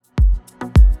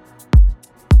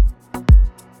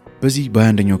በዚህ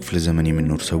በ21ኛው ክፍለ ዘመን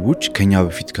የምንኖር ሰዎች ከኛ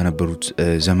በፊት ከነበሩት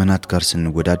ዘመናት ጋር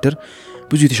ስንወዳደር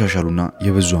ብዙ የተሻሻሉና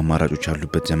የበዙ አማራጮች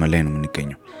ያሉበት ዘመን ላይ ነው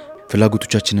የምንገኘው።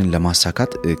 ፍላጎቶቻችንን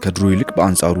ለማሳካት ከድሮ ይልቅ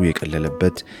በአንጻሩ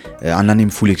የቀለለበት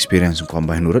አንዳንዴም ፉል ኤክስፒሪየንስ እንኳን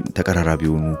ባይኖረን ተቀራራቢ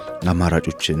የሆኑ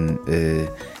አማራጮችን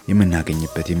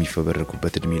የምናገኝበት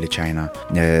የሚፈበረኩበት እድሜ ለቻይና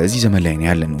እዚህ ዘመን ላይ ነው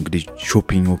ያለነው። እንግዲህ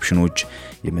ሾፒንግ ኦፕሽኖች፣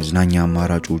 የመዝናኛ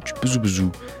አማራጮች ብዙ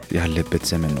ያለበት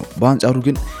ዘመን ነው። በአንጻሩ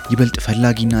ግን ይበልጥ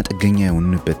ፈላጊና ጥገኛ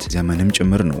የሆንበት ዘመንም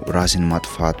ጭምር ነው። ራስን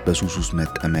ማጥፋት፣ በሱስ ውስጥ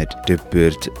መጠመድ፣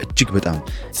 ድብርት እጅግ በጣም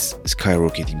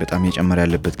ስካይሮኬቲንግ በጣም የጨመረ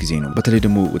ያለበት ጊዜ ነው። በተለይ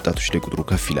ደግሞ ወጣቶች ላይ ቁጥሩ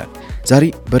ከፍ ይላል። ዛሬ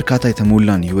በእርካታ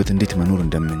የተሞላን ህይወት እንዴት መኖር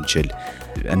እንደምንችል፣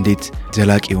 እንዴት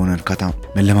ዘላቂ የሆነ እርካታ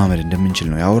መለማመድ እንደምንችል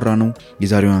ነው ያወራነው።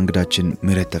 የዛሬዋ እንግዳችን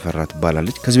ምህረት ተፈራ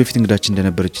ትባላለች። ከዚህ በፊት እንግዳችን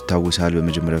እንደነበረች ይታወሳል።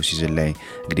 በመጀመሪያው ሲዝን ላይ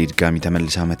እንግዲህ ድጋሚ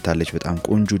ተመልሳ መጣለች። በጣም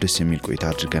ቆንጆ ደስ የሚል ቆይታ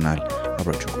አድርገናል።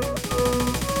 አብራችሁ ቆዩ።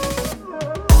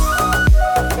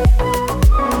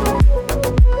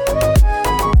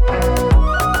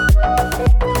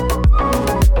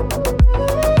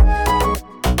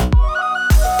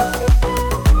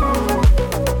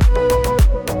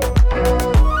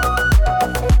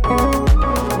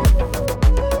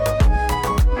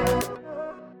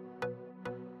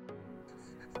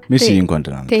 ሜርሲ እንኳን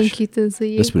ደህና መጣሽ። Thank you ትንሱዬ።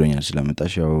 ደስ ብሎኛል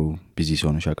ስለመጣሽ። ያው ቢዚ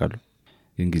ሆነሽ አውቃለሁ፣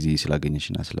 ግን ጊዜ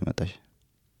ስላገኘሽና ስለመጣሽ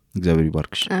እግዚአብሔር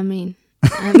ይባርክሽ። አሜን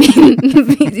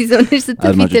ቢዚ ሆነሽ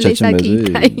ስትፊት ላይ ሳቂ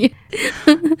ይታይ።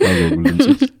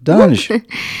 ዳንሽ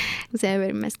እግዚአብሔር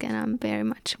ይመስገን። I'm very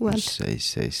much well።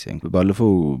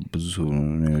 ባለፈው ብዙ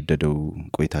ነው የወደደው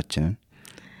ቆይታችንን።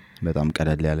 በጣም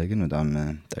ቀለል ያለ ግን በጣም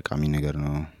ጠቃሚ ነገር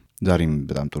ነው። ዛሬም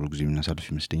በጣም ጥሩ ጊዜ እናሳልፍ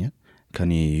ይመስለኛል።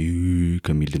 ከኔ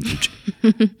ከሚል ድምጽ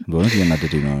በእውነት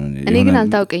የናደደኝ ነው። እኔ ግን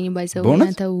አልታውቀኝም ባይዘው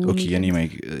አንተው። ኦኬ የኔ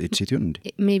ማይክ ኤትሴቲውን እንዴ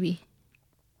ሜቢ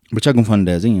ብቻ ጉንፋን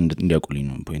እንዳያዘኝ እንዲያውቁልኝ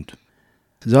ነው ፖይንቱ።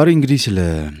 ዛሬ እንግዲህ ስለ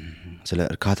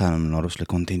እርካታ ነው የምናወራው፣ ስለ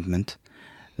ኮንቴንትመንት።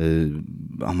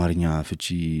 አማርኛ ፍቺ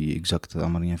ኤግዛክት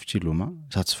አማርኛ ፍቺ ሎማ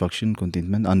ሳቲስፋክሽን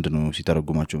ኮንቴንትመንት አንድ ነው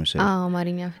ሲተረጉማቸው መሰለኝ።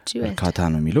 አማርኛ ፍቺ እርካታ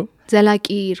ነው የሚለው። ዘላቂ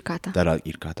እርካታ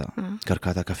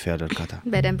ከእርካታ ከፍ ያለ እርካታ፣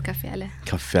 በደንብ ከፍ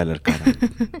ያለ እርካታ፣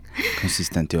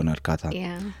 ኮንሲስተንት የሆነ እርካታ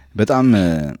በጣም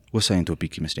ወሳኝ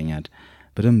ቶፒክ ይመስለኛል።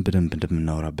 በደንብ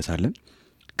እንደምናወራበታለን።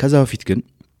 ከዛ በፊት ግን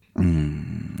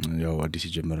ያው አዲስ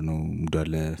የጀመርነው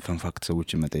ሙዳለ ፈን ፋክት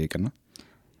ሰዎችን መጠየቅና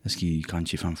እስኪ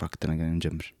ካንቺ ፈን ፋክት ነገር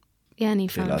እንጀምር። ያኔ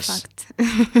ፈን ፋክት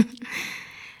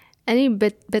እኔ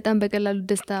በጣም በቀላሉ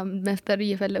ደስታ መፍጠር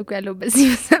እየፈለኩ ያለው በዚህ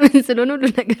ዘመን ስለሆነ ሁሉ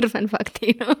ነገር ፈን ፋክት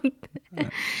ነው።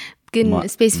 ግን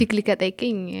ስፔሲፊክሊ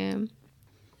ከጠይቀኝ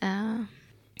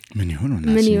ምን ይሁን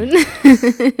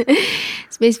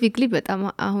ስፔሲፊክሊ በጣም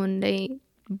አሁን ላይ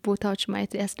ቦታዎች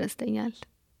ማየት ያስደስተኛል።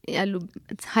 ያሉ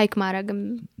ሃይክ ማድረግም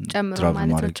ጨምሮ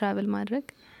ማለት ነው። ትራቨል ማድረግ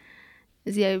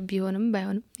እዚያ ቢሆንም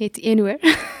ባይሆንም anywhere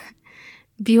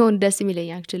ቢሆን ደስ የሚለኝ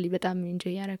actually በጣም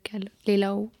ኢንጆይ ያደርጋለሁ።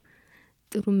 ሌላው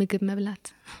ጥሩ ምግብ መብላት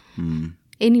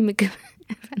ኤኒ ምግብ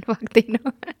ፈን ፋክት ነው።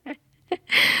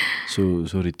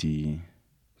 ሶሪቲ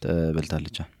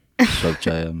ተበልታለች ሶብቻ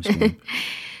መስሎኝ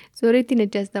ሶሪቲ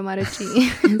ነች ያስተማረችኝ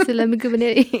ስለ ምግብ ነው።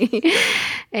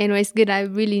 anyways good I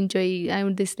really enjoy I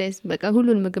want this days በቃ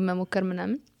ሁሉን ምግብ መሞከር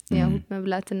ምናምን ያው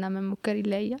መብላትና መሞከር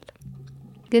ይለያያል፣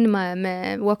 ግን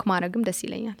ወክ ማድረግም ደስ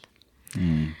ይለኛል።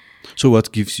 So what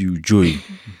gives you joy?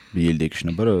 በየልዴክሽ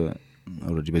ነበር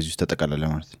already በዚህ ውስጥ ተጠቃለለ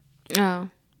ማለት ነው።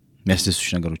 የሚያስደስቱሽ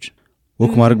ነገሮች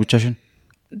ወክ ማድረግ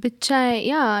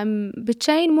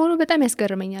ብቻዬን መሆኑ በጣም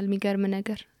ያስገርመኛል። የሚገርም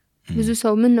ነገር ብዙ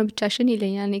ሰው ምን ነው ብቻሽን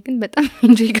ይለኛል። እኔ ግን በጣም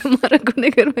ኢንጆይ ከማድረገው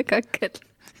ነገር መካከል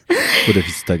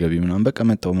ወደፊት ስታገቢ ምናምን በቃ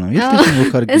መጣው ምናምን የትሽን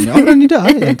ወክ አድርገኝ አሁን እንዴ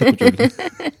አንተ ቁጭ ብለህ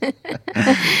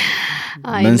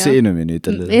መንስኤ ነው ምን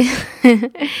ይጥል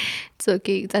ኦኬ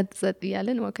ጸጥ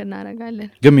ያለን ወክ እናረጋለን።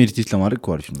 ግን ሜዲቴት ለማድረግ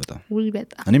ኳሊቲ ነው በጣም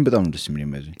በጣም እኔም በጣም ደስ የሚል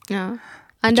የሚያዘኝ።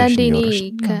 አንዳንዴ እኔ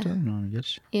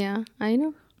አይ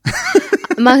ነው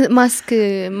ማስክ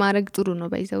ማድረግ ጥሩ ነው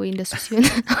ባይዘው እንደሱ ሲሆን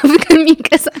አፍከን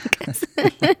የሚንቀሳቀስ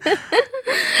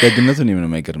ደግነቱ ነው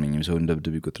ምንም አይገርመኝም። ሰው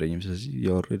እንደብድብ ይቆጥረኝም ስለዚህ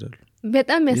ያወርዳሉ።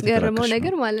 በጣም ያስገርመው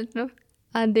ነገር ማለት ነው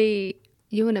አንዴ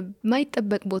የሆነ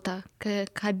ማይጠበቅ ቦታ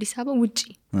ከአዲስ አበባ ውጪ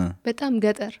በጣም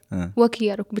ገጠር ወክ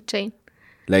ያረኩ ብቻዬን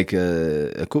ላይክ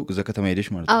እኮ ከተማ ሄደሽ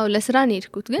ማለት ነው? አዎ ለስራ ነው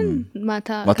የሄድኩት፣ ግን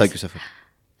ማታቂው ሰፈር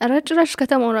አራጭራሽ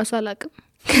ከተማው ራሱ አላውቅም።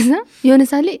 ከዛ የሆነ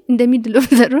ሳሌ እንደሚድለው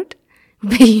ዘሮድ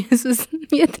በኢየሱስ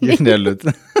የት ነው ያሉት?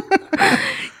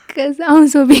 ከዛ አሁን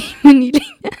ሰው ምን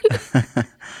ይለኛል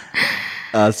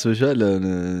አሶሻል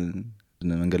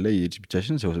መንገድ ላይ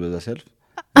ብቻሽን ሰው በዛ ሲያልፍ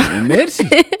ሜርሲ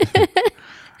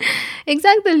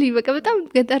ኤግዛክትሊ በቃ በጣም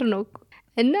ገጠር ነው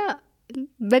እና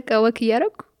በቃ ወክ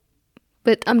ያረኩ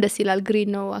በጣም ደስ ይላል ግሪን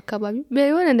ነው አካባቢው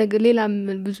በየሆነ ነገር ሌላም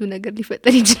ብዙ ነገር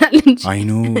ሊፈጠር ይችላል እንጂ አይ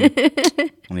ኖ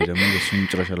እኔ ደግሞ እሱን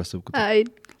ጭራሽ አላሰብኩት አይ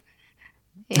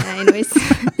ኤኒዌይስ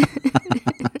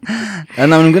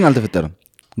እና ምንም ግን አልተፈጠረም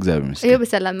እግዚአብሔር ይመስገን ይሄ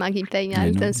በሰላም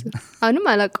አግኝተኛል ተንሱ አሁንም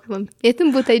አላቆምም የትም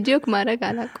ቦታ ጂኦክ ማድረግ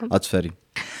አላቆም አትፈሪ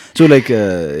ሶ ላይክ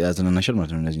ያዝናናሻል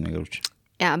ማለት ነው እነዚህ ነገሮች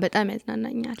ያ በጣም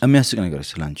ያዝናናኛል የሚያስቅ ነገር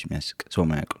ስላንቺ የሚያስቅ ሰው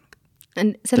ማያውቀው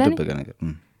ስለኔ ተደበቀ ነገር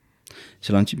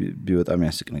ስላንቺ በጣም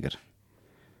የሚያስቅ ነገር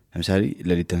ለምሳሌ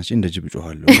ለሊት ተነስቼ እንደ ጅብ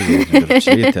ጮሃለሁ ነገሮች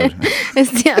ለየታል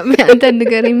እስቲ አንተ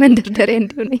ንገረኝ መንደርደሪያ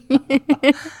እንደሆነኝ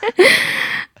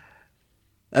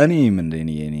እኔ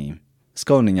እኔ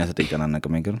እስካሁን እኛ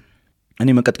ተጠይቀናናቀም ነገር እኔ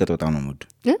መቀጥቀጥ በጣም ነው የምወድ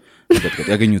መቀጥቀጥ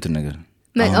ያገኙትን ነገር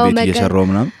አሁን ቤት እየሰራው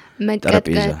ምናምን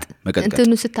መቀጥቀጥ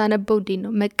እንትኑ ስታነበው ዲ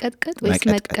ነው መቀጥቀጥ ወይስ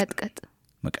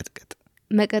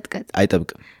መቀጥቀጥ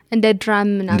አይጠብቅም እንደ ድራም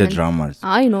ምናምን እንደ ድራም ማለት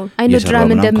አይ ኖ ድራም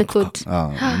እንደምትወድ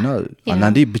እና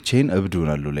አንዳንዴ ብቻዬን እብድ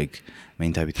ሆናለሁ ላይክ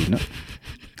መኝታ ቤቴና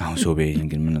አሁን ሰው በይኝ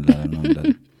ግን ምን ነው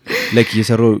እንዳለ ላይክ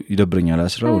እየሰራው ይደብረኛል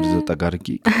አስራ ወደ ተጠጋርቂ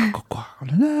ኮኮ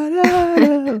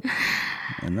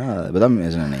እና በጣም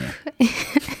ያዝናናኛል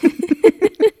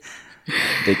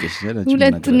ደቂስ ዘለ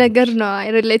ሁለት ነገር ነው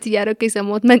ሪሌት ያደረገው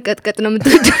የሰማሁት መቀጥቀጥ ነው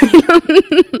የምትወደው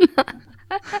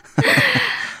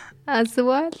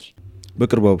አስዋል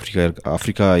በቅርቡ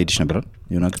አፍሪካ ሄድሽ ነበር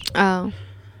የሆነ ነገር አዎ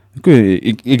እኮ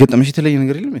የገጠመሽ የተለየ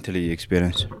ነገር የለም የተለየ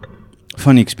ኤክስፒሪየንስ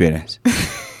ፈኒ ኤክስፒሪየንስ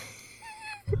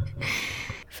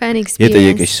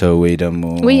የጠየቀሽ ሰው ወይ ደግሞ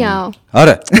ወያው አረ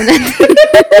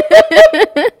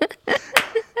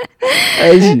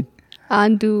እሺ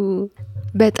አንዱ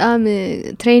በጣም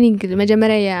ትሬኒንግ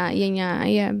መጀመሪያ የኛ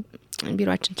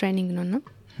የቢሮአችን ትሬኒንግ ነውና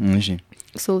እሺ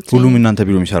ሁሉም እናንተ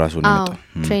ቢሮ የሚሰራ ሰው ነው መጣ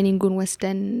ትሬኒንጉን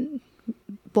ወስደን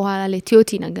በኋላ ላይ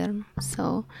ቲዮቲ ነገር ነው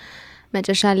ሰው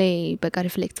መጨረሻ ላይ በቃ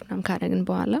ሪፍሌክት ምናምን ካደረግን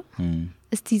በኋላ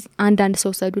እስቲ አንዳንድ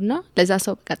ሰው ሰዱና ለዛ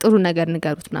ሰው በቃ ጥሩ ነገር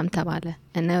ንገሩት ምናምን ተባለ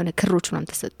እና የሆነ ክሮች ምናምን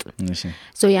ተሰጡ እሺ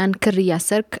ሶ ያን ክር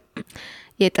ያሰርክ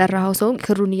የጠራው ሰው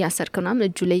ክሩን ያሰርክ ምናምን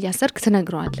እጁ ላይ ያሰርክ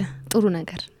ትነግረዋለህ ጥሩ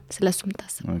ነገር ስለሱም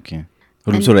ታስብ ኦኬ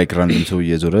ሁሉም ሰው ላይ ራንደም ሰው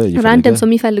እየዞረ ይፈልጋል ራንደም ሰው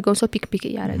የሚፈልገው ሰው ፒክ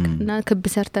ያደርግና ክብ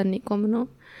ሰርተን ይቆም ነው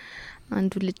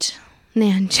አንዱ ልጅ ነይ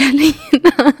አንቻለኝ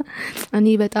እኔ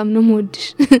በጣም ነው ሞድሽ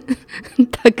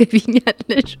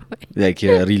ታገቢኛለሽ ወይ ላይክ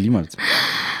ሪሊ ማለት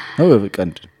ነው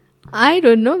በቀንድ አይ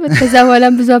ዶንት ኖ በተዛ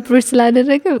በኋላም ብዙ አፕሮች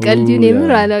ስላደረገ ቀልጂው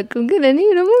ነበር አላውቅም ግን እኔ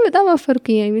ደግሞ በጣም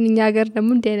አፈርኩኝ ምን እኛ ሀገር ደግሞ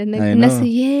እንደ አይነት ነገር እነሱ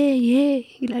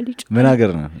ይላሉ ምን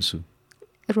ሀገር ነው እሱ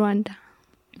ሩዋንዳ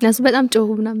እነሱ በጣም ጮሁ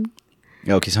ምናምን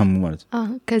ያው ከሰሙ ማለት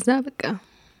ከዛ በቃ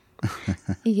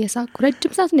እየሳኩ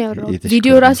ረጅም ሰዓት ነው ያወራው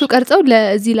ቪዲዮ ራሱ ቀርጸው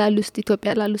ለዚህ ላሉ ውስጥ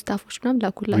ኢትዮጵያ ላሉ ስታፎች ምናምን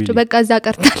ላኩላቸው በቃ እዛ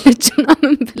ቀርታለች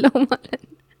ምናምን ብለው ማለት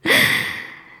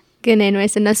ግን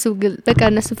ኤኒዌይስ እነሱ በቃ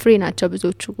እነሱ ፍሪ ናቸው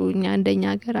ብዙዎቹ እኛ እንደኛ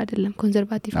ሀገር አይደለም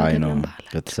ኮንሰርቫቲቭ አይደለም ባላ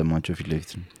ከተሰማቸው ፊት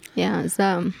ለፊት ነው ያ ዛ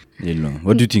የለም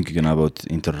what do you think about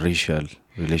interracial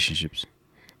relationships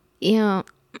ያ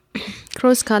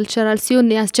ክሮስ ካልቸራል ሲሆን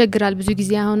ያስቸግራል ብዙ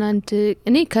ጊዜ አሁን አንድ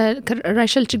እኔ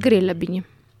ከራሻል ችግር የለብኝም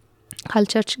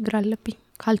ካልቸር ችግር አለብኝ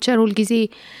ካልቸር ሁሉ ጊዜ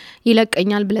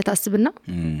ይለቀኛል ብለ ታስብና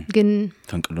ግን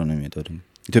ፈንቅሎ ነው የሚያጠው ደግሞ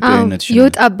ኢትዮጵያዊነት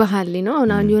ይወጣብሃል ነው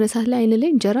አሁን የሆነ ሰዓት ላይ አይነ ላይ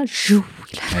እንጀራ ጁው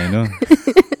ይላል አይ ነው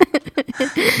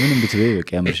ምንም ብትበይ በቃ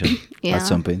ያምርሻል at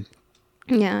some point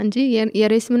ያ እንጂ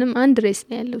የሬስ ምንም አንድ ሬስ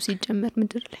ነው ያለው ሲጀመር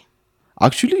ምድር ላይ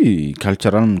actually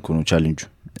ካልቸራል እኮ ነው ቻሌንጁ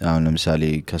አሁን ለምሳሌ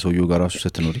ከሰውየው ጋር ራሱ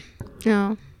ስትኖሪ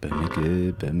በምግብ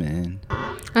በምን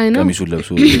ቀሚሱን ለብሶ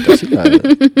ይጣሲል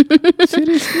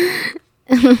seriously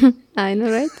I know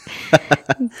right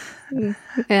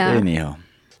anyhow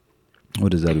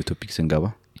ወደ ዛሬው ቶፒክ ስንገባ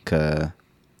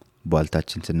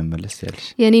ከቧልታችን ስንመለስ ያለሽ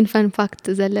የኔን ፈን ፋክት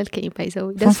ዘለልከኝ ባይዘው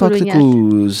ደስ ብሎኛል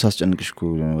ሳስጨንቅሽኩ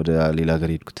ወደ ሌላ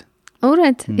ሀገር ሄድኩት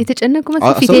ኦሬት የተጨነቁ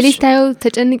መስሎ ፊቴሌስ ታየው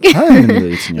ተጨንቄ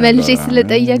መልሼ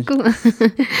ስለጠየቅኩ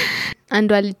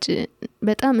አንዷ ልጅ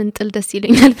በጣም እንጥል ደስ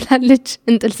ይለኛል ብላለች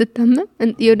እንጥል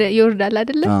ስታመም ይወርዳል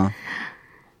አይደለ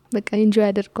በቃ ኢንጆይ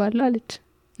አደርጋለሁ አለች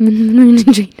ምን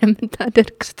ኢንጆይ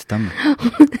እንደምታደርግ ስትታመም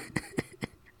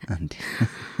አንዴ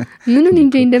ምኑን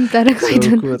ኢንጆይ እንደምታደርግ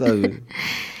አይደለም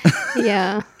ያ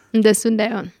እንደሱ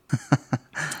እንዳይሆን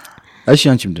እሺ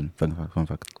አንቺ ምንድን ፈን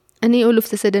ፋክት እኔ ኦሎፍ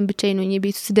ተሰደን ብቻዬ ነው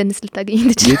የቤቱ ስደንስ ልታገኝ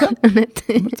ትችላለህ እውነት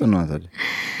ምርጥ ነው አታለ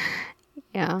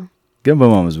ያ ግን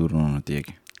በማመዝቡር ነው ጥያቄ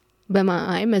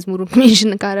በማይ መዝሙሩ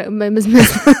ሜንሽን መዝሙር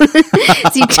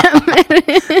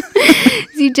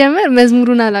ሲጀመር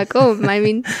መዝሙሩን አላቀው አይ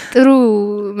ሚን ጥሩ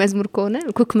መዝሙር ከሆነ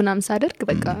ኩክ ምናምን ሳደርግ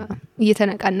በቃ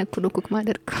እየተነቃነኩ ነው ኩክ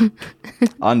ማደርግ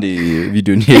አንዴ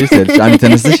ቪዲዮ ነው አንዴ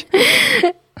ተነስተሽ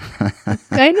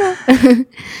አይ ነው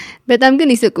በጣም ግን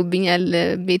ይስቁብኛል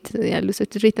ቤት ያሉ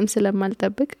ሰዎች ሪትም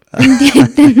ስለማልጠብቅ እንዴ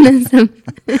እንደነሰም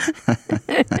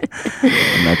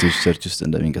እናቶች ቸርች ውስጥ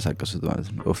እንደሚንቀሳቀሱት ማለት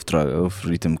ነው ኦፍ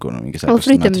ሪትም ኮ ነው የሚንቀሳቀሱት ኦፍ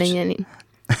ሪትም ነኝ እኔ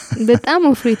በጣም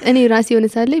ኦፍ ሪት እኔ ራሴ ሆነ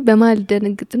ሳለ በማል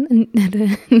ደንግጥና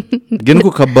ግን እኮ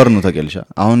ከባድ ነው ታውቂያለሽ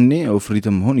አሁን እኔ ኦፍ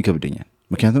ሪትም መሆን ይከብደኛል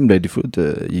ምክንያቱም ባይ ዲፎልት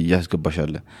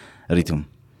ያስገባሻል ሪትም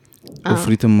ኦፍ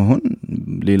ሪትም መሆን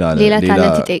ሌላ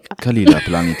ታለንት ይጠይቃል ከሌላ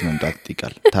ፕላኔት መምጣት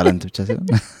ይጠይቃል ታለንት ብቻ ሳይሆን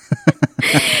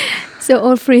ሶ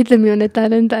ኦፍ ሪትም የሆነ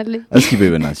ታለንት አለ እስኪ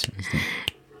በእናትሽ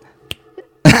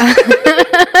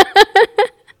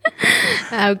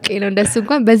ኦኬ ነው እንደሱ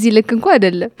እንኳን በዚህ ልክ እንኳን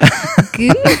አይደለም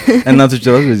ግን እናቶች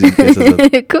ራሱ በዚህ ልክ ያሰጣሉ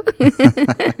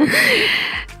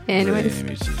anyways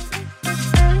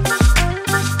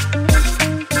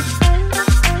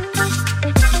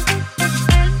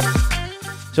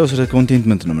ስለ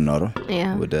ኮንቴንትመንት ነው የምናወራው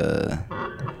ወደ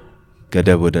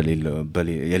ገደብ ወደ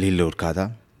የሌለው እርካታ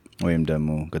ወይም ደግሞ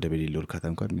ገደብ የሌለው እርካታ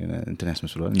እንኳን እንትን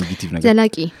ያስመስላል ኔጌቲቭ ነገር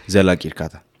ዘላቂ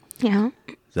እርካታ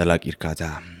ዘላቂ እርካታ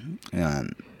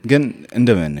ግን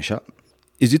እንደመነሻ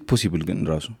is it possible ግን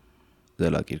ራሱ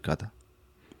ዘላቂ እርካታ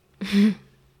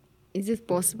is it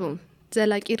possible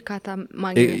ዘላቂ እርካታ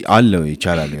ማግኘት አለው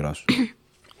ይቻላል ራሱ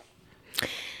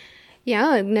ያ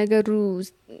ነገሩ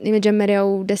የመጀመሪያው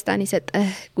ደስታን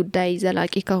የሰጠህ ጉዳይ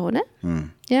ዘላቂ ከሆነ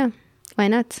ያ why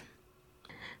not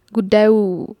ጉዳዩ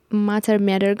ማተር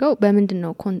የሚያደርገው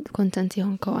በምንድነው ኮንተንት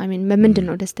ይሆንከው I mean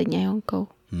በምንድነው ደስተኛ ይሆንከው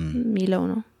ሚለው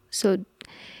ነው so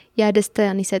ያ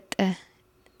ደስታን የሰጠህ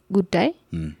ጉዳይ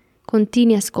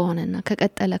ኮንቲኒየስ ከሆነና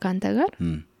ከቀጠለ ካንተ ጋር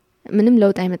ምንም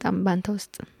ለውጥ አይመጣም ባንተ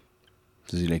ውስጥ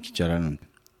ስለዚህ ላይ ይቻላል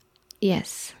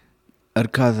yes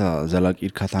እርካታ ዘላቂ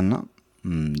እርካታና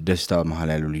ደስታ መሃል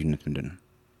ያለው ልዩነት ምንድነው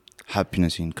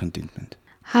happiness and contentment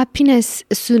happiness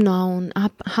እሱ ነው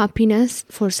happiness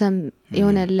for some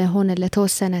የሆነ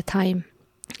ለተወሰነ ታይም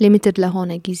ሊሚትድ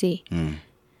ለሆነ ጊዜ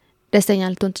ደስተኛ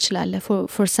ልትሆን ትችላለህ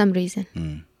for some reason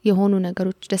የሆኑ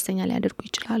ነገሮች ደስተኛ ሊያደርጉ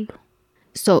ይችላሉ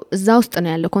so እዛ ውስጥ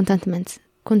ነው ያለው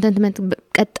contentment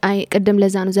ቀጣይ ቀደም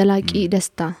ለዛ ነው ዘላቂ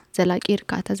ደስታ ዘላቂ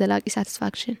እርካታ ዘላቂ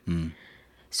satisfaction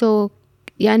so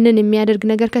ያንን የሚያደርግ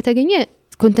ነገር ከተገኘ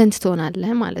ኮንተንት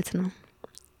ትሆናለህ ማለት ነው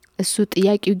እሱ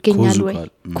ጥያቄው ይገኛል ወይ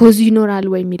ኮዝ ይኖራል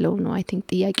ወይ የሚለው ነው I think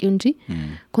ጥያቄው እንጂ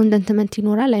ኮንተንትመንት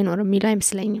ይኖራል አይኖርም የሚለው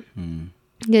አይመስለኝም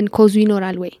ግን ኮዝ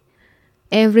ይኖራል ወይ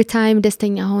every time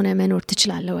ደስተኛ ሆነ መኖር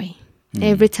ትችላለህ ወይ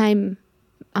every time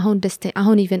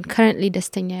አሁን even currently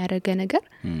ደስተኛ ያደረገ ነገር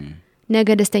ነገ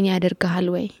ደስተኛ ያደርጋል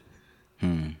ወይ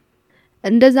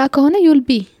እንደዛ ከሆነ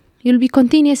you'll be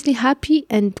continuously happy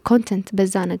and content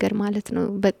በዛ ነገር ማለት ነው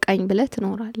በቃኝ ብለህ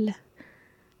ትኖራለህ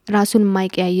ራሱን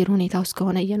የማይቀያየር ሁኔታ ውስጥ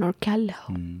ከሆነ እየኖርክ ያለው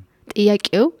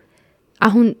ጥያቄው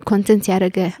አሁን ኮንተንት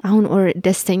ያደረገ አሁን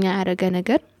ደስተኛ ያደረገ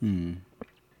ነገር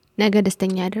ነገ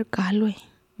ደስተኛ ያደርጋል ወይ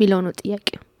ሚለው ነው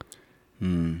ጥያቄው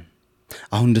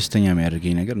አሁን ደስተኛ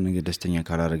የሚያደርገኝ ነገር ነገ ደስተኛ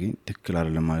ካላደረገኝ ትክክል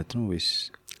አይደለም ማለት ነው ወይስ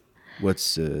what's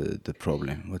the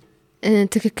problem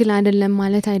ትክክል አይደለም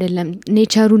ማለት አይደለም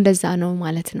ኔቸሩ እንደዛ ነው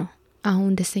ማለት ነው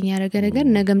አሁን ደስተኛ ያደረገ ነገር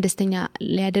ነገም ደስተኛ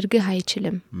ሊያደርግህ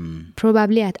አይችልም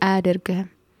ፕሮባብሊ አያደርግህም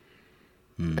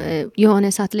የሆነ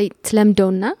ሰዓት ላይ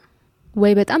ትለምደውና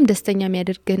ወይ በጣም ደስተኛ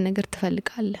የሚያደርግህን ነገር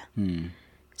ትፈልጋለህ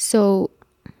so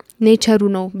ኔቸሩ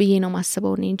ነው ብዬ ነው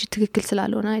ማስበው ነው እንጂ ትክክል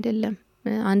ስላልሆነ አይደለም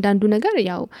አንዳንዱ ነገር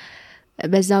ያው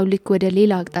በዛው ልክ ወደ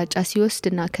ሌላ አቅጣጫ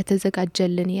ሲወስድና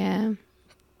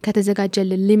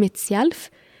ከተዘጋጀልን ሊሚት ሲያልፍ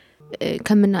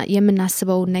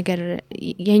የምናስበው ነገር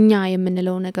የኛ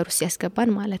የምንለው ነገር ውስጥ ያስገባን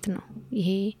ማለት ነው ይሄ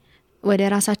ወደ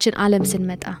ራሳችን ዓለም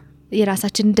ስንመጣ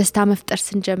የራሳችን ደስታ መፍጠር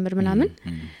ስንጀምር ምናምን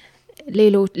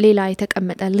ሌላ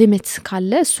የተቀመጠ ሊሚት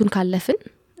ካለ እሱን ካለፍን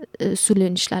እሱ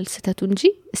ሊሆን ይችላል ስተቱ እንጂ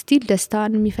ስቲል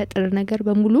ደስታን የሚፈጥር ነገር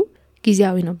በሙሉ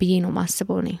ጊዜያዊ ነው ብዬ ነው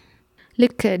ማስበው ነኝ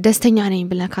ልክ ደስተኛ ነኝ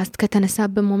ብለ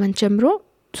ከተነሳበት ሞመንት ጀምሮ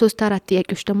 3-4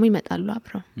 ጥያቄዎች ደግሞ ይመጣሉ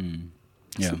አብረው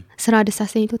ስራ ደስ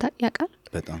አሰኝቶ ያቃል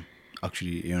በጣም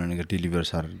actually የሆነ ነገር ዴሊቨር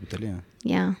ሳር በተለይ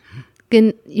ያ ግን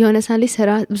የሆነ ሳሌ ስራ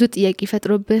ብዙ ጥያቄ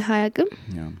ፈጥሮብህ አያቅም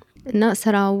እና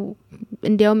ስራው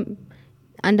እንዲያውም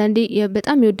አንዳንዴ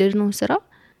በጣም ይወደድ ነው ስራ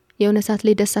የሆነ ሰዓት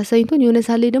ላይ ደስ አሰኝቶን የሆነ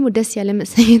ሰዓት ላይ ደግሞ ደስ ያለ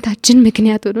መሰኘታችን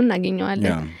ምክንያት ሆኖ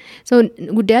እናገኘዋለን so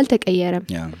ጉዳይ አልተቀየረም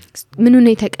ምኑ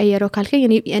ነው የተቀየረው ካልከኝ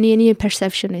እኔ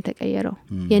perception ነው የተቀየረው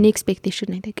የኔ expectation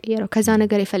ነው የተቀየረው ከዛ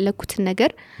ነገር የፈለኩት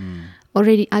ነገር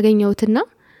already አገኘውትና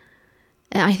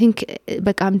I think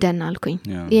በቃም ደን አልኩኝ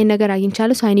ይሄ ነገር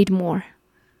አግኝቻለሁ so I need more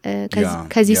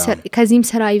ከዚህም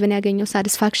ስራ even ያገኘው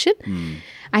satisfaction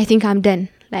I think I'm done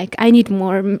like I need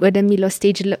more ወደሚለው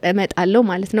ስቴጅ እመጣለሁ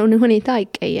ማለት ነው ሁኔታ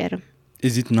አይቀየርም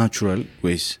is it natural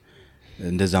ወይስ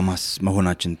እንደዛ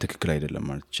መሆናችን ትክክል አይደለም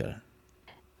ማለት ይቻላል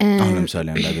አሁን ለምሳሌ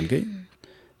አንድ አገልጋይ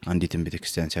አንዲትም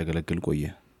ቤተክርስቲያን ሲያገለግል ቆየ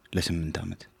ለ8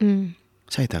 አመት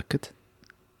ሳይታክት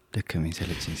ደከመኝ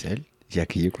ሰለቸኝ ሳይል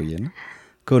ያከየ ቆየና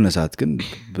ከሆነ ሰዓት ግን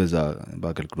በዛ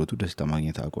በአገልግሎቱ ደስታ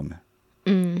ማግኘት አቆመ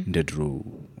እንደ ድሮ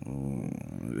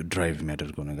ድራይቭ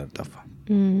የሚያደርገው ነገር ጠፋ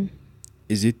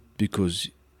is it because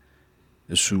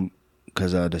እሱ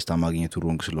ከዛ ደስታ ማግኘቱ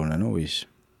ሮንግ ስለሆነ ነው ወይስ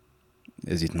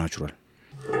is it natural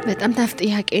በጣም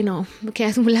ታፍጥያቄ ነው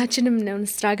ምክንያቱም ሁላችንም ነው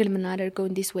ስትራግል ምናደርገው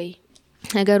in this way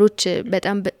ነገሮች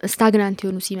በጣም ስታግናንት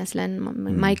የሆኑ ሲመስለን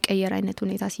ማይቀየር አይነት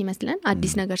ሁኔታ ሲመስለን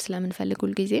አዲስ ነገር ስለምንፈልግ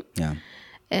ሁሉ ጊዜ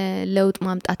ለውጥ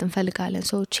ማምጣት እንፈልጋለን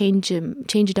so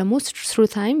change ደግሞ through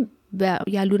time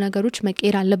ያሉ ነገሮች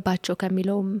መቀየር አለባቸው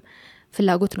ከሚለው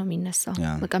ፍላጎት ነው የሚነሳው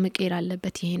በቃ መቀየር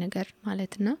አለበት ይሄ ነገር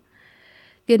ማለትና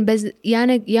ግን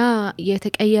ያ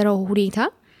የተቀየረው ሁኔታ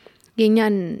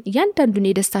የኛን ያንዳንዱን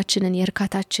የደስታችንን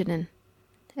የርካታችንን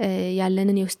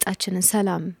ያለንን የውስጣችንን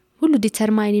ሰላም ሁሉ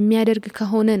ዲተርማይን የሚያደርግ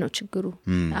ከሆነ ነው ችግሩ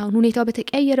አሁን ሁኔታው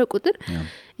በተቀየረ ቁጥር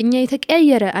እኛ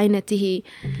የተቀየረ አይነት ይሄ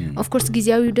ኦፍ ኮርስ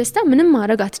ጊዜያዊ ደስታ ምንም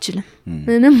ማድረግ አትችልም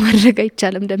ምንም ማድረግ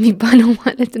አይቻልም እንደሚባለው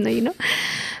ማለት ነው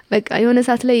በቃ የሆነ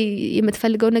ሰዓት ላይ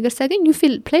የምትፈልገው ነገር ሳገኝ you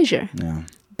feel pleasure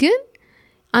ግን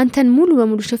አንተን ሙሉ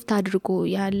በሙሉ ሽፍት አድርጎ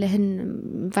ያለህን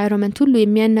environment ሁሉ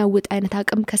የሚያናውጥ አይነት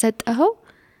አቅም ከሰጠኸው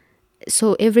so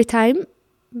every time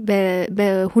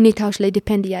በሁኔታዎች ላይ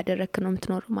ዲፔንድ ያደረክ ነው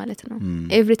የምትኖረው ማለት ነው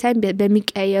every time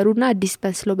በሚቀያየሩና አዲስ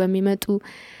በስሎ በሚመጡ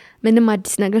ምንም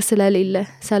አዲስ ነገር ስለሌለ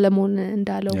ሰለሞን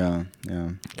እንዳለው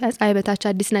ከፀሐይ በታች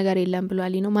አዲስ ነገር የለም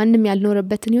ብሏል ነው ማንንም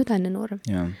ያልኖረበትን ህይወት አንኖርም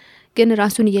ግን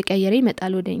ራሱን እየቀየረ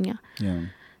ይመጣል ወደኛ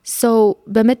so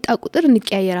በመጣ ቁጥር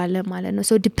እንቀያየራለን ማለት ነው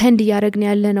so ዲፔንድ ያደረግን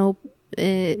ያለ ነው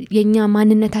የኛ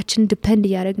ማንነታችን ዲፔንድ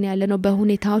ያደረግን ያለ ነው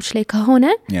በሁኔታዎች ላይ ከሆነ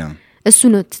እሱ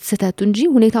ነው ተሰታቱ እንጂ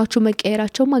ሁኔታዎቹ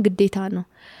መቀየራቸውማ ግዴታ ነው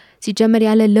ሲጀመር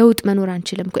ያለ ለውጥ መኖር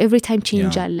አንችልም every time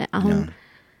change አለ አሁን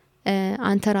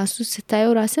አንተ ራሱ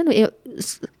ስታየው ራስን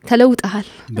ተለውጣል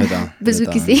በጣም ብዙ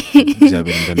ጊዜ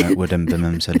እግዚአብሔር ወደም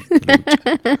በመምሰል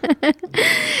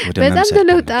በጣም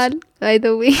ተለውጣል by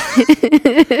the way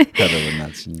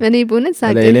እኔ ቦነስ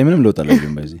ሳቀ ላይ ምንም ለውጥ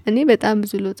አላየሁም በዚህ እኔ በጣም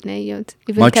ብዙ ለውጥ ነው ያየሁት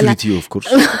maturity of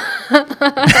course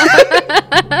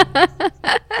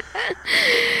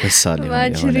በሳሌ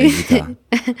ማቹሪቲ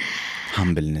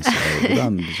humbleness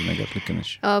በጣም ብዙ ነገር ልክ ነሽ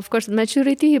of course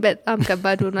maturity በጣም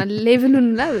ከባድ ሆኗል ሌቭሉን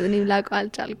ላይ እኔ ላውቀው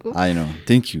አልቻልኩም I know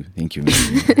thank you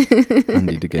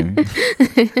አንዴ ድገሚ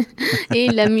ይሄ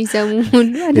ለሚሰሙ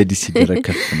ሁሉ ለዲሲ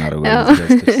ደረከፍ እናረጋው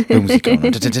በሙዚቃው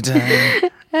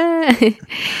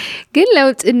ግን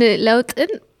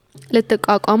ለውጥን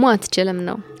ልትቋቋሙ አትችልም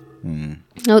ነው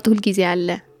ለውጥ ሁሉ ጊዜ አለ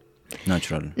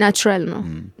natural ነው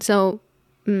so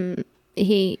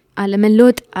ይሄ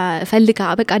አለመለወጥ ፈልጋ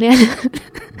በቃ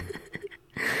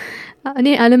እኔ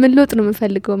አለመለወጥ ነው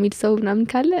የምፈልገው የሚል ሰው ምናምን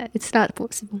ካለ it's not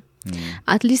possible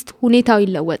at least ሁኔታው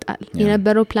ይለወጣል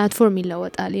የነበረው ፕላትፎርም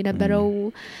ይለወጣል የነበረው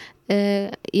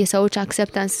የሰዎች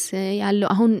አክሰፕታንስ ያለው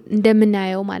አሁን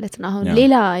እንደምናየው ማለት ነው አሁን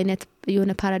ሌላ አይነት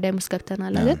የሆነ ፓራዳይም ውስጥ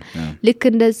ገብተናል አይደል ልክ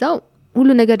እንደዛው ሁሉ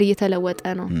ነገር እየተለወጠ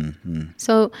ነው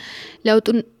so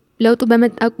ለውጡ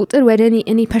በመጣ ቁጥር ወደ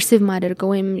እኔ ፐርሲቭ ማደርገው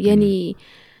ወይም የኔ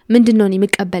ምንድነው እኔ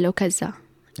መቀበለው ከዛ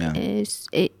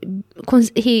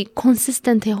ይሄ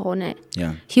ኮንሲስተንት የሆነ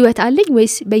ህይወት አለኝ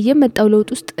ወይስ በየመጣው ለውጥ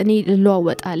ውስጥ እኔ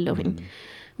ልለዋወጣለሁ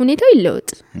ሁኔታው ይለውጥ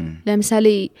ለምሳሌ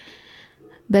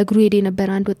በእግሩ ሄደ ነበር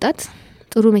አንድ ወጣት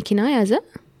ጥሩ መኪና ያዘ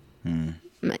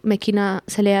መኪና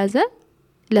ስለያዘ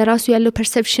ለራሱ ያለው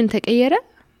ፐርሰፕሽን ተቀየረ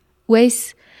ወይስ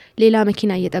ሌላ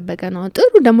መኪና እየጠበቀ ነው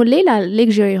ጥሩ ደግሞ ሌላ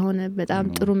ሌክዠሪ የሆነ በጣም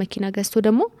ጥሩ መኪና ገዝቶ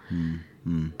ደግሞ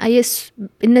አይስ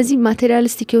እነዚህ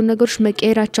ማቴሪያሊስቲክ የሆኑ ነገሮች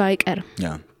መቀየራቸው አይቀርም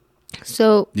so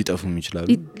ሊጠፉም ይችላሉ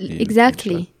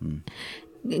exactly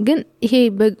ግን ይሄ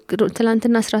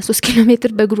ትላንትና 13 ኪሎ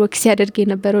ሜትር በእግሩ ወክስ ያደርግ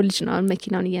የነበረው ልጅ ነው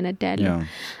መኪናውን እየነዳ ያለው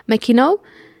መኪናው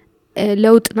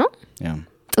ለውጥ ነው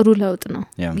ጥሩ ለውጥ ነው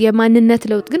የማንነት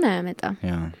ለውጥ ግን አያመጣም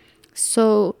so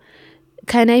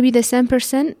can I be the same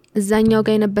person እዛኛው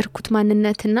ጋር የነበርኩት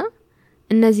ማንነትና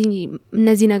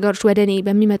እነዚህ ነገሮች ወደኔ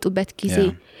በሚመጡበት ጊዜ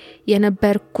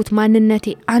የነበርኩት ማንነቴ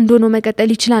አንድ ሆኖ መቀጠል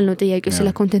ይችላል ነው ጥያቄው ስለ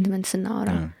ኮንቴንትመንት ስናወራ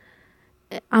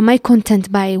am I content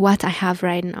by what I have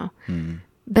right now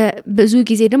ብዙ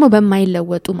ጊዜ ደግሞ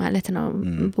በማይለወጡ ማለት ነው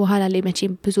በኋላ ላይ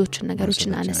መቼም ብዙዎች ነገሮች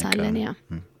እናነሳለን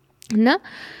እና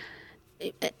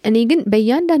እኔ ግን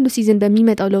በእያንዳንዱ ሲዝን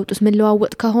በሚመጣው ለውጥ ውስጥ ምን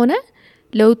ለዋወጥ ከሆነ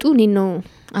ለውጡ እኔን ነው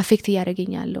አፌክት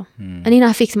ያደርገኛል እኔን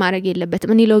አፌክት ማድረግ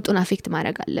የለበትም እኔ ለውጡን አፌክት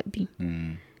ማድረግ አለብኝ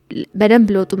በደንብ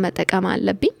ለውጡን መጠቀም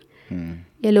አለብኝ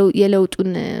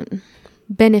የለውጡን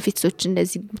ቤኔፊትሶች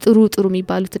እንደዚህ ጥሩ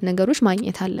የሚባሉት ነገሮች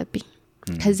ማግኘት አለብኝ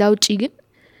ከዛ ውጪ ግን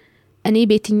እኔ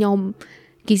በየትኛውም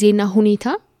ጊዜና ሁኔታ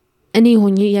እኔ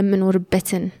ሆኜ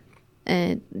የምኖርበትን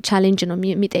ቻሌንጅ ነው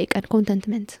የሚጠይቀን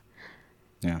contentment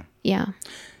yeah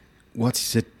what is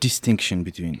the distinction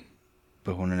between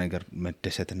በሆነ ነገር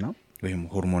መደሰትና ወይም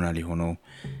ሆርሞናል የሆነው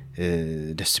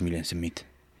ደስ የሚለን ስሜት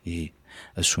ይሄ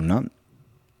እሱና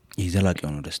ዘላቂ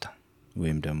የሆነው ደስታ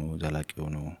ወይም ደግሞ ዘላቂ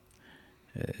የሆነው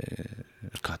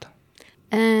እርካታ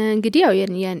እንግዲህ ያው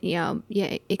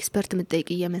የኤክስፐርት መጠይቅ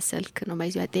እየመሰልክ ነው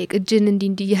ባይዚ አጠይቅ እጅን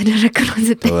እንዲ ያደረክ ነው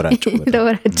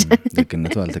ተወራጭ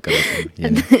ለክነቱ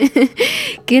አልተቀረጸም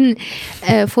ግን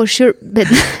for sure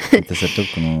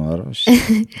ተሰጥቶክ ነው አሮሽ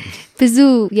ብዙ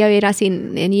ያው የራሴን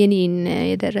የኔን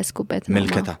የደረስኩበት ነው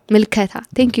መልከታ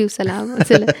thank you ሰላም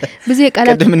ስለ ብዙ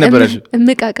የቃላት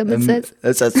እምቃቅም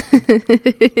እጸጽ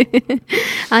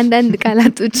አንዳንድ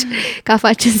ቃላቶች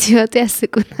ካፋችን ሲወጡ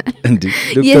ያስቁናል እንዴ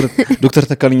ዶክተር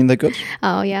ተካልኝ እንደቀል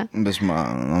ያ በስማ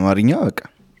አማርኛ በቃ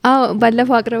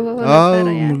ባለፈው አቅርበው ነበር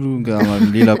ያ ሙሉ ጋማን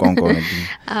ሌላ ቋንቋ ነው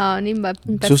እኔም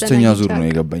ሶስተኛ ዙር ነው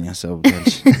የገባኝ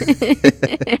አሳብታለሽ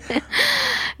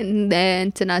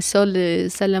እንትና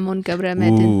ሰለሞን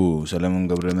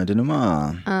ገብረመድንማ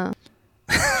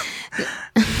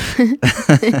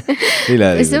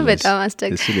እሱ በጣም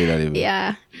አስቸጋሪ ያ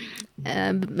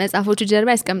መጽሐፎቹ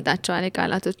ጀርባ ያስቀምጣቸዋል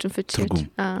ቃላቶቹን ፍቺዎች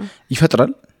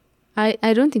ይፈጥራል I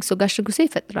don't think so ጋሽ ጉሴ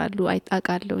ይፈጥራሉ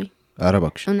አይጣቃለሁ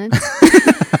አረባክሽ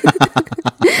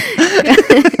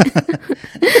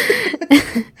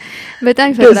በጣም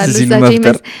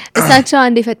ይፈጥራሉ እሳቸው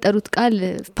አንድ የፈጠሩት ቃል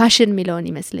ፓሽን ሚለውን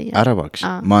ይመስለኛል አረባክሽ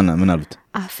ምን አሉት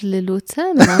አፍልሎተ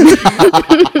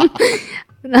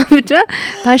ናምጫ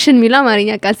ፓሽን ሚላ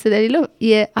አማርኛ ቃል ስለሌለው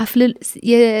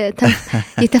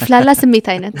የተፍላላ ስሜት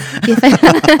አይነት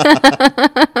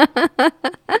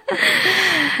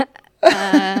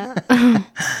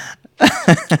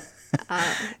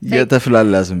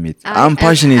የተፍላላ ስሜት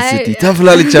አምፓሽኔት ሲቲ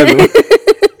ተፍላልቻለሁ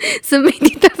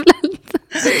ስሜት ተፍላል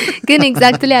ግን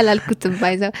ኤግዛክትሊ አላልኩትም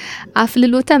ባይዘው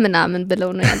አፍልሎተ ምናምን ብለው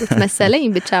ነው ያሉት መሰለኝ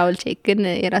ብቻ አውልቼ ግን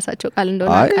የራሳቸው ቃል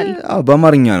እንደሆነ አውቃለሁ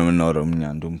በአማርኛ ነው የምናወራው እኛ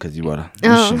እንደውም ከዚህ በኋላ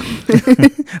እሺ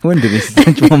ወንድ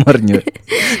ቤስታንች በአማርኛ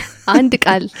አንድ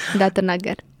ቃል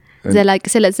እንዳትናገር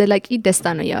ዘላቂ ደስታ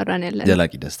ነው ያወራን ያለን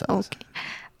ዘላቂ ደስታ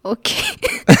ኦኬ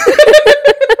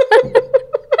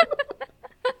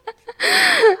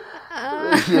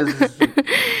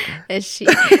እሺ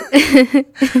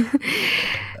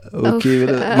ኦኬ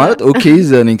ማለት ኦኬ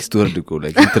ዘ ኔክስት ወርድ እኮ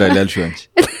ላይክ ሊትራሊ ያልሽው አንቺ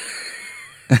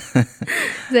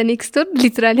ዘ ኔክስት ወርድ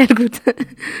ሊትራሊ ያልኩት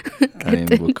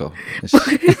ቦካው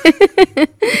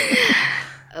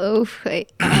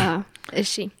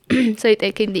እሺ ሰው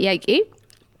ይጠይቀኝ ጥያቄ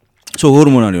ሶ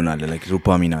ሆርሞናል ይሆናል ላይክ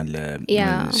ዶፓሚን አለ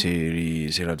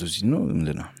ሴሮቶኒን ነው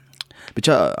ምንድነው ብቻ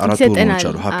አራት ሆርሞኖች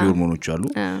አሉ ሃፒ ሆርሞኖች አሉ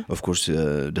ኦፍ ኮርስ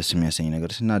ደስ የሚያሰኝ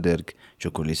ነገር ስናደርግ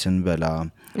ቾኮሌት ስንበላ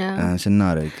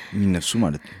ስናረግ የሚነፍሱ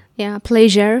ማለት ነው ያ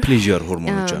ፕሌዠር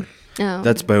ሆርሞኖች አሉ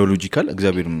that's biological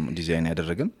እግዚአብሔር ዲዛይን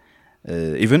ያደረገን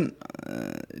ኢቭን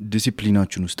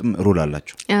ዲሲፕሊናችን ውስጥም ሮል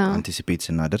አላቸው አንቲሲፔት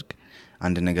ስናደርግ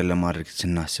አንድ ነገር ለማድረግ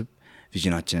ስናስብ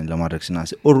ቪዥናችንን ለማድረግ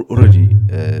ስናስብ ኦሬዲ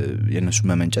የነሱ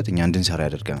መመንጨት እኛ እንድንሰራ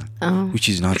ያደርገናል which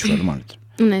is natural ማለት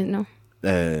ነው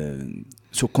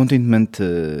so contentment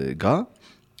ጋር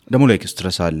ደግሞ like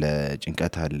stress አለ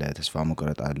ጭንቀት አለ ተስፋ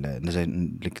መቁረጥ አለ እንደዚህ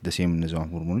ልክ the same እነዚህ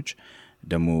ሆርሞኖች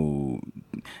ደግሞ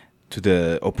to the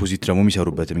opposite ደግሞ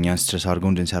የሚሰሩበት እኛ stress አድርገው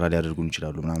እንድንሰራ ሊያደርጉን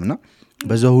ይችላሉ ምናምንና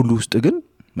በዛ ሁሉ ውስጥ ግን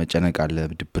መጨነቅ አለ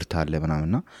ድብርት አለ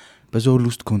ምናምንና በዛ ሁሉ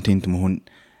ውስጥ ኮንቴንት መሆን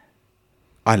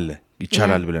አለ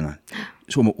ይቻላል ብለናል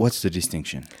so what's the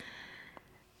distinction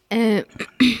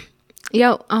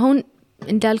ያው አሁን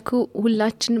እንዳልኩ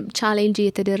ሁላችንም ቻሌንጅ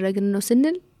እየተደረግን ነው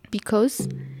ስንል because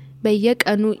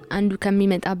በየቀኑ አንዱ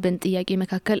ከሚመጣብን ጥያቄ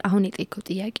መካከል አሁን የጠየቀው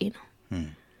ጥያቄ ነው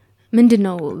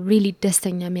ምንድነው really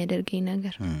ደስተኛ የሚያደርገኝ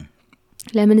ነገር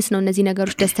ለምንስ ነው እነዚህ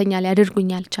ነገሮች ደስተኛ ሊያደርጉኝ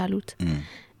ያልቻሉት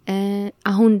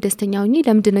አሁን ደስተኛ ሆኜ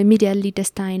ለምንድነው ኢሚዲያትሊ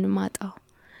ደስታዬን ማጣው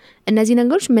እነዚህ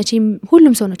ነገሮች መቼም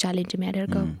ሁሉም ሰው ነው ቻሌንጅ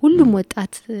የሚያደርገው ሁሉም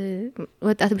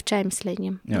ወጣት ብቻ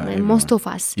አይመስለኝም most of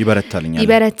us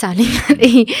ይበረታልኛል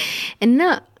እና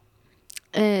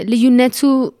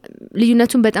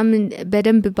ልዩነቱን በጣም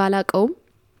በደንብ ባላቀውም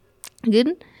ግን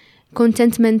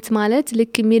ኮንቴንትመንት ማለት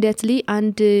ልክ ኢሚዲያትሊ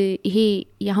አንድ ይሄ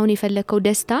ያሁን የፈለከው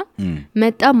ደስታ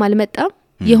መጣም አልመጣም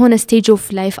የሆነ ስቴጅ ኦፍ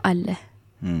ላይፍ አለ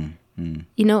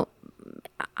you know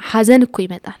ሐዘን እኮ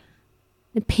ይመጣል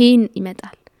ፔን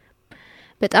ይመጣል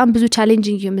በጣም ብዙ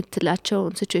ቻሌንጂንግ የምትላቸው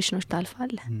ሲቹዌሽኖች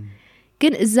ታልፋለ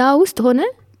ግን እዛ ውስጥ ሆነ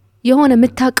የሆነ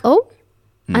መታቀው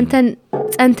አንተን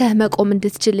ጸንተህ መቆም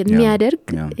እንድትችል የሚያደርግ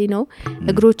you know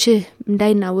እግሮች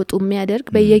እንዳይናወጡ የሚያደርግ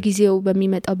በየጊዜው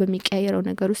በሚመጣው በሚቀያየረው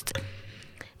ነገር ውስጥ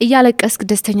እያለቀስክ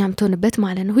ደስተኛ ምትሆንበት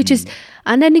ማለት ነው which is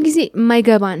አንዳንድ ጊዜ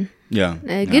የማይገባን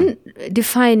ግን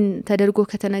ዲፋይን ተደርጎ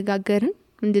ከተነጋገርን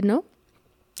ምንድነው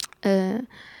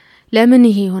ለምን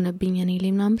ይሄ ሆነብኝ እኔ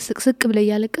ለምናም ስቅስቅ ብለ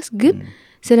ያለቀስ ግን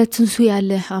ስለ ትንሱ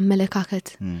ያለ አመለካከት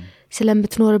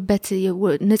ስለምትኖርበት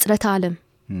ንጽረተ ዓለም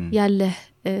ያለ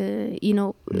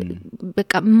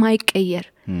በቃ ማይቀየር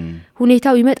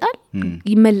ሁኔታው ይመጣል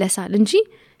ይመለሳል እንጂ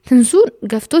ትንሱን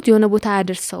ገፍቶት የሆነ ቦታ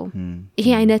ያደርሰው ይሄ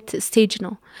አይነት ስቴጅ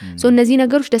ነው ሶ እነዚህ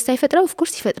ነገሮች ደስታ ይፈጥራሉ ኦፍ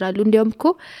ኮርስ ይፈጥራሉ እንዲያውም እኮ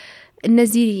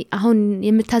እነዚህ አሁን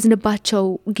የምታዝንባቸው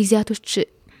ጊዜያቶች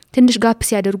ትንሽ ጋፕ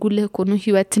ሲያደርጉልህ እኮ ነው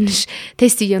ህይወት ትንሽ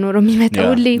ቴስት እየኖረው የሚመጣው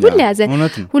ሁሌ ያዘን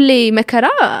ሁሌ መከራ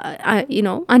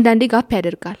አንዳንዴ ጋፕ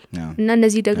ያደርጋል እና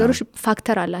እነዚህ ነገሮች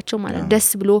ፋክተር አላቸው ማለት ደስ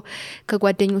ብሎ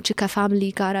ከጓደኞች ከፋሚሊ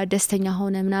ጋር ደስተኛ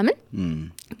ሆነ ምናምን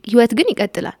ህይወት ግን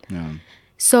ይቀጥላል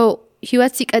ሶ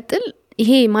ህይወት ሲቀጥል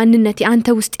ይሄ ማንነት አንተ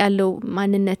ውስጥ ያለው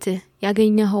ማንነት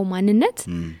ያገኘኸው ማንነት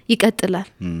ይቀጥላል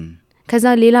ከዛ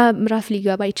ሌላ ምዕራፍ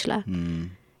ሊገባ ይችላል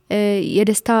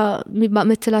የደስታ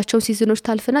ምትላቸው ሲዝኖች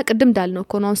ታልፈና ቅድም እንዳልነው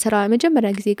እኮ ነው ስራ መጀመሪያ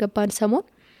ጊዜ ገባን ሰሞን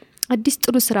አዲስ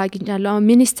ጥሩ ስራ አግኝቻለሁ አሁን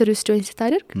ሚኒስትሪ ውስጥ ጆይን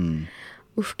ስታደርግ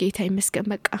ጌታ ይመስገን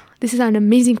በቃ this is an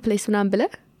amazing place ምናምን ብለ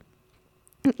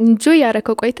enjoy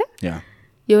ያረከው ቆይተ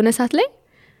የሆነ ሰዓት ላይ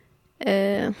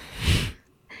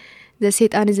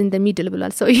ዘሴጣን is in the middle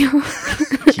ብሏል ሰውየው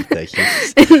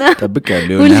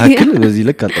ተጠብቃለሁ የሆነ ያክል በዚህ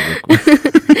ልክ አልጠበቅኩ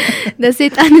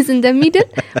ዘሴጣን is in the middle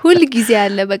ሁሉ ጊዜ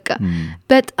ያለ በቃ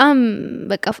በጣም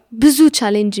በቃ ብዙ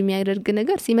ቻሌንጅ የሚያደርግ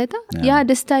ነገር ሲመጣ ያ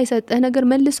ደስታ የሰጠህ ነገር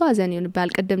መልሶ አዘን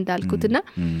ይሆንባል ቀደም እንዳልኩትና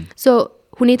ሶ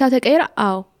ሁኔታ ተቀየረ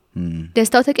አዎ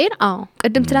ደስታው ተቀየረ አዎ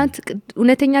ቀደም ትላንት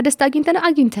እውነተኛ ደስታ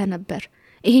አግኝተህ ነበር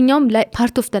ይሄኛውም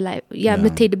ፓርት ኦፍ the life ያ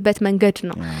የምትሄድበት መንገድ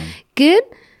ነው ግን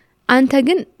አንተ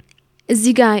ግን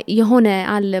እዚህ ጋር የሆነ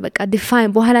አለ በቃ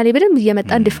ዲፋይን በኋላ ላይ በደንብ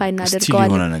እየመጣን ዲፋይን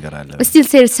እናደርገዋለን still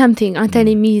say something አንተን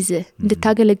የሚይዝ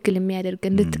እንድታገለግል የሚያደርግ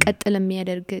እንድትቀጥል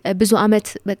የሚያደርግ ብዙ አመት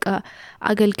በቃ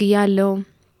አገልግያለሁ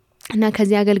እና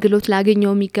ከዚህ አገልግሎት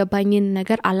ላገኘው የሚገባኝን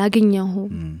ነገር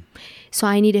አላገኘሁም so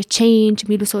I need a change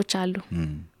ሚሉ ሰዎች አሉ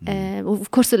of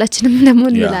course ሁላችንም ደግሞ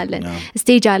እንላለን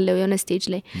ስቴጅ አለው የሆነ ስቴጅ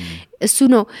ላይ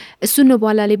እሱ ነው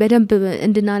በኋላ ላይ በደንብ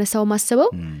እንድናነሳው ማሰበው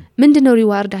ምንድነው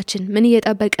ሪዋርዳችን ምን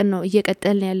እየጠበቀን ነው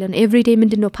እየቀጠልን ያለነው every day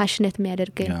ምንድነው passionate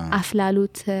የሚያደርገን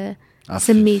አፍላሉት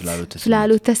ስሜት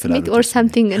ፍላሉት ስሜት or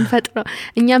something እንፈጥረው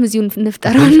እኛም እዚሁ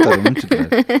እንፍጠረውና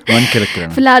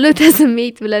ፍላሉት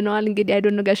ስሜት ብለናል እንግዲህ I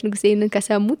don't know ጋሽ ንጉሴን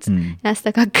ከሰሙት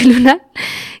ያስተካክሉናል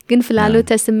ግን ፍላሉት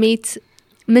ስሜት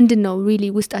ምንድነው really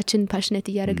ውስጣችን passionate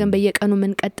ያደርገን በየቀኑ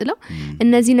ምን ቀጥለው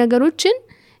እነዚህ ነገሮችን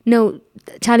ነው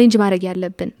ቻሌንጅ ማድረግ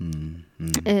ያለብን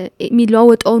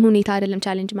የሚለዋወጣውን ሁኔታ አይደለም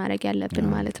ቻሌንጅ ማድረግ ያለብን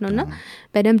ማለት ነውና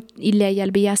በደንብ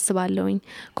ይለያያል በያስባለውኝ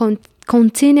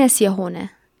ኮንቲኒየስ የሆነ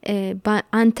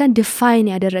አንተን ዲፋይን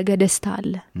ያደረገ ደስታ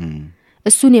አለ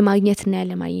እሱን የማግኘትና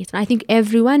ያለማግኘት ነው I think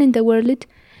everyone in the world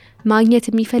ማግኘት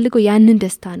የሚፈልገው ያንን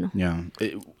ደስታ ነው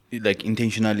like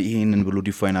intentionally ይሄንን ብሎ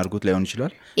ዲፋይን አድርጎት ላይሆን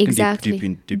ይችላል exactly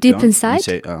deep inside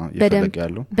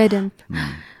በደንብ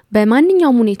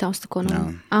በማንኛውም ሁኔታ ውስጥ ነው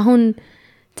አሁን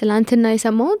ትላንትና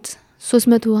የሰማሁት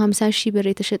 350,000 ብር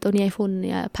የተሸጠውን የአይፎን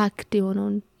ፓክድ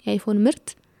የሆነውን የአይፎን ምርት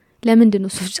ለምንድን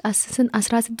ነው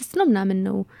 16 ነው ምናምን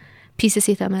ነው ፒስስ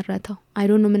የተመረተው I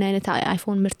don't know ምን አይነት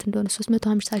አይፎን ምርት እንደሆነ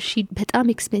 350,000 በጣም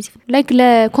ኤክስፔንሲቭ like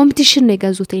ለኮምፒቲሽን ነው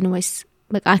የገዙት anyways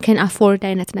but I can afford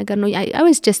አይነት ነገር ነው I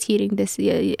was just hearing this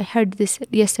I heard this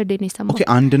yesterday ነው ሰማው okay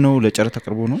አንድ ነው ለጨረታ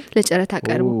ቀርቦ ነው ለጨረታ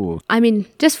ቀርቦ I mean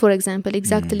just for example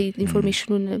exactly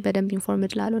information በደንብ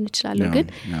ኢንፎርምድ ላልሆን ይችላል ግን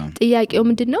ጥያቄው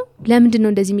ምንድነው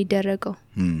ለምንድነው እንደዚህ የሚደረገው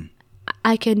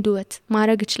I can do it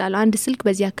ማድረግ ይችላል አንድ ስልክ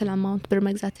በዚህ ያክል አማውንት ብር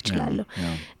መግዛት ይችላል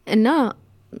እና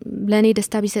ለኔ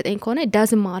ደስታ ቢሰጠኝ ከሆነ it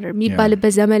doesn't matter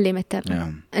የሚባልበት ዘመን ላይ መተር ነው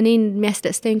እኔን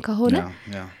የሚያስደስተኝ ከሆነ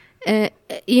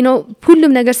you know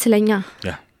ሁሉም ነገር ስለኛ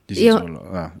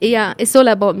it's all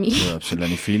about me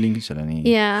ስለኔ feeling ስለኔ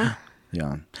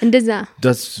እንደዛ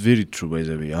that's very true by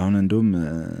the way አሁን እንደውም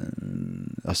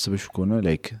አስበሽ ከሆነ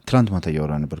like ትላንት ማታ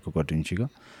ያወራን ነበር ከጓደኞቼ ጋር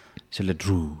ስለ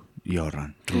ድሮ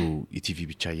ያወራን ድሮ ኢቲቪ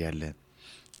ብቻ ያለ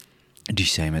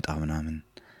ዲሽ ሳይመጣ ምናምን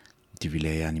ቲቪ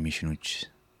ላይ አኒሜሽኖች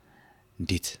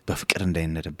እንዴት በፍቅር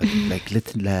እንዳይነደበት like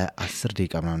ለ10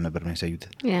 ደቂቃ ምናምን ነበር የሚያሳዩት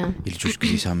የልጆች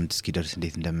ጊዜ ሳምንት እስኪደርስ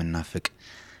እንዴት እንደምናፈቅ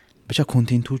ብቻ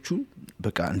ኮንቴንቶቹ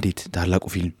በቃ እንዴት ታላቁ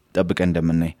ፊልም ጠብቀን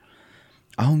እንደምናይ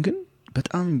አሁን ግን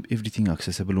በጣም ኤቭሪቲንግ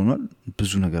አክሰሲብል ሆኗል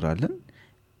ብዙ ነገር አለን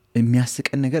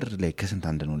የሚያስቀን ነገር like ከስንት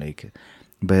አንድ ነው like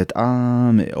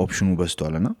በጣም ኦፕሽኑ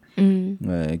በዝቷልና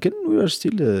ግን we are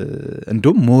still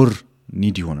እንደውም more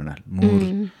needy ሆነናል more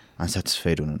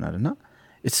unsatisfied ሆነናልና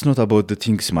it's not about the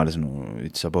things ማለት ነው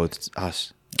it's about us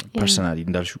personally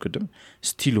እንዳልሽው ቅድም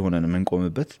still ሆነን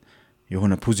መንቆምበት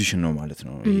የሆነ ፖዚሽን ነው ማለት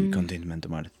ነው ኮንቴንትመንት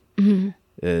ማለት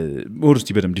ኦርስቲ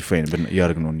በደም ዲፋይን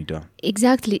ያርግ ነው ኒዳ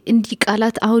ኤግዛክትሊ እንዲ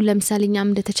ቃላት አሁን ለምሳሌኛም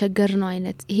እንደተቸገር ነው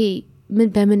አይነት ይሄ ምን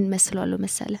በምን መስሏል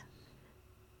መሰለ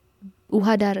ውሃ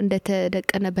ዳር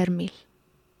እንደተደቀነ በርሜል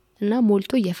እና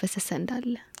ሞልቶ እየፈሰሰ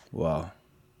እንዳለ ዋው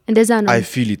እንደዛ ነው I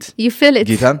feel it you feel it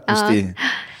ጌታን ውስጤ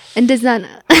እንደዛ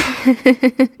ነው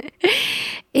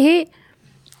ይሄ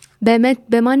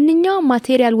በማንኛውም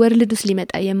ማቴሪያል ወርልድ ውስጥ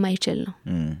ሊመጣ የማይችል ነው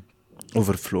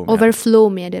ኦቨርፍሎ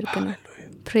የሚያደርግ ነው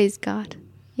praise god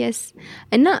yes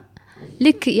እና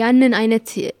ልክ ያንን አይነት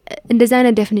እንደዛ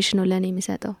አይነት ዴፊኒሽን ነው ለኔ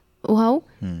የሚሰጠው ውሃው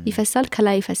ይፈሳል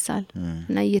ከላይ ይፈሳል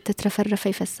እና እየተትረፈረፈ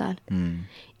ይፈሳል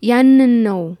ያንን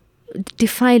ነው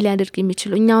ዲፋይን ሊያደርግ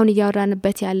የሚችለው እኛውን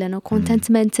ያወራንበት ያለ ነው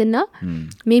ኮንቴንትመንት እና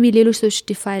ሜቢ ሌሎች ሰዎች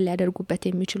ዲፋይን ሊያደርጉበት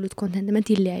የሚችሉት ኮንቴንትመንት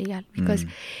ይለያያል because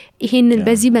ይሄንን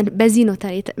በዚህ ነው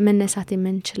መነሳት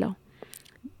የምንችለው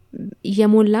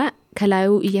የሞላ ከላዩ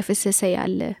እየፈሰሰ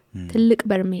ያለ ትልቅ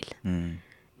በርሜል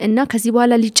እና ከዚህ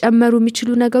በኋላ ሊጨመሩ የሚችሉ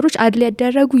ነገሮች አድል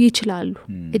ያደረጉ ይችላሉ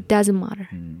it doesn't matter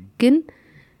ግን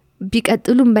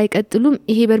ቢቀጥሉም ባይቀጥሉም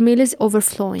ይሄ በርሜልስ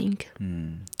overflowing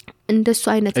እንደሱ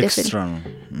አይነት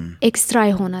ኤክስትራ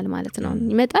ይሆናል ማለት ነው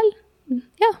ይመጣል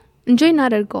ያ enjoy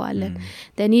እናደርገዋለን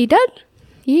then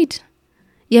ይሄድ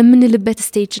የምንልበት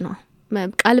ስቴጅ ነው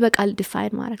ቃል በቃል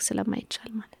ዲፋይን ማድረግ ስለማይቻል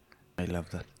ማለት I love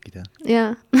that ጌታ ያ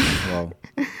ዋው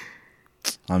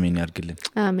አሜን ያርግልን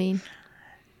አሜን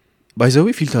ባይዘው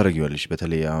ፊል ታረጋግያለሽ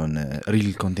በተለይ አሁን ሪል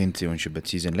ኮንቴንት የሆንሽበት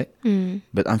ሲዝን ላይ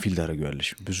በጣም ፊል ታረጋግያለሽ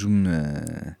ብዙም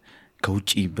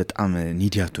ከውጪ በጣም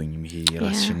ኒዲያቶኝም ይሄ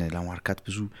ራስሽን ለማርካት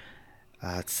ብዙ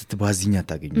ስትባዝኛ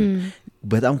ታገኙ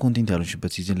በጣም ኮንቴንት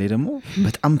ያለሽበት ሲዝን ላይ ደግሞ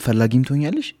በጣም ፈላጊም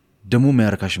ትሆኛለሽ ደግሞ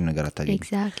ማያርካሽም ነገር አታገኙ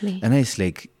exactly and it's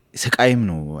like ስቃይም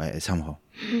ነው somehow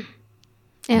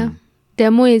ያ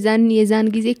ደግሞ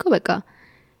የዛን ጊዜ እኮ በቃ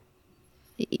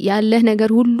ያለ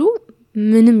ነገር ሁሉ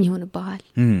ምንም ይሆንብሃል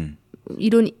you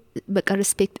don't በቃ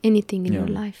respect anything in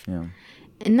your life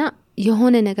እና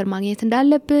የሆነ ነገር ማግኘት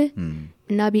እንዳለብህ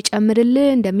እና ቢጨምርልህ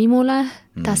እንደሚሞላ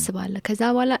ታስባለህ ከዛ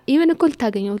በኋላ even እኮ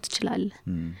ልታገኘው ትችላለህ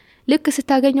ልክ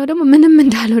ስታገኘው ደግሞ ምንም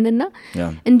እንዳልሆነና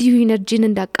እንዲሁ ኢነርጂን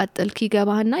እንዳቃጠልክ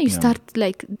ይገባህና you start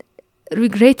like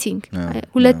regretting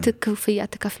ሁለት ክፍያ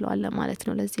ተከፍለዋለህ ማለት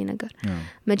ነው ለዚህ ነገር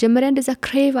መጀመሪያ እንደዛ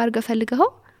ክሬቭ አድርገህ ፈልገው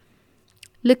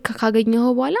ልክ ካገኘው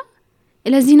በኋላ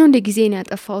ለዚህ ነው እንደ ጊዜን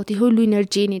ያጠፋሁት ይሁሉ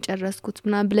ኢነርጂን የጨረስኩት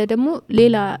ምናምን ብለ ደግሞ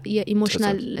ሌላ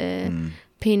የኢሞሽናል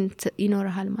ፔንት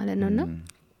ይኖርሃል ማለት ነውና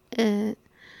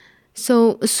so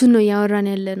እሱ ነው ያወራን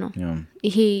ያለ ነው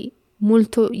ይሄ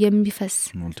ሞልቶ የሚፈስ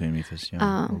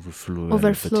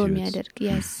overflow የሚያደርግ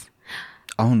yes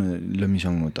አሁን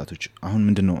ለሚሰሙ ወጣቶች አሁን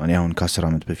ምንድነው እኔ አሁን ከ10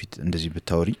 አመት በፊት እንደዚህ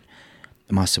ብታወሪ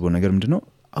ማስበው ነገር ምንድነው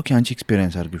ኦኬ አንቺ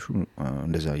ኤክስፒሪየንስ አድርገሹ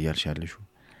እንደዛ ያልሻለሹ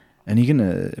እኔ ግን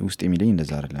ውስጥ የሚለኝ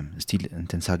እንደዛ አይደለም ስቲል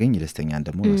እንትን ሳገኝ ደስተኛ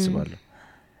እንደሞ አስባለሁ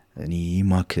እኔ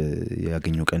ማክ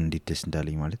ያገኘው ቀን እንዴት ደስ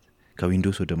እንዳለኝ ማለት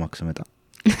ከዊንዶውስ ወደ ማክ ስመጣ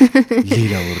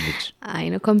ሌላ ወርልድ አይ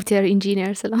ነው ኮምፒውተር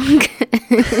ኢንጂነር ስለሆንክ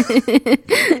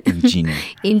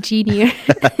ኢንጂነር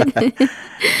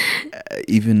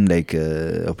even like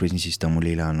operating system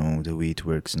ሌላ ነው the way it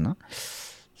works እና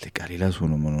ሌላ ሰው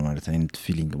ነው ማለት ነው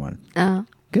ፊሊንግ ማለት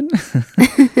ግን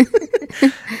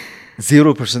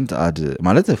 0% አድ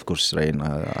ማለት of course ራይን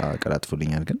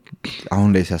አቀራጥፎልኛል ግን አሁን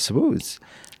ላይ ሲያስበው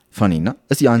funny ና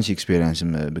እስቲ አንቺ ኤክስፒሪየንስ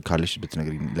ካለሽ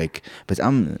ብትነግሪኝ like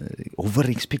በጣም ኦቨር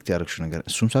ኤክስፔክት ያደረግሽ ነገር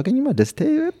እሱን ሳገኝማ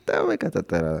ደስታዬ በጣም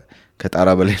ከጣራ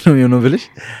በላይ ነው የሆነው ብለሽ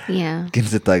ግን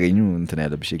ስታገኙ እንትን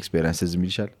ያለብሽ ኤክስፒሪየንስ ዝም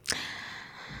ይልሻል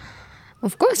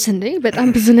of course እንዴ በጣም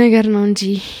ብዙ ነገር ነው እንጂ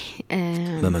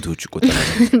በመቶዎች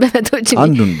ቆጠራለሁ በመቶዎች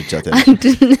አንዱን ብቻ ታዲያ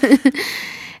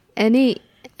እኔ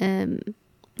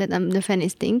በጣም the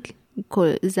funniest thing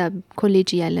እዛ ኮሌጅ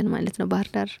ያለን ማለት ነው ባህር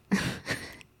ዳር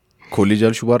ኮሌጅ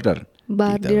አልሹ ባህር ዳር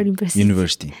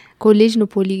ዩኒቨርሲቲ ኮሌጅ ነው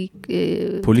ፖሊ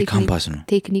ካምፓስ ነው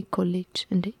ቴክኒክ ኮሌጅ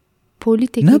እንዴ ፖሊ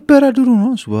ቴክኒክ ነበር ድሮ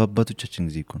ነው እሱ አባቶቻችን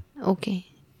ጊዜ እኮ ኦኬ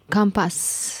ካምፓስ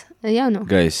ያ ነው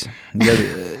ጋይስ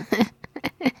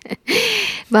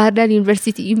ባህር ዳር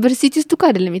ዩኒቨርሲቲ ውስጥ እኮ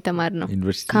አይደለም የተማር ነው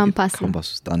ካምፓስ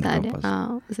ውስጥ አንድ ካምፓስ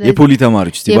የፖሊ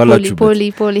ተማሪዎች ሲባላችሁ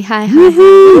ፖሊ ሃይ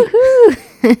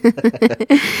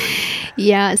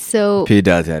yeah so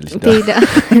ፔዳት ያለሽ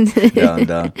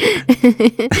ዳ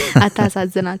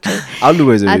አታሳዝናቸው አሉ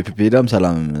ወይዘ ፔዳም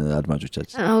ሰላም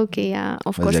አድማጮቻችን ኦኬ ያ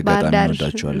of course ባህር ዳር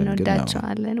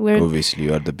እንወዳቸዋለን obviously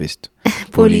you are the best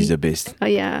ፖሊ is the best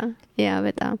yeah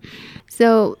በጣም so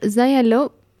እዛ ያለው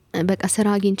በቃ ስራ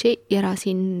አግኝቼ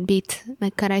የራሴን ቤት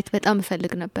መከራየት በጣም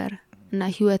እፈልግ ነበር እና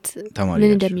ህይወት ምን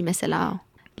እንደሚመስል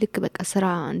ልክ በቃ ስራ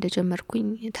እንደጀመርኩኝ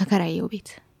ተከራየው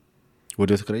ቤት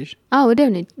ወደ ተከራይሽ ወደ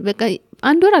እኔ በቃ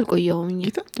አንድ ወር አልቆየሁኝ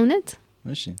እውነት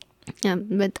እሺ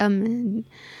በጣም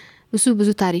ብዙ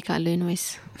ታሪክ አለ ነው ወይስ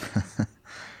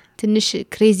ትንሽ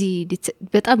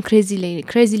በጣም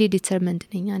crazily determined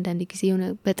ነኝ አንዳንድ ጊዜ የሆነ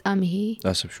በጣም ይሄ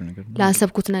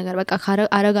ላሰብኩት ነገር በቃ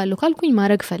አረጋለሁ ካልኩኝ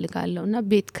ማረግ ፈልጋለሁና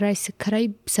ቤት ክራይ ስከራይ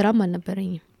ስራም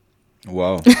አልነበረኝም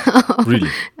ዋው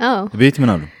really ቤት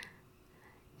ምን አሉ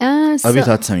አቤት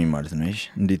አትሰሚ ማለት ነው እሺ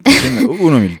እንዴት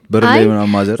ነው የሚል በርላይ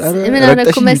ምናምን ማዘር ምን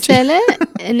አረኩ መሰለ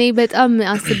እኔ በጣም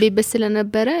አስቤበት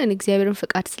ስለነበረ እግዚአብሔርን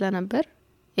ፍቃድ ስለነበር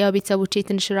ያው ቤተሰቦቼ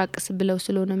ትንሽ ራቅስ ብለው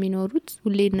ስለሆነ የሚኖሩት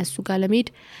ሁሌ እነሱ ጋር ለመሄድ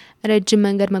ረጅም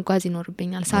መንገድ መጓዝ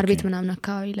ይኖርብኛል ሳር ቤት ምናምን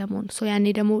አካባቢ ለመሆን ሶ ያኔ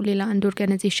ደግሞ ሌላ አንድ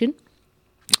ኦርጋናይዜሽን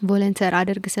ቮለንተር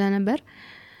አደርግ ስለነበር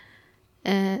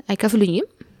አይከፍሉኝም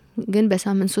ግን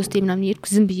በሳምንት 3 ምናምን ይርኩ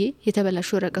ዝም ብዬ የተበላሹ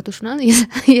ወረቀቶችና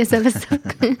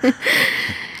የሰበሰብኩ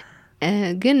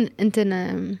ግን እንትን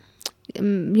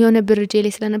የሆነ ብርጄ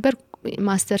ላይ ስለነበር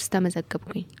ማስተርስ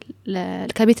ተመዘገብኩኝ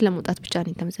ከቤት ለመውጣት ብቻ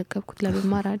ነው ተመዘገብኩት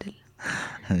ለመማር አይደል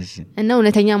እና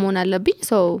እውነተኛ መሆን አለብኝ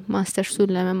ሶ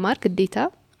ማስተርሱን ለመማር ግዴታ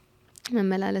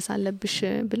መመላለስ አለብሽ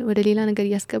ወደ ሌላ ነገር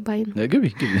ያስገባኝ ነው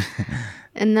ግቢ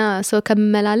እና ሶ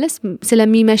ከመመላለስ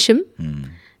ስለሚመሽም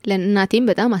ለእናቴም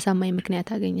በጣም አሳማኝ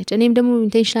ምክንያት አገኘች እኔም ደግሞ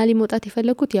ኢንቴንሽናሊ መውጣት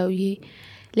የፈለኩት ያው ይሄ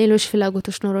ሌሎች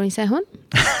ፍላጎቶች ኖሮኝ ሳይሆን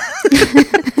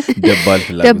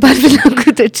ደባል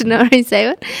ፍላጎቶች ኖሮኝ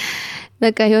ሳይሆን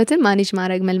በቃ ህይወትን ማኔጅ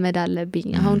ማድረግ መልመድ አለብኝ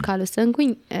አሁን ካልወሰንኩኝ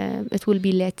it will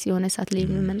be late የሆነ ሰዓት ላይ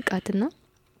መንቃትና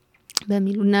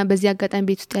በሚሉና በዚህ አጋጣሚ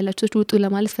ቤት ውስጥ ያላችሁት ውጡ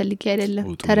ለማለት ፈልጌ አይደለም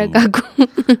ተረጋጉ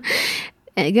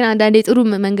ግን አንዳንዴ ጥሩ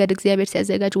መንገድ እግዚአብሔር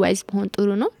ሲያዘጋጅ ዋይስ መሆን ጥሩ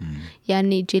ነው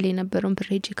ያኔ ጄሌ ነበረውን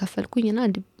ብሬጅ ከፈልኩኝና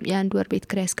የአንድ ወር ቤት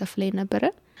ክራይ አስከፍለኝ ነበረ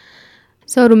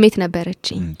ሰው ሩሜት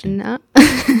ነበረችኝ እና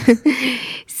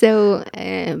ሰው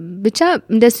ብቻ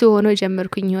እንደሱ ሆኖ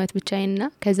ጀመርኩኝ ህይወት ብቻዬንና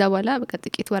ከዛ በኋላ በቃ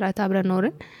ጥቂት ወራት አብረን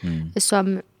ኖርን እሷም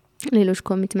ሌሎች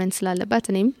ኮሚትመንት ስላለባት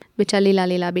እኔም ብቻ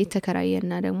ሌላ ቤት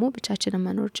ተከራየና ደግሞ ብቻችንን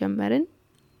መኖር ጀመርን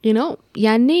you know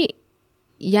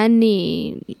ያኔ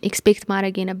ኤክስፔክት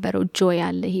ማድረግ የነበረው ጆይ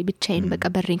አለ ይሄ ብቻዬን በቃ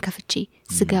በሬን ከፍቼ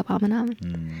ስገባ ምናምን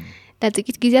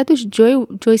ለጥቂት ጊዜያቶች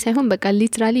ጆይ ሳይሆን በቃ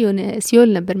ሊትራሊ የሆነ ሲኦል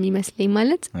ነበር የሚመስለኝ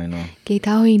ማለት ጌታ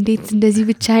ሆይ እንዴት እንደዚህ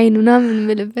ብቻዬን ምናምን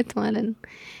ምልበት ማለት ነው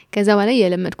ከዛ በኋላ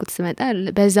የለመድኩት ስመጣ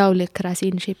በዛው ልክ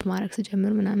ራሴን ሼፕ ማድረግ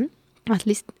ስጀምር ምናምን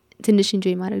አትሊስት ትንሽ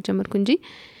ኢንጆይ ማድረግ ጀመርኩ እንጂ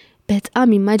በጣም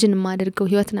ኢማጂን ማድረገው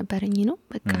ህይወት ነበርኝ ነው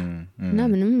በቃ እና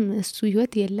ምንም እሱ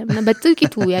ህይወት የለም እና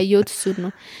በጥቂቱ ያየሁት እሱ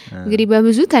ነው እንግዲህ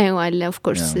በብዙ ታይዋለ ኦፍ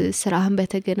ኮርስ ስራህን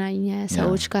በተገናኘ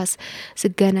ሰዎች ጋር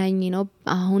ስገናኝ ነው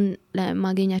አሁን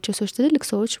ለማገኛቸው ሰዎች ትልልቅ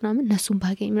ሰዎች ምናምን እነሱን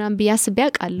ባገኝ ምናምን ቢያስብ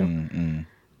ያውቃለሁ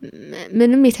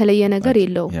ምንም የተለየ ነገር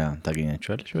የለው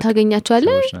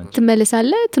ታገኛቸዋለህ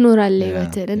ትመለሳለህ ትኖራለህ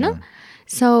ህይወትን እና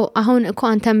ሰው አሁን እኮ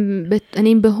አንተም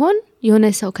እኔም በሆን የሆነ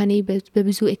ሰው ከኔ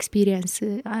በብዙ ኤክስፒሪየንስ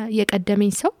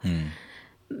የቀደመኝ ሰው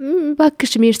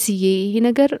ባክሽ ሜርሲዬ ይሄ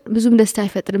ነገር ብዙም ደስታ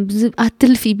አይፈጥርም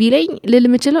አትልፊ ቢለኝ ልል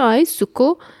ምችለው አይ እሱኮ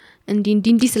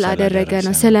እንዲ ስላደረገ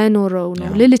ነው ስለኖረው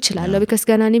ነው ልል እችላለሁ because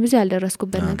ገና እኔ ብዙ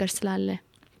ያልደረስኩበት ነገር ስላለ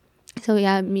ሰው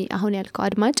አሁን ያልከው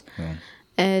አድማጭ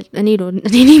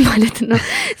እኔ ማለት ነው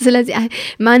ስለዚህ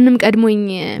ማንም ቀድሞኝ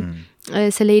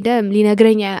ስለሄደ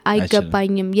ሊነግረኝ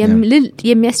አይገባኝም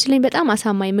የሚያስችለኝ በጣም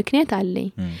አሳማኝ ምክንያት አለኝ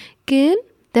ግን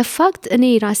the fact እኔ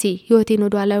ራሴ ህይወቴን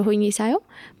ወደ ኋላ ሆኜ ሳየው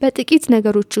በጥቂት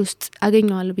ነገሮች ውስጥ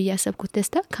አገኘዋለሁ በያሰብኩት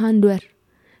ደስታ ከአንድ ወር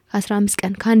 15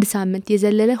 ቀን ከአንድ ሳምንት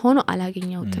የዘለለ ሆኖ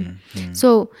አላገኘሁትም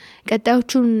ሶ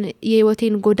ቀጣዮቹን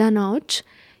የህይወቴን ጎዳናዎች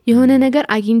የሆነ ነገር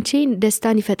አግኝቼን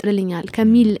ደስታን ይፈጥርልኛል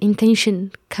ከሚል ኢንቴንሽን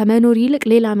ከመኖር ይልቅ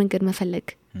ሌላ መንገድ መፈለግ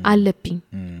አለብኝ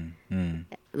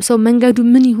ሶ መንገዱ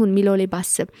ምን ይሁን ሚለው ላይ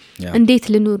ባስብ እንዴት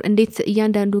ልኑር እንዴት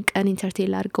እያንዳንዱ ቀን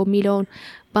ኢንተርቴል አድርገው ሚለውን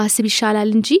ባስብ ይሻላል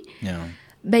እንጂ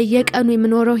በየቀኑ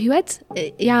የምኖረው ህይወት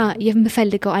ያ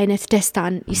የምፈልገው አይነት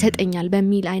ደስታን ይሰጠኛል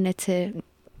በሚል አይነት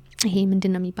ይሄ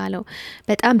ምንድነው የሚባለው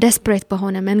በጣም ዴስፐሬት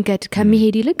በሆነ መንገድ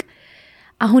ከመሄድ ይልቅ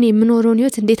አሁን የምኖረው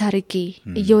ህይወት እንዴት አድርጌ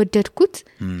እየወደድኩት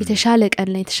የተሻለ ቀን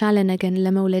ላይ የተሻለ ነገር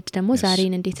ለመውለድ ደግሞ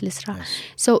ዛሬን እንዴት ልስራ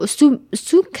ሶ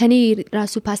እሱ ከኔ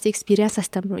ራሱ ፓስት ኤክስፒሪየንስ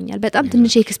አስተምሮኛል በጣም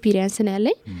ትንሽ ኤክስፒሪየንስ ነው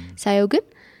ያለኝ ሳይው ግን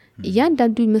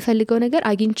ያንዳንዱ የምፈልገው ነገር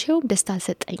አግኝቼው ደስታ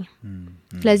አልሰጠኝም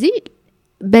ስለዚህ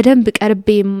በደንብ ቀርቤ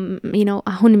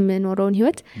አሁን የምኖረውን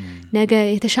ህይወት ነገ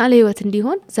የተሻለ ህይወት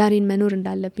እንዲሆን ዛሬን መኖር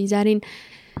እንዳለብኝ ዛሬን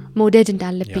መውደድ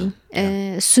እንዳለብኝ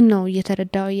እሱ ነው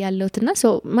እየተረዳው ያለውትና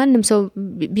ሰው ማንንም ሰው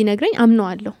ቢነግረኝ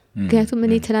አምነዋለሁ ምክንያቱም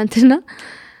እኔ ትላንትና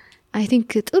I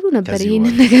think ጥሩ ነበር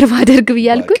ይሄንን ነገር ባደርግ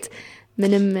ብያልኩት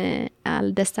ምንም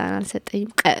ደስታን አልሰጠኝም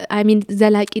I mean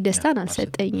ዘላቂ ደስታን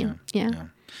አልሰጠኝም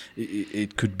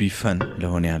it could be fun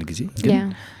ለሆነ ያህል ጊዜ ግን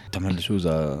ተመልሶ ዛ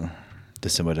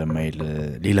ደስ ወደማይል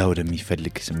ሌላ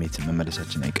ወደሚፈልግ ስሜት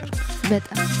መመለሳችን አይቀርም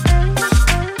በጣም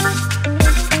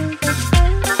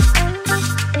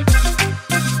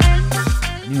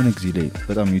የሆነ ጊዜ ላይ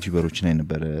በጣም ዩቲዩበሮችን አይ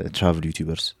ነበር ትራቭል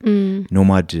ዩቲዩበርስ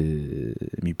ኖማድ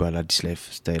የሚባል አዲስ ላይፍ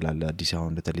ስታይል አለ አዲስ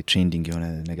አሁን በተለይ ትሬንዲንግ የሆነ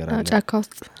ነገር አለ ጫካ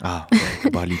ውስጥ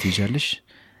ባሊ ትይዣለሽ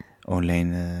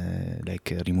ኦንላይን ላይክ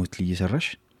ሪሞትሊ እየሰራሽ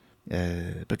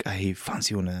በቃ ይሄ ፋንሲ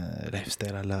የሆነ ላይፍ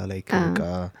ስታይል አለ ላይክ በቃ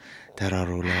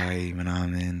ተራሮ ላይ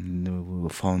ምናምን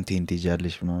ፋውንቴን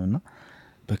ትይዣለሽ ምናምንና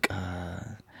በቃ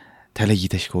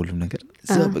ተለይተሽ ከሁሉም ነገር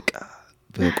እዛ በቃ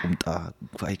በቁምጣ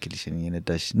ፋይክልሽን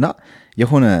የነዳሽና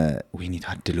የሆነ ወይኔ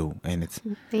ታድለው አይነት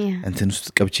እንትን ውስጥ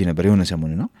ቀብቼ ነበር የሆነ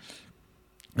ሰሞንና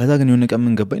ከዛ ግን የሆነ ቀን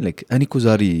ምን ገባኝ ላይክ እኔ እኮ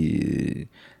ዛሬ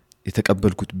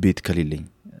የተቀበልኩት ቤት ከሌለኝ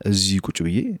እዚህ ቁጭ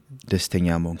ብዬ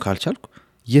ደስተኛ መሆን ካልቻልኩ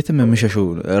የትም መሸሸው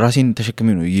ራሴን ተሸክሜ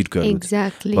ነው ይሄድኩ ያሉት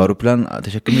በአውሮፕላን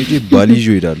ተሸክሜ እጄ ባሊጆ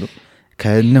ይሄዳሉ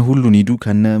ከነ ሁሉን ሂዱ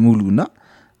ከነ ሙሉና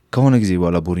ከሆነ ጊዜ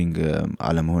በኋላ ቦሪንግ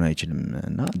አለመሆን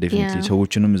አይችልምና ዴፊኒትሊ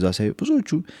ሰዎችንም እዛ ሳይ ብዙዎቹ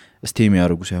ስቴም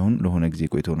ያደርጉ ሳይሆን ለሆነ ጊዜ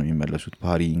ቆይተው ነው የሚመለሱት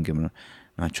ፓሪንግ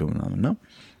ናቸው ምናምንና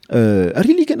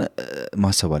ሪሊ ግን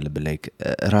ማሰብ አለብን ላይክ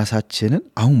ራሳችንን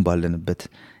አሁን ባለንበት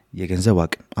የገንዘብ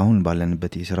አቅም አሁን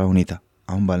ባለንበት የሥራ ሁኔታ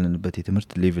አሁን ባለንበት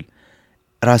የትምህርት ሌቭል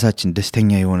ራሳችን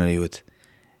ደስተኛ የሆነ ህይወት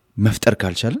መፍጠር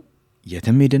ካልቻለን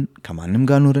የትም ሄደን ከማንንም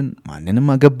ጋር ኖረን ማንንም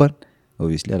አገባን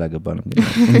obviously አላገባንም ግን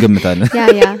እንገምታለን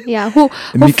ያ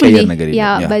የሚቀየር ነገር ያ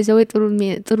ባይዘው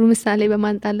ጥሩ ምሳሌ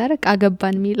በማንጣት አረቅ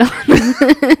አገባን የሚለው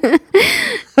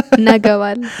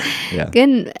እናገባል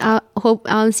ግን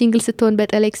አሁን ሲንግል ስትሆን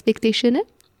በጠለ ኤክስፔክቴሽን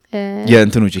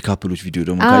የእንትኖች የካፕሎች ቪዲዮ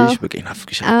ደግሞ ካይሽ በቃ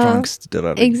ይናፍቅሻል ፕራንክስ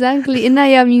ትደራረግ ኤግዛክትሊ እና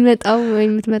ያ የሚመጣው ወይ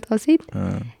የምትመጣው ሴት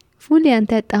ፉሊ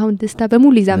አንተ ያጣውን ደስታ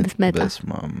በሙሉ ይዛ ምትመጣ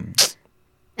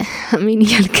ምን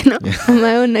ያልክ ነው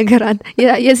ማይሆን ነገር አለ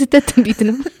የስተት ትንቢት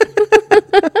ነው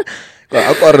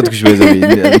አቋረጥኩሽ በዘይ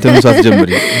እንትን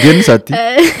ሳትጀምሪ ግን ሳቲ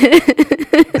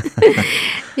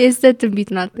የስተት ትንቢት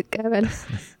ነው አትቀበል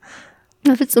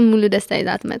ፍጹም ሙሉ ደስታ ይዛ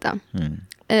አትመጣም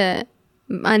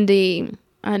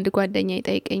አንድ ጓደኛ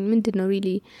ይጠይቀኝ ምንድነው ሪሊ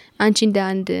አንቺ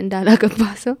እንዳላገባ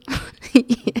ሰው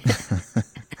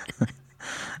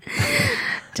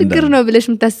ችግር ነው ብለሽ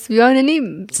ምታስቢው አሁን እኔ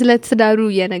ስለ ትዳሩ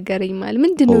እየነገረኝ ማለት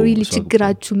ምንድነው ሪሊ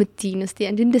ችግራችሁ ምትይ ነው እስቲ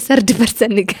እንደ ሰርድ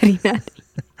ፐርሰን ንገሪናል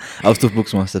አውት ኦፍ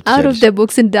ቦክስ ማሰብ አውት ኦፍ ዘ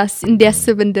ቦክስ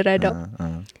እንዲያስብ እንድረዳው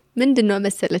ምንድነው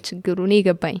መሰለ ችግሩ እኔ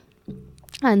ገባኝ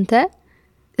አንተ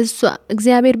እሷ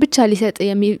እግዚአብሔር ብቻ ሊሰጥ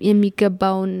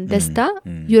የሚገባውን ደስታ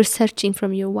you're searching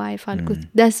from your wife algut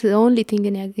that's the only thing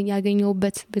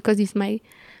ያገኘውበት because he's my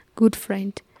good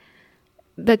friend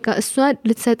በቃ እሷ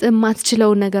ልትሰጥ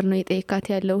የማትችለው ነገር ነው የጠየቃት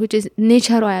ያለው which is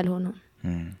nature ያልሆነው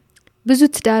ብዙ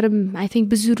ትዳርም I think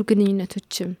ብዙ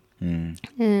ግንኙነቶችም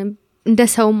እንደ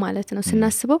ሰው ማለት ነው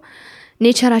ስናስበው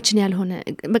ኔቸራችን ያልሆነ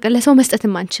በቃ ለሰው መስጠት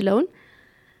የማንችለውን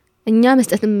እኛ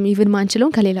መስጠትም ኢቭን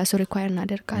ማንችለውን ከሌላ ሰው ሪኳየር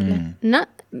እናደርጋለን እና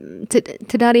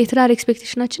የትዳር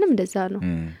ኤክስፔክቴሽናችንም እንደዛ ነው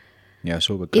ያ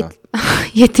ሰው በቃ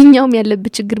የትኛውም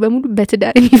ያለበት ችግር በሙሉ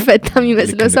በትዳር የሚፈታ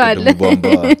የሚመስለው ሰው አለ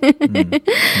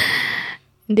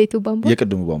እንዴቱ ባምባ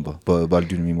የቀደሙ ባምባ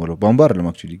ባልዲው የሚሞላው ባምባ አይደለም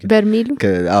አክቹሊ በርሜሉ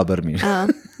በርሜሉ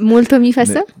ሞልቶ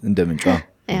የሚፈሰው እንደምንጫ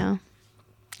ያ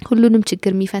ሁሉንም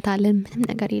ችግር የሚፈታልን ምንም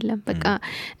ነገር የለም በቃ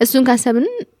እሱን ካሰብን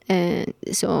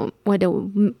ወደ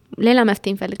ሌላ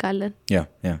መፍትሄ እንፈልጋለን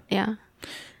ያ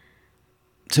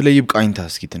ስለ ይብቃኝታ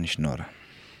እስኪ ትንሽ ነው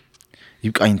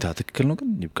ይብቃኝታ ትክክል ነው ግን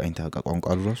ይብቃኝታ ቋንቋ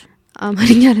አሉ ራሱ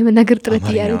አማርኛ ለመናገር ጥረት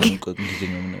ያደርጋል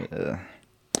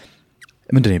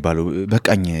ምንድነው ይባለው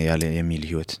በቃኝ ያለ የሚል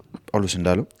ህይወት ጳውሎስ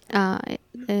እንዳለው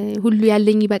ሁሉ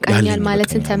ያለኝ ይበቃኛል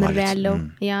ማለትን ተምሬያለሁ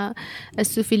ያ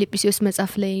እሱ ፊልጵስዩስ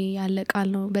መጽሐፍ ላይ ያለ ቃል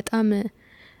ነው በጣም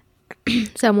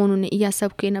ሰሞኑን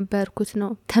እያሰብኩ የነበርኩት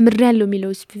ነው ተምሬያለሁ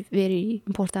የሚለው very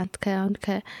important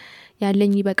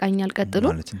ያለኝ ይበቃኛል ቀጥሎ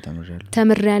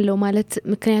ተምሬያለሁ ማለት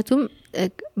ምክንያቱም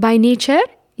by nature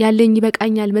ያለኝ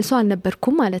ይበቃኛል መልሶ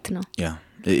አልነበርኩም ማለት ነው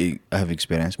I have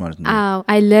experience ማለት ነው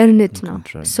I learned it ነው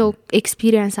so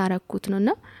experience አረኩት ነውና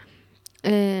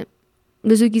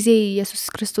ብዙ ጊዜ ኢየሱስ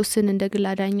ክርስቶስን እንደ ግል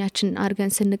አዳኛችን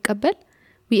አርገን ስንቀበል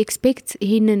we expect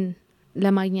ይሄንን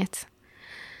ለማግኘት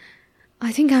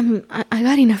I think I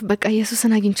got enough በቃ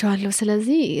ኢየሱስን አግኝቻለሁ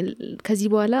ስለዚህ ከዚህ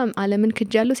በኋላ ዓለምን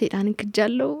ክጃለሁ ሰይጣንን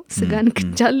ክጃለሁ ስጋን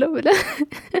ክጃለሁ ብለ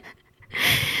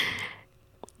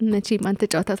መቼም አንተ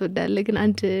ጨዋታ ትወዳለህ ግን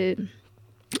አንድ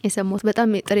የሰሞት በጣም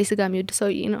ጥሬ ስጋ የሚወድ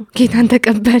ሰውዬ ነው ጌታን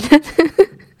ተቀበለ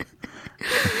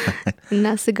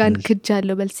እና ስጋን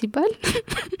ክጃለሁ በል ሲባል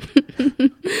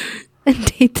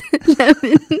እንዴት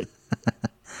ለምን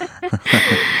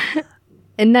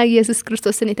እና ኢየሱስ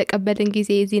ክርስቶስን የተቀበልን ጊዜ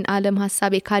የዚህን ዓለም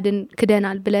ሐሳብ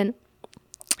ክደናል ብለን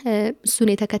እሱን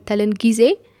የተከተልን ጊዜ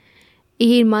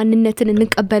ይሄን ማንነትን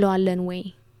እንቀበለዋለን ወይ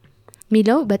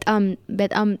ሚለው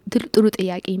በጣም ጥሩ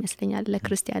ጥያቄ ይመስለኛል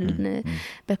ለክርስቲያን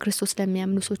በክርስቶስ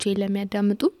ለሚያምኑ ሰዎች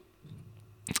ለሚያዳምጡ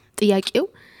ጥያቄው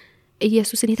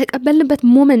ኢየሱስን የተቀበልንበት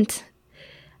ሞመንት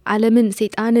ዓለምን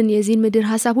ሰይጣንን የዚህን ምድር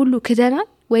ሐሳብ ሁሉ ክደናል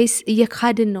ወይስ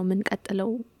እየካድን ነው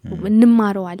የምንቀጥለው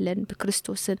እንማረዋለን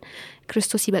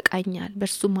ክርስቶስ ይበቃኛል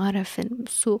በርሱ ማረፍን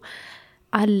እሱ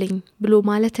አለኝ ብሎ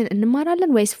ማለትን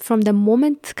እንማራለን ወይስ from the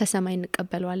moment ከሰማይ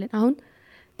እንቀበለዋለን አሁን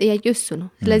ጥያቄው እሱ ነው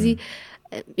ስለዚህ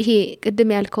ይሄ ቅድም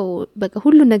ያልከው በቃ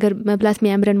ሁሉ ነገር መብላት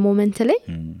የሚያምረን ሞመንት ላይ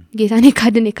ጌታን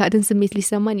የካድን ስሜት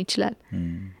ሊሰማን ይችላል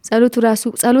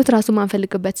ጸሎት ራሱ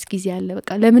ማንፈልግበት ጊዜ አለ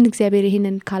በቃ ለምን እግዚአብሔር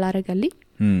ይሄንን ካላረጋልኝ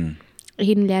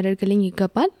ይሄንን ሊያደርግልኝ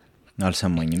ይገባል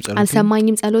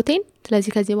አልሰማኝም ጸሎቴን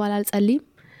ስለዚህ ከዚህ በኋላ አልጸልይም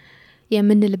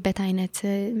የምንልበት አይነት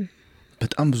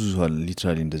በጣም ብዙ ሰዋል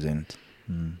ሊትራሊ እንደዚህ አይነት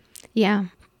ያ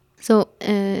ሶ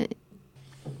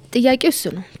ጥያቄው እሱ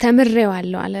ነው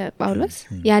ተምሬዋለሁ አለ ጳውሎስ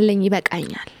ያለኝ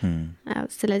ይበቃኛል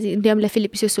ስለዚህ እንዲያም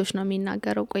ለፊልጵስዩሶች ነው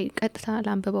የሚናገረው ቆይ ቀጥታ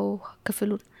ላንብበው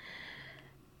ክፍሉን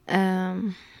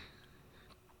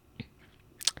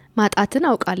ማጣትን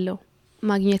አውቃለሁ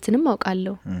ማግኘትንም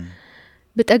አውቃለሁ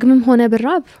በጠግምም ሆነ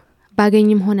ብራብ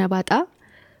ባገኝም ሆነ ባጣ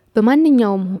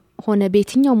በማንኛውም ሆነ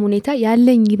በየትኛውም ሁኔታ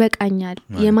ያለኝ ይበቃኛል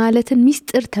የማለትን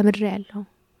ሚስጥር ተምሬያለሁ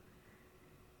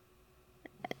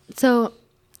ሶ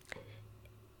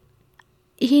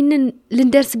ይሄንን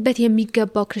ልንደርስበት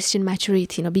የሚገባው ክርስቲያን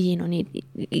ማቹሪቲ ነው ብዬ ነው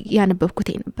ያነበብኩት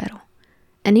የነበረው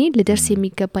እኔ ልደርስ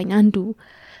የሚገባኝ አንዱ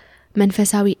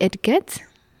መንፈሳዊ እድገት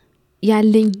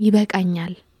ያለኝ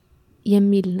ይበቃኛል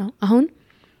የሚል ነው አሁን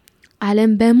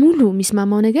ዓለም በሙሉ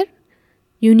የሚስማማው ነገር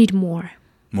you need more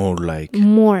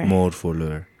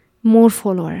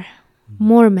follower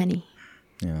more money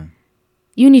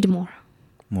you need more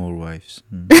wives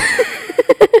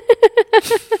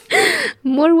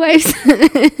more wives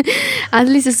at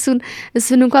least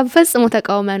እሱን እንኳን ፈጽሞ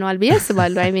ተቃውመናል ብዬ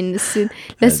አስባለሁ I mean እሱን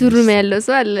ለሱሩም ያለው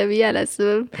ሰው አለ ብዬ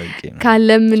አላስብም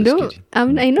ካለም እንደው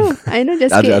I know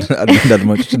just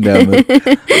አድማጮች እንዳያመሩ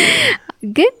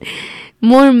ግን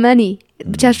more money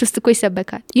ቸርች ውስጥ እኮ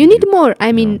ይሰበካል you need more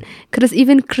I mean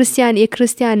even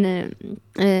የክርስቲያን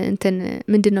እንትን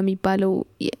ምንድነው የሚባለው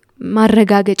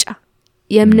ማረጋገጫ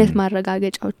የእምነት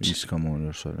ማረጋገጫዎች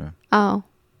አዎ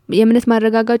የእምነት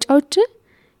ማረጋገጫዎች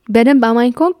በደንብ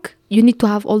አማኝ ኮንክ you need to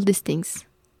have all these things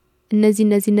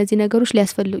እነዚህ ነገሮች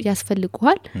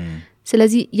ያስፈልጉሃል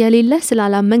ስለዚህ የሌለ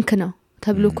ስላላመንክ ነው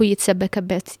ተብሎ እኮ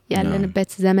እየተሰበከበት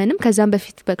ያለንበት ዘመንም ከዛም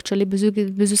በፊት actually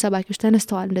ብዙ ሰባኪዎች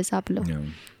ተነስተዋል እንደዛ ብለው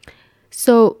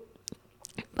so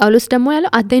ጳውሎስ ደግሞ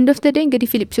ያለው at the end of the day እንግዲህ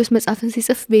ፊልጵስዩስ መጽሐፍን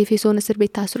ሲጽፍ በኤፌሶን እስር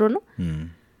ቤት ታስሮ ነው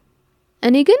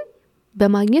እኔ ግን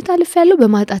በማግኘት አልፌያለሁ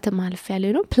በማጣትም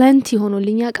አልፌያለሁ ነው ፕላንቲ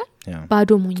ሆኖልኝ ያቃል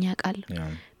ባዶ ሞኝ ያቃል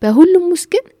በሁሉም ውስጥ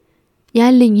ግን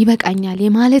ያለኝ ይበቃኛል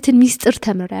የማለትን ሚስጥር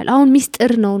ተምሬያለሁ አሁን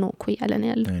ሚስጥር ነው እኮ ያለን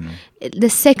ያለው the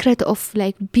secret of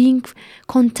like being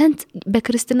content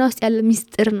በክርስትና ውስጥ ያለ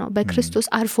ሚስጥር ነው በክርስቶስ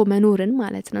አርፎ መኖርን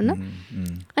ማለት ነውና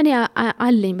እኔ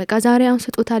አለኝ በቃ ዛሬ አሁን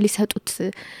ስጦታ ሊሰጡት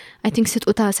I think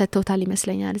ስጦታ ሰጥተውታል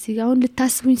ይመስለኛል እዚህ አሁን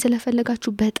ልታስቡኝ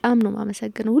ስለፈለጋችሁ በጣም ነው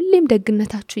ማመሰግነው ሁሌም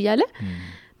ደግነታችሁ ይያለ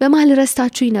በመሃል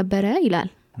ረስታችሁ ይነበረ ይላል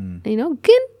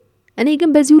ግን እኔ ግን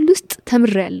በዚህ ሁሉ ውስጥ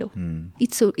ተምሬያለሁ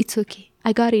it's okay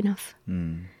I got enough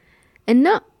እና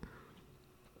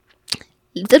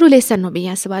ጥሩ ሌሰን ነው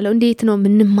በያስባለው እንዴት ነው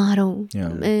ምንማረው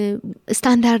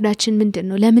ስታንዳርዳችን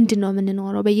ምንድነው ለምንድነው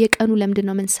ምንኖረው በየቀኑ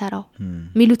ለምንድነው ምንሰራው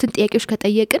ሚሉትን ጥያቄዎች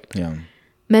ከጠየቅን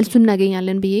መልሱን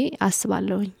እናገኛለን ብዬ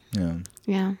አስባለሁኝ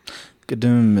ያ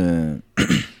ቅድም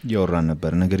ያወራን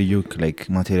ነበር ነገርየው ላይክ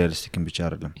ማቴሪያሊስቲክን ብቻ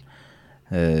አይደለም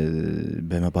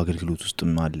በመባገልግሎት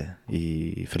ውስጥም አለ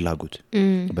ፍላጎት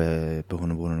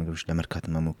በሆነ ነገሮች ለመርካት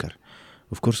መሞከር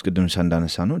of course ቅድም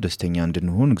ሳንዳነሳ ነው ደስተኛ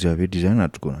እንድንሆን እግዚአብሔር ዲዛይን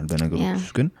አድርጎናል በነገሮች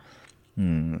ግን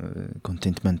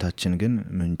ኮንቴንትመንታችን ግን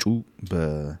ምንጩ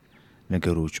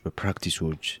በነገሮች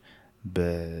በፕራክቲሶች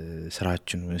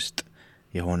በስራችን ውስጥ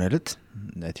የሆነለት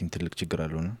I think ትልቅ ችግር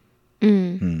አለው ነው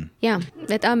ያ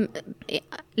በጣም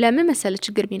ለምን መሰለ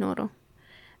ችግር ቢኖረው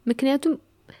ምክንያቱም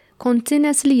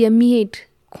continuously የሚሄድ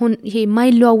ይሄ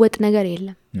ማይለዋወጥ ነገር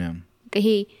የለም ይሄ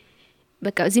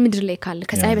በቃ እዚህ ምድር ላይ ካለ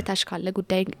ከፀሐይ በታች ካለ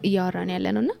ጉዳይ እያወራን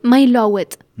ያለነውና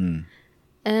ማይለዋወጥ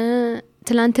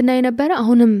ትላንትና የነበረ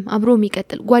አሁንም አብሮ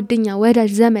የሚቀጥል ጓደኛ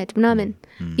ወዳጅ ዘመድ ምናምን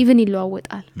even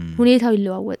ይለዋወጣል ሁኔታው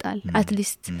ይለዋወጣል at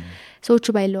least ሰዎች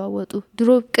ባይለዋወጡ ድሮ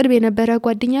ቅርብ የነበረ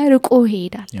ጓደኛ ርቆ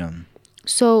ይሄዳል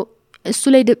so እሱ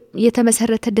ላይ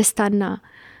የተመሰረተ ደስታና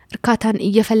እርካታን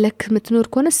እየፈለክ ምትኖር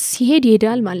ከሆነ ሲሄድ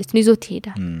ይሄዳል ማለት ነው ይዞት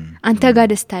ይሄዳል አንተ ጋር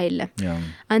ደስታ የለም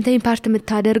አንተ ኢምፓርት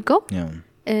የምታደርገው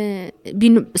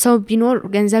ሰው ቢኖር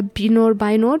ገንዘብ ቢኖር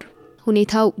ባይኖር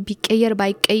ሁኔታው ቢቀየር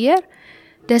ባይቀየር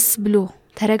ደስ ብሎ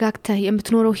ተረጋግተህ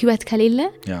የምትኖረው ህይወት ከሌለ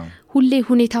ሁሌ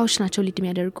ሁኔታዎች ናቸው ሊድ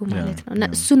የሚያደርጉ ማለት ነውና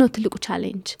እሱ ነው ትልቁ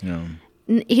ቻሌንጅ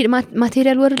ይሄ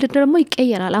ማቴሪያል ወርልድ ደግሞ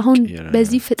ይቀየራል አሁን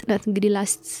በዚህ ፍጥነት እንግዲህ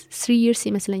ላስት 3 years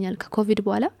ይመስለኛል ከኮቪድ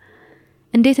በኋላ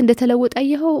እንዴት እንደተለወጠ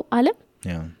ይሄው ዓለም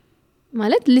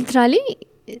ማለት ሊትራሊ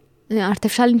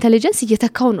አርቲፊሻል ኢንተለጀንስ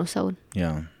እየተካው ነው ሰውን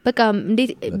በቃ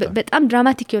እንዴት በጣም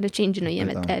ድራማቲክ የሆነ ቼንጅ ነው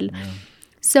እየመጣ ያለው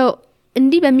ሶ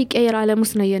እንዲ በሚቀየር ዓለም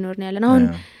ውስጥ ነው እየኖርን ያለን አሁን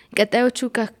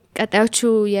ቀጣዮቹ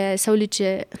የሰው ልጅ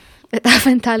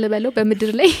እጣፈንታ ለበለው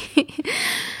በመድር ላይ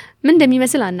ምን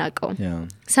እንደሚመስል አናቀው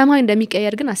ሰማይ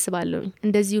እንደሚቀየር ግን አስባለሁ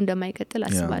እንደዚሁ እንደማይቀጥል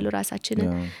አስባለሁ ራሳችንን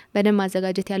በደም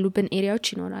ማዘጋጀት ያሉብን ኤሪያዎች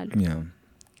ይኖራሉ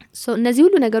ሶ እነዚህ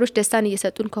ሁሉ ነገሮች ደስታን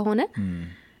እየሰጡን ከሆነ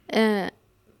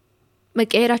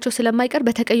መቀየራቸው ስለማይቀር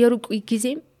በተቀየሩ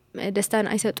ጊዜም ደስታን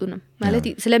አይሰጡንም ማለት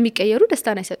ስለሚቀየሩ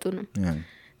ደስታን አይሰጡንም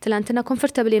ትላንትና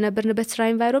ኮምፎርታብል የነበርንበት ስራ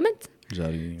ኢንቫይሮንመንት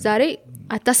ዛሬ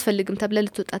አታስፈልግም ተብለ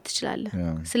ልትወጣ ትችላለህ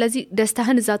ስለዚህ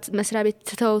ደስታህን እዛት መስሪያ ቤት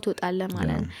ትተውጣለህ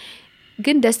ማለት ነው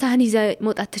ግን ደስታህን ይዘ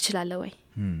መውጣት ትችላለህ ወይ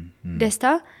ደስታ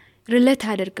ሪሌት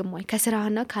አድርግም ወይ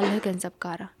ከስራህና ካለ ገንዘብ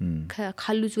ጋራ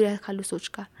ካሉ ዙሪያ ካሉ ሰዎች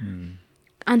ጋር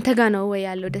አንተ ጋር ነው ወይ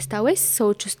ያለው ደስታ ወይስ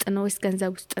ሰዎች ውስጥ ነው ወይስ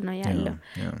ገንዘብ ውስጥ ነው ያለው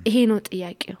ይሄ ነው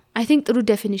ጥያቄው I think ጥሩ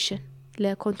ዴፊኒሽን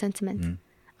ለኮንተንትመንት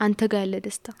አንተ ጋር ያለ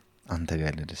ደስታ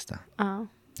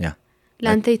ያ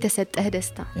ላንተ የተሰጠህ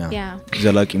ደስታ ያ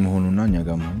ዘላቂ መሆኑና እኛ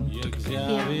ጋር መሆኑ ትክክል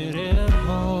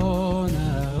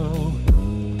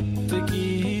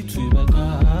ጥቂቱ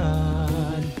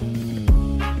ይበቃል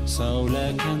ሰው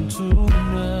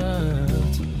ለከንቱነት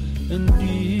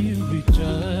እንዲሁ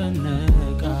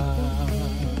ይጨነቃል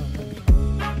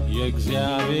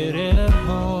የእግዚአብሔር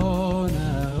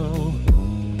የሆነው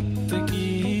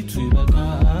ጥቂቱ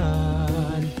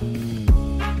ይበቃል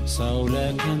ሰው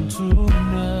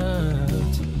ለከንቱነት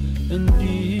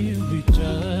እንዲሁ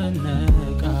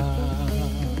ይጨነቃል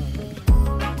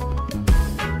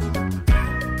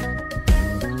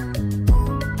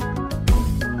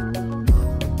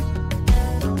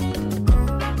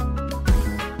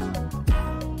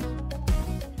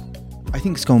I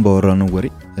think እስካሁን ባወራነው ወሬ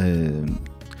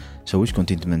ሰዎች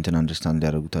ኮንቴንትመንትን አንደርስታንድ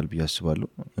ያደርጉታል ብዬ አስባለሁ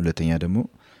ሁለተኛ ደግሞ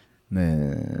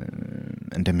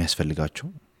እንደሚያስፈልጋቸው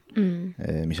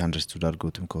ሚስ አንደርስቱድ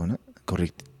አድርገውትም ከሆነ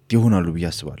ኮሬክት ይሆናሉ ብዬ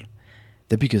አስባለሁ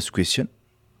the biggest question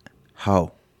how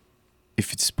if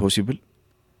it's possible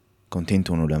ኮንቴንት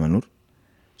ሆኖ ለመኖር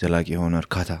ዘላቂ የሆነ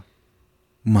እርካታ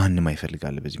ማንንም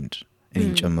አይፈልጋል በዚህ ምድር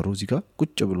እኔን ጨምሮ እዚህ ጋር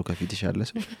ቁጭ ብሎ ከፊት ይሻለ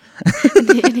ሰው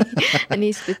እኔ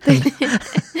ስጥተኝ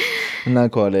እና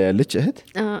ከኋላ ያለች እህት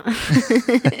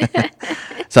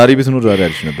ሳሪ ብትኖር ዛሬ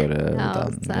አለች ነበር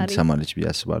በጣም ሰማለች ብዬ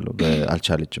አስባለሁ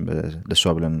አልቻለችም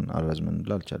ለሷ ብለን አራዝመን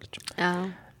አልቻለችም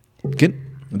ግን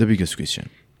the biggest question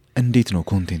እንዴት ነው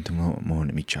ኮንቴንት መሆን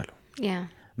የሚቻለው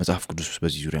መጽሐፍ ቅዱስ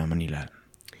በዚህ ዙሪያ ምን ይላል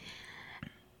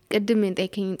ቀድም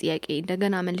እንጠይቀኝ ጥያቄ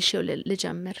እንደገና መልሼው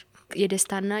ልጀምር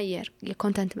የደስታና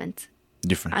የኮንተንትመንት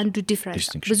አንዱ ዲፈረንስ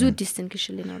ብዙ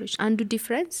ዲስቲንክሽን ሊኖርሽ አንዱ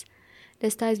ዲፈረንስ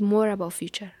ደስታ is more about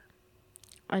future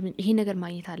I mean ይሄ ነገር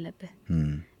ማግኘት አለበት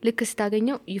ልክ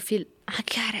ስታገኘው you feel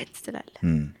አካረት ትላለህ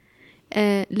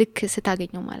ልክ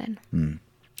ስታገኘው ማለት ነው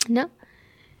እና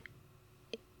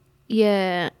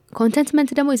የኮንተንትመንት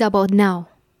ደግሞ is about now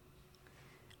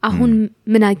አሁን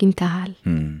ምን አግኝተሃል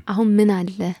አሁን ምን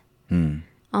አለ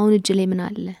አሁን እጅ ላይ ምን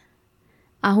አለ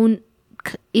አሁን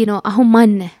አሁን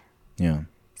ማን ነህ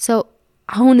so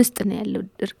አሁን ውስጥ ነው ያለው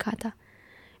እርካታ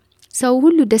ሰው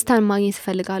ሁሉ ደስታን ማግኘት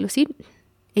ይፈልጋሉ ሲል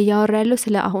እያወራ ያለው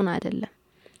ስለ አሁን አይደለም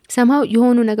somehow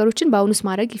የሆኑ ነገሮችን በአሁኑስ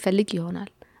ማድረግ ይፈልግ ይሆናል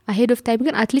ahead of time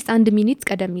ግን at least 1 ሚኒት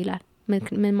ቀደም ይላል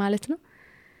ምን ማለት ነው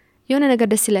የሆነ ነገር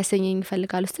ደስ ሊያሰኘኝ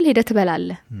ይፈልጋሉ ስለ ሄደ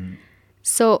ትበላለህ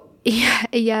so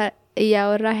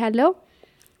እያወራ ያለው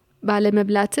ባለ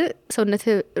መብላት ሰውነት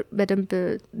በደንብ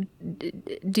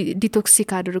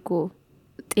ዲቶክሲክ አድርጎ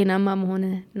ጤናማ መሆን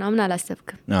ምናምን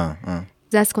አላሰብክም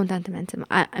that's contentment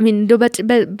I mean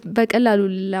በቀላሉ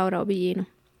ላውራው ብዬ ነው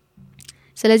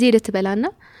ስለዚህ ሄደ ትበላና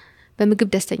በምግብ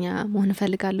ደስተኛ መሆን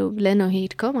ፈልጋለሁ ለነው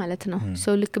ሄድከው ማለት ነው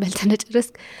ሰው ልክ በልተነጨረስ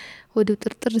ወደ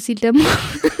ጥርጥር ሲል ደግሞ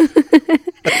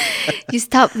you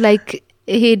stop like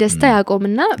ይሄ ደስታ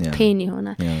ያቆምና ፔን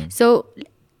ይሆናል so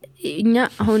እኛ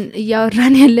አሁን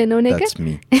ያወራን ያለነው ነገር that's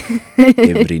me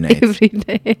every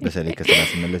night በተለይ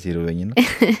ከሰላስ መለስ ይሮበኝና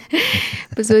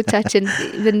ብዙዎቻችን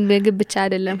ምግብ ብቻ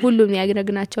አይደለም ሁሉም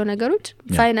ያገረግናቸው ነገሮች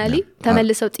ፋይናሊ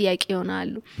ተመልሰው ጥያቄ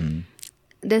ይሆናሉ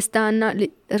ደስታና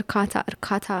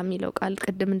እርካታ የሚለው ቃል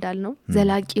ቀደም እንዳልነው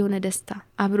ዘላቂ የሆነ ደስታ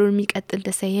አብሮ የሚቀጥል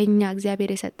ደስታ የኛ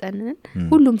እግዚአብሔር የሰጠንን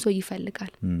ሁሉም ሰው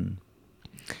ይፈልጋል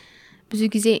ብዙ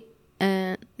ጊዜ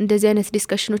እንደዚህ አይነት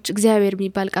ዲስከሽኖች እግዚአብሔር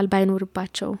የሚባል ቃል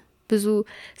ባይኖርባቸው ብዙ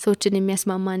ሰዎችን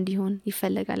የሚያስማማ እንዲሆን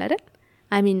ይፈልጋል አይደል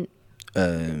I mean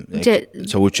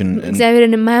ሰዎችን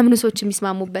እግዚአብሔርን የማያምኑ ሰዎች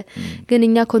የሚስማሙበት ግን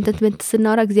እኛ ኮንተንትመንት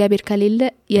ስናወራ እግዚአብሔር ከሌለ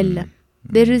የለም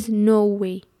there is no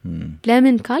way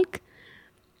ለምን ካልክ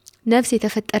ነፍስ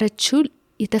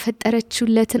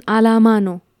የተፈጠረችውለትን ዓላማ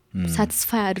ነው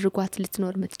ሳቲስፋይ አድርጓት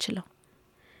ልትኖር የምትችለው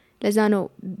ለዛ ነው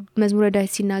መዝሙረ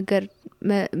ዳዊት ሲናገር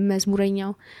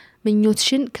መዝሙረኛው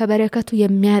ምኞትሽን ከበረከቱ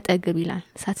የሚያጠግብ ይላል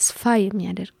ሳቲስፋይ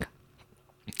የሚያደርግ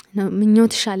ነው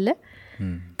ምኞትሽ አለ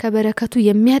ከበረከቱ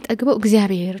የሚያጠግበው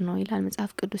እግዚአብሔር ነው ይላል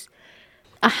መጽሐፍ ቅዱስ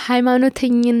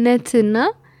ሃይማኖተኝነትና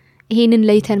ይሄንን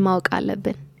ለይተን ማወቅ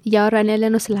አለብን ያወራን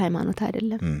ያለነው ስለ ሃይማኖት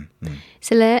አይደለም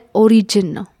ስለ ኦሪጂን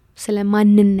ነው ስለ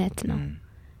ማንነት ነው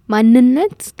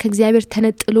ማንነት ከእግዚአብሔር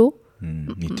ተነጥሎ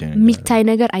የሚታይ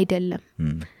ነገር አይደለም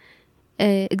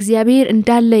እግዚአብሔር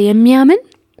እንዳለ የሚያምን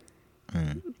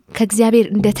ከእግዚአብሔር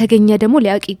እንደተገኘ ደግሞ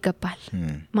ሊያውቅ ይገባል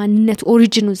ማንነት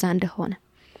ኦሪጂኑ ዛ እንደሆነ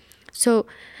ሶ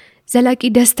ዘላቂ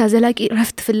ደስታ ዘላቂ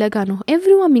ረፍት ፍለጋ ነው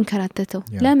ኤቭሪዋን የሚንከራተተው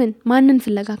ለምን ማንን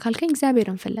ፍለጋ ካልከኝ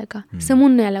እግዚአብሔርን ፍለጋ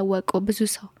ስሙን ነው ያላወቀው ብዙ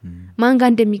ሰው ማን ጋር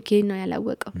እንደሚገኝ ነው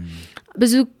ያላወቀው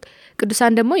ብዙ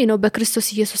ቅዱሳን ደግሞ በክርስቶስ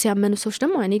ኢየሱስ ያመኑ ሰዎች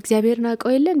ደግሞ እኔ እግዚአብሔርን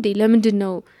አውቀው የለ እንዴ ለምንድን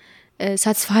ነው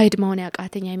ሳቲስፋይድ መሆን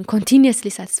ያቃተኝ አይ ሚን ኮንቲኒየስሊ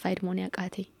ሳቲስፋይድ መሆን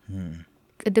ያቃተኝ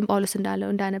ቅድም ጳውሎስ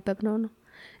እንዳነበብነው ነው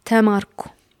ተማርኩ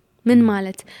ምን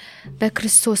ማለት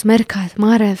በክርስቶስ መርካት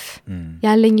ማረፍ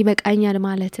ያለኝ በቃኛል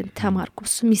ማለትን ተማርኩ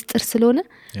እሱ ሚስጥር ስለሆነ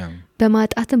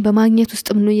በማጣትም በማግኘት ውስጥ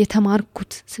ምን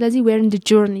የተማርኩት ስለዚህ we're in the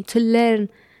journey to learn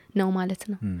ነው ማለት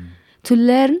ነው to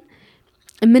learn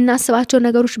የምናስባቸው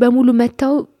ነገሮች በሙሉ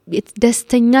መተው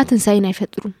ደስተኛ ትንሳኤን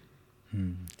አይፈጥሩም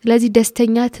ስለዚህ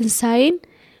ደስተኛ ትንሳኤን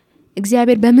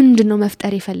እግዚአብሔር በምንድነው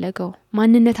መፍጠር የፈለገው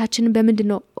ማንነታችንን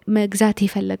በምንድነው መግዛት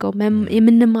የፈለገው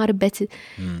የምንማርበት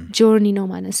ጆርኒ ነው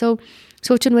ማለት ነው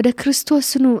ሰዎችን ወደ ክርስቶስ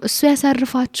ነው እሱ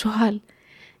ያሳርፋችኋል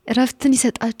ረፍትን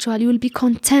ይሰጣችኋል you will be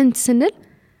content ስንል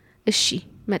እሺ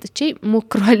መጥቼ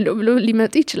ሞክራለሁ ብሎ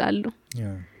ሊመጡ ይችላሉ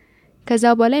ከዛ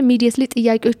በኋላ immediately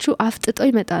ጥያቄዎቹ አፍጥጠው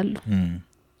ይመጣሉ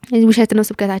ውሸት ነው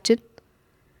ስብከታችን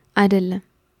አይደለም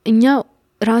እኛ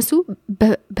ራሱ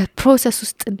በፕሮሰስ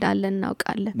ውስጥ እንዳለን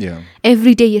እናውቃለን ኤቭሪ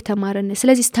ዴይ የተማረን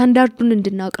ስለዚህ ስታንዳርዱን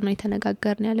እንድናውቅ ነው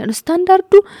የተነጋገርን ያለነው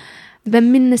ስታንዳርዱ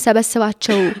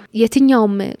በሚንሰበስባቸው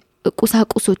የትኛውም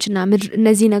ቁሳቁሶችና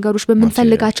እነዚህ ነገሮች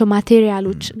በመንፈልጋቸው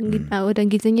ማቴሪያሎች ወደ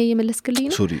እንግሊዘኛ እየመለስክልኝ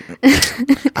ነው ሶሪ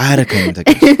አረከኝ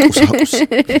ቁሳቁስ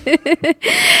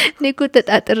ነኮ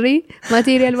ተጣጥሪ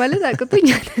ማቴሪያል ማለት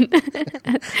አቅቶኛል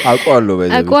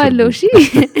አቋለው እሺ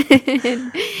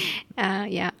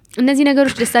ያ እነዚህ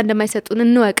ነገሮች ደስታ እንደማይሰጡን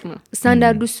እንወቅ ነው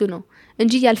ስታንዳርዱ እሱ ነው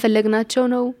እንጂ ያልፈለግናቸው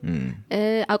ነው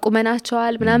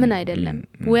አቁመናቸዋል ምናምን አይደለም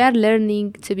we are learning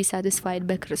to be satisfied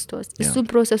በክርስቶስ እሱ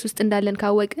ፕሮሰስ ውስጥ እንዳለን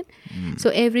ካወቅን so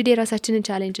every day ራሳችንን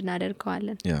ቻሌንጅ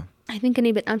እናደርገዋለን I think እኔ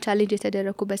በጣም ቻሌንጅ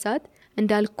የተደረኩበት ሰዓት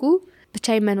እንዳልኩ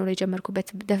ብቻዬን መኖር የጀመርኩበት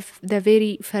the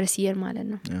very first year ማለት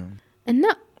ነው እና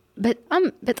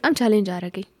በጣም ቻሌንጅ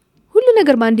አደረገኝ ሁሉ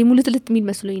ነገር ባንዲ ሙሉትልት የሚል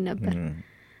መስሎኝ ነበር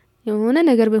የሆነ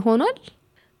ነገር ሆኗል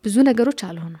ብዙ ነገሮች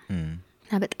አልሆነም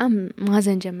እና በጣም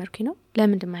ማዘን ጀመርኩኝ ነው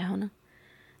ለምን እንደማይሆነ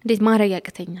እንዴት ማረግ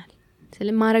ያቅተኛል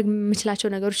ስለዚህ ማረግ የምችላቸው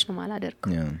ነገሮች ነው ማላደርኩ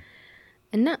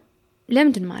እና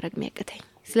ለምን ማረግ የሚያቅተኝ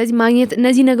ስለዚህ ማግኘት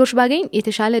እነዚህ ነገሮች ባገኝ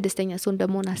የተሻለ ደስተኛ ሰው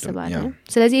እንደምሆን አስባለሁ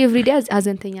ስለዚህ ኤቭሪ ዴይ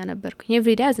አዘንተኛ ነበርኩኝ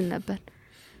ኤቭሪ ዴይ አዘን ነበር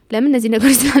ለምን እነዚህ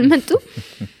ነገሮች ስላልመጡ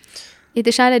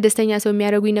የተሻለ ደስተኛ ሰው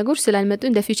የሚያረጉኝ ነገሮች ስላልመጡ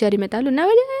እንደ ፊውቸር ይመጣሉ እና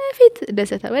ወደፊት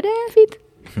ደስታ ወደፊት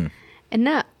እና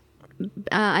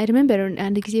I remember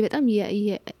አንድ ጊዜ በጣም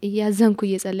ያዘንኩ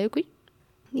እየጸለይኩኝ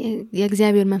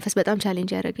የእግዚአብሔር መንፈስ በጣም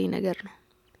ቻሌንጅ ያደረገኝ ነገር ነው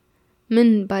ምን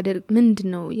ባደርግ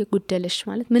ምንድነው የጎደለሽ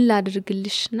ማለት ምን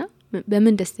ላድርግልሽና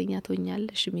በምን ደስተኛ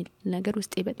ትሆኛለሽ የሚል ነገር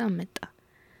ውስጤ በጣም መጣ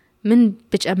ምን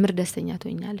በጨምር ደስተኛ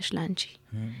ትሆኛለሽ ላንቺ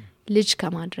ልጅ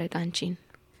ከማድረግ አንቺን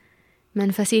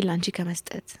መንፈሴ ላንቺ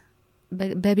ከመስጠት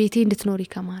በቤቴ እንድትኖሪ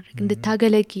ከማድረግ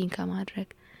እንድታገለግኝ ከማድረግ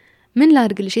ምን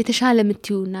ላድርግልሽ የተሻለ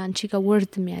ምትዩና አንቺ ጋር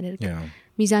ወርድ የሚያደርግ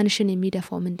ሚዛንሽን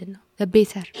የሚደፋው ምንድነው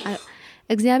በቤተር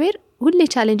እግዚአብሔር ሁሌ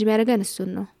ቻሌንጅ የሚያደርገን እሱን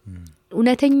ነው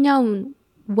እውነተኛው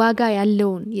ዋጋ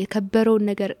ያለውን የከበረውን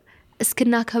ነገር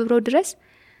እስክና ከብረው ድረስ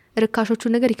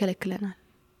ርካሾቹ ነገር ይከለክለናል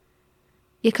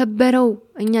የከበረው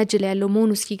እኛ ጅል ያለው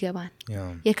መሆኑ እስኪገባን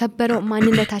የከበረው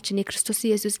ማንነታችን የክርስቶስ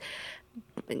ኢየሱስ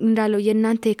እንዳለው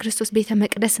የናንተ የክርስቶስ ቤተ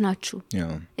መቅደስ ናችሁ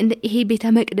ይሄ ቤተ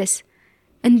መቅደስ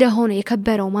እንደሆነ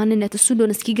የከበረው ማንነት እሱ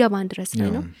እንደሆነ እስኪገባን ድረስ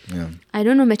ነው I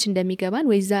don't know much እንደሚገባን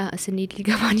ወይዛ ስንሄድ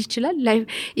ሊገባን ይችላል ላይፍ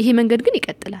ይሄ መንገድ ግን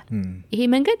ይቀጥላል ይሄ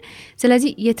መንገድ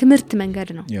ስለዚህ የትምርት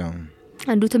መንገድ ነው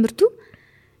አንዱ ትምርቱ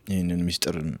ይሄንን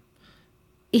ሚስጥር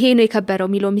ይሄ ነው የከበረው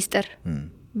ሚለው ሚስጥር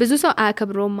ብዙ ሰው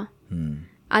አያከብረውማ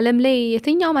ዓለም ላይ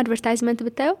የትኛው አድቨርታይዝመንት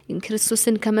ብታዩ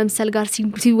ክርስቶስን ከመምሰል ጋር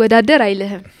ሲወዳደር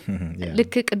አይልህም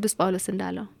ልክ ቅዱስ ጳውሎስ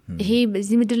እንዳለው ይሄ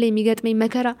በዚህ ምድር ላይ የሚገጥመኝ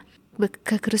መከራ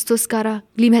ከክርስቶስ ጋር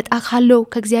ሊመጣ ካለው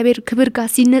ከእግዚአብሔር ክብር ጋር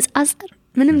ሲነጻጸር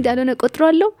ምንም እንዳልሆነ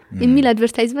ቆጥሯለሁ የሚል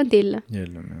አድቨርታይዝመንት የለም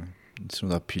it's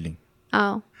not appealing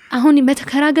አዎ አሁን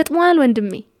መተከራ ገጥሟል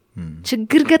ወንድሜ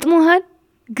ችግር ገጥሟል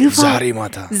ግፋ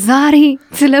ዛሬ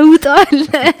ስለውጣል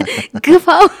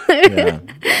ግፋው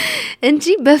እንጂ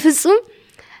በፍጹም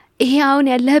ይሄ አሁን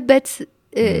ያለህበት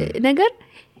ነገር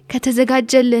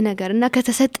ከተዘጋጀልህ ነገርና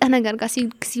ከተሰጠ ነገር ጋር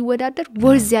ሲወዳደር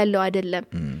ወርዝ ያለው አይደለም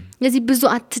ስለዚህ ብዙ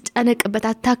አትጨነቅበት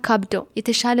አታካብደው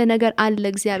የተሻለ ነገር አለ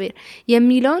እግዚአብሔር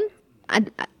የሚለውን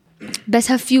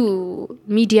በሰፊው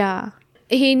ሚዲያ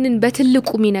ይሄንን በትልቁ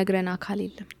የሚነግረን አካል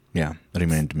የለም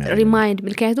ሪማይንድ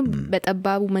ምክንያቱም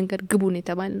በጠባቡ መንገድ ግቡን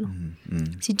የተባለ ነው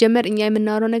ሲጀመር እኛ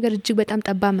የምናወራው ነገር እጅግ በጣም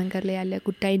ጠባብ መንገድ ላይ ያለ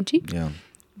ጉዳይ እንጂ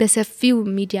በሰፊው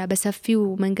ሚዲያ በሰፊው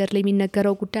መንገድ ላይ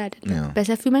የሚነገረው ጉዳይ አይደለም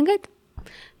በሰፊው መንገድ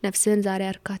ነፍስን ዛሬ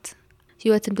አርካት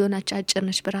ህይወት እንደሆነ አጫጭር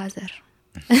ነች ብራዘር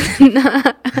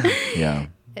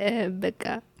በቃ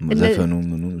ዘፈኑ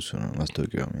ምኑ እሱ ነው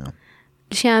ማስተዋቂያው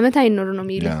ሺህ ዓመት አይኖር ነው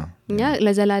የሚለው እኛ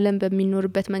ለዘላለም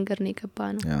በሚኖርበት መንገድ ነው የገባ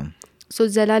ነው ሶ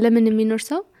ዘላለምን የሚኖር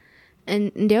ሰው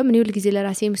እንዲያውም እኔ ሁሉ ጊዜ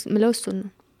ለራሴ ምለው እሱ ነው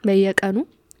በየቀኑ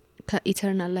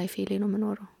ከኢተርናል ላይፍ ላይ ነው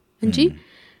የምኖረው እንጂ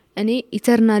እኔ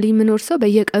ኢተርናሊ ምኖር ሰው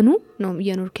በየቀኑ ነው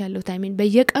እየኖርኩ ያለው ታይሜን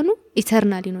በየቀኑ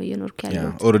ኢተርናሊ ነው እየኖርኩ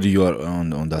ያለው already you are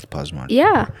on that path man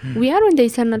we are on the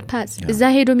eternal path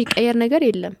እዛ ሄዶ የሚቀየር ነገር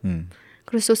የለም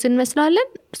ክርስቶስን መስላለን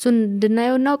እሱን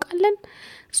እንድናየው እናውቃለን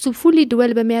እሱ ፉሊ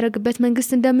ድዌል በሚያደርግበት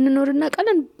መንግስት እንደምንኖር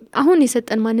እናውቃለን አሁን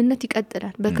የሰጠን ማንነት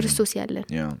ይቀጥላል በክርስቶስ ያለን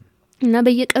እና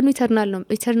በየቀኑ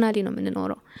ኢተርናሊ ነው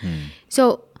የምንኖረው ሶ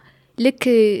ልክ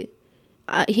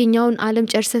ይሄኛውን ዓለም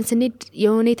ጨርሰን ስንሄድ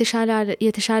የሆነ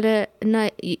የተሻለ እና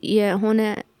የሆነ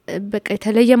በቃ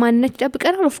የተለየ ማንነት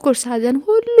ይጠብቀናል ኦፍ ኮርስ ሀዘን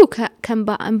ሁሉ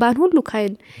ከእንባን ሁሉ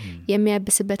ካይል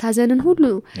የሚያብስበት ሀዘንን ሁሉ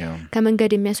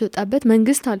ከመንገድ የሚያስወጣበት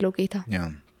መንግስት አለው ጌታ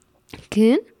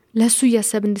ግን ለሱ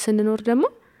ያሰብ እንድንኖር ደግሞ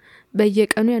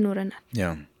በየቀኑ ያኖረናል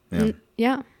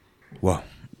ዋው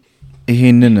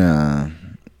ይሄንን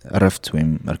ረፍት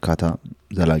ወይም እርካታ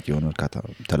ዘላቂ የሆነ እርካታ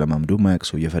ተለማምዶ ማያቅ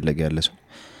ሰው እየፈለገ ያለ ሰው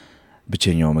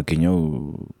ብቸኛው መገኛው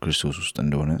ክርስቶስ ውስጥ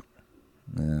እንደሆነ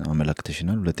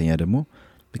አመላክተሽናል ሁለተኛ ደግሞ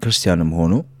ክርስቲያንም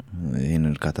ሆኖ ይሄን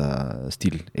እርካታ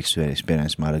ስቲል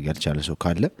ኤክስፒሪየንስ ማድረግ ያልቻለ ሰው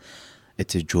ካለ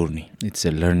it's a journey it's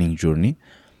a learning journey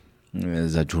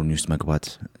እዛ ጆርኒ ውስጥ መግባት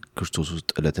ክርስቶስ ውስጥ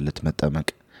እለት መጠመቅ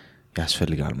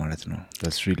ያስፈልጋል ማለት ነው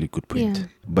that's really good point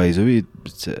by the way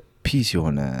ፒስ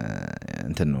የሆነ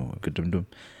እንትን ነው ቅድምም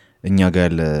እኛ ጋር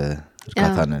ያለ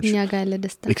እርካታ ነች እኛ ጋር ያለ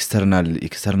ደስታ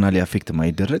ኤክስተርናሊ አፌክት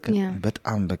ማይደረግ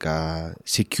በጣም በቃ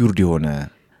ሴኩርድ የሆነ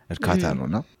እርካታ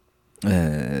ነውና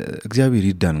እግዚአብሔር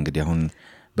ይርዳን እንግዲህ አሁን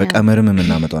በቀመርም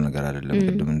የምናመጣው ነገር አይደለም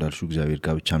ቅድም እንዳልሹ እግዚአብሔር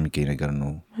ጋር ብቻ የሚገኝ ነገር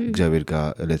ነው እግዚአብሔር ጋር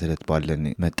እለት ባለን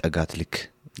መጠጋት ልክ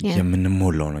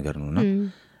የምንሞላው ነገር ነውና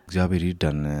እግዚአብሔር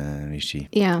ይርዳን እሺ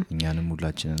እኛንም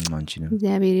ሁላችንንም አንቺንም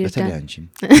በተለይ አንቺን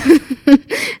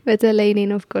በተለይ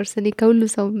እኔን ኦፍ ኮርስ እኔ ከሁሉ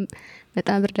ሰው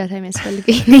በጣም እርዳታ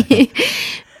የሚያስፈልገኝ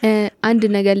አንድ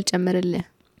ነገር ልጨምርልህ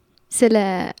ስለ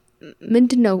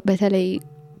ምንድነው በተለይ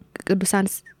ቅዱሳን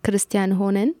ክርስቲያን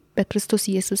ሆነን በክርስቶስ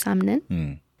ኢየሱስ አምነን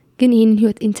ግን ይህን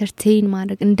ህይወት ኢንተርቴይን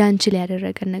ማድረግ እንዳንችል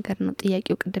ያደረገን ነገር ነው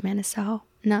ጥያቄው ቅድም ያነሳው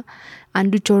እና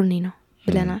አንዱ ጆርኒ ነው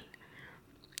ብለናል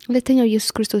ሁለተኛው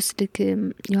ኢየሱስ ክርስቶስ ልክ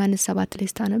ዮሐንስ 7 ላይ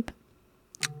ስታነብ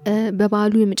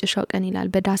በበዓሉ የመጨረሻው ቀን ይላል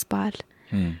በዳስ በዓል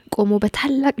ቆሞ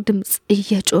በታላቅ ድምጽ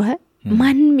እየጮኸ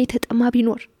ማንንም የተጠማ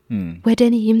ቢኖር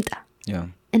ወደኔ ይምጣ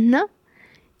እና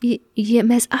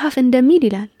የመጽሐፍ እንደሚል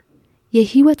ይላል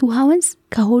የህይወት ውሃ ወንዝ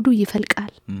ከሆዱ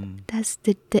ይፈልቃል that's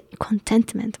the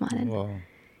contentment ማለት ነው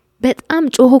በጣም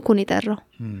ጮሆ እኮ ነው የጠራው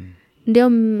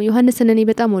እንዲያውም ዮሐንስን እኔ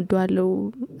በጣም ወደዋለሁ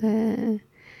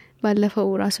ባለፈው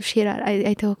ራሱ ሼር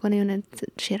አይተው ከሆነ የሆነ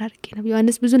ሼር አድርጌ ነው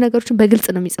ዮሐንስ ብዙ ነገሮችን በግልጽ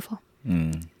ነው የሚጽፈው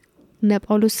እነ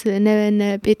ጳውሎስ እነ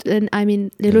ጴጥሮስ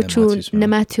ሌሎቹ እነ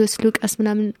ማቴዎስ ሉቃስ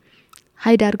ምናምን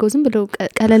ሃይድ አድርገው ዝም ብለው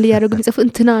ቀለል ያደርጉ የሚጽፉ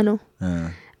እንትና ነው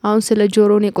አሁን ስለ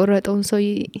ጆሮን የቆረጠውን ሰው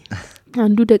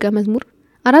አንዱ ደቀ መዝሙር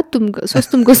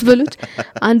ሶስቱም ጎስበሎች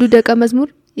አንዱ ደቀ መዝሙር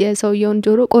የሰውየውን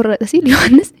ጆሮ ቆረጠ ሲል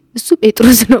ዮሐንስ እሱ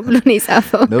ጴጥሮስ ነው ብሎ ነው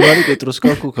የጻፈው ለባሪ ጴጥሮስ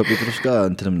ከጴጥሮስ ጋር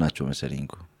እንትንም ናቸው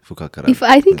መሰለኝኩ ፉካከራ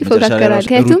I think ፉካከራ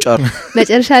ከቱ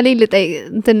መጨረሻ ላይ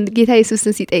እንትን ጌታ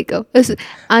ኢየሱስን ሲጠይቀው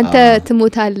አንተ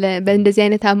ትሞታለህ በእንደዚህ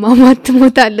አይነት አሟሟት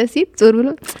ትሞታለህ ሲል ዞር ብሎ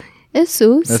እሱ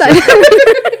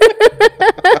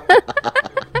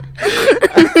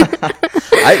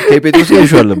አይ ከጴጥሮስ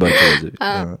ይሻለባቸው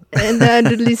እና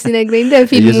አንዱልኝ ሲነግረኝ እንደ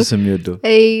ፊልሙ ኢየሱስ የሚወደው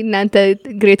እናንተ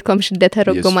ግሬት ኮሚሽን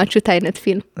እንደተረጎማችሁት አይነት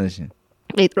ፊልም እሺ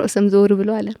ጴጥሮስም ዞር ብሎ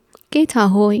አለ ጌታ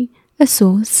ሆይ እሱ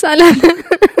ሰላም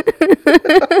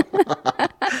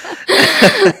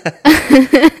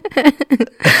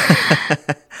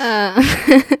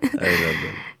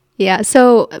ያ so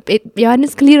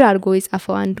ዮሐንስ ክሊር አድርጎ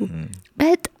የጻፈው አንዱ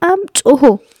በጣም ጮሆ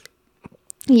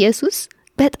ኢየሱስ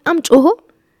በጣም ጮሆ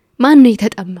ማን ነው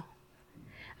የተጠማው?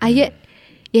 አየ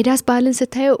የዳስ ባህልን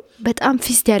ስታየው በጣም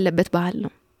ፊስት ያለበት ባህል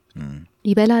ነው።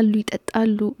 ይበላሉ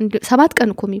ይጠጣሉ 7 ቀን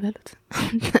እኮ የሚበሉት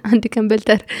አንድ ቀን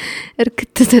በልተር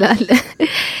እርክት ትላለ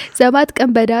 7 ቀን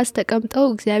በዳስ ተቀምጠው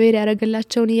እግዚአብሔር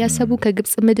ያረጋላቸውን ያሰቡ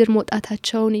ከግብጽ ምድር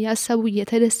መውጣታቸውን ያሰቡ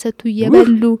እየተደሰቱ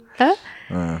እየበሉ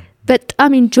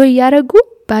በጣም ኢንጆይ ያረጉ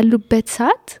ባሉበት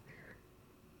ሰዓት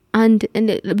አንድ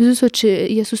ብዙ ሰዎች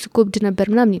ኢየሱስ ኮብድ ነበር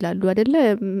ምናምን ይላሉ አይደለ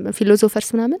ፊሎሶፈርስ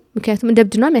ምናምን ምክንያቱም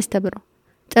እንደብድ ነው የሚያስተምረው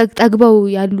ጠግበው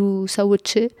ያሉ ሰዎች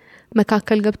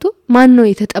መካከል ገብቶ ማን ነው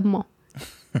የተጠማው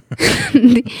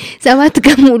 7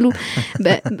 ቀን ሙሉ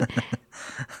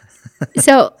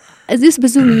ሰው እዚስ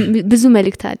ብዙ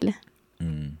መልእክት አለ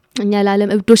እኛ ለዓለም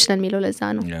እብዶች ነን የሚለው ለዛ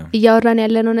ነው እያወራን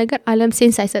ያለነው ነገር ዓለም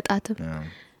ሴንስ አይሰጣትም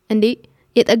እንዴ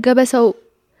የጠገበ ሰው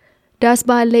ዳስ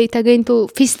ባህል ላይ ተገኝቶ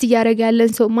ፊስት ያረጋ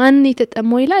ያለን ሰው ማን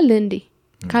የተጠማው ይላል እንዴ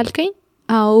ካልከኝ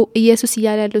አው ኢየሱስ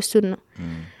ይያለ ያለው እሱ ነው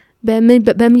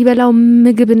በሚበላው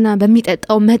ምግብና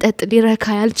በሚጠጣው መጠጥ ሊረካ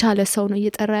ያልቻለ ሰው ነው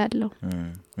እየጠራ ያለው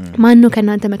ማን ነው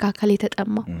ከናንተ መካከል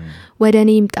የተጠማው ወደኔ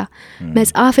ይምጣ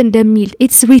መጽሐፍ እንደሚል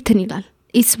it's written ይላል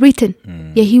it's written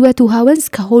የህይወት ውሃ ወንዝ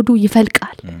ከሆዱ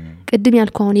ይፈልቃል ቅድም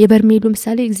ያልከው አሁን የበርሜሉ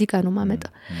ምሳሌ እዚህ ጋር ነው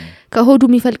ማመጣው ከሆዱ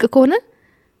የሚፈልቅ ከሆነ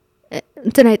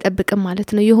እንትን አይጠብቅም ማለት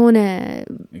ነው የሆነ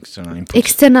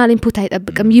ኤክስተርናል ኢንፑት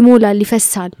አይጠብቅም ይሞላል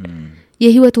ይፈሳል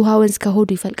የህይወት ውሃ ወንዝ ከሆዱ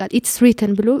ይፈልቃል it's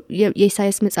written ብሎ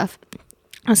የኢሳይያስ መጽሐፍ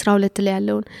 12 ላይ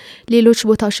ያለውን ሌሎች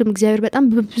ቦታዎችም እግዚአብሔር በጣም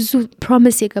ብዙ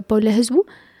ፕሮሚስ የገባው ለህዝቡ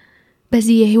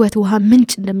በዚህ የህይወት ውሃ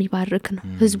ምንጭ እንደሚባርክ ነው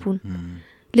ህዝቡን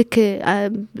ልክ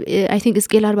I think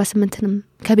እስቄል 48ንም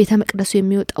ከቤተ መቅደሱ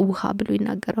የሚወጣው ውሃ ብሎ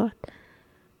ይናገራል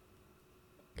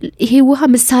ይሄ ውሃ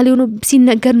ምሳሌ ሆኖ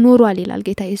ሲነገር ኖሯል ይላል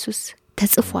ጌታ ኢየሱስ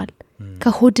ተጽፏል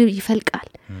ከሆድ ይፈልቃል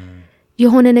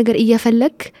የሆነ ነገር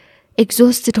እየፈለክ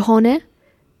ኤግዞስትድ ሆነ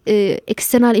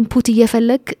ኤክስተርናል ኢንፑት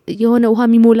እየፈለክ የሆነ ውሃ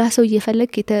የሚሞላ ሰው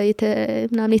እየፈለክ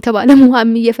ምናምን የተባለ ውሃ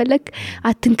እየፈለክ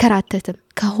አትንከራተትም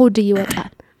ከሆድ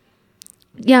ይወጣል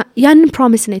ያን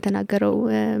ፕሮሚስ ነው የተናገረው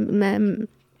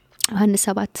ዮሐንስ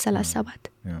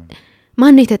 7:37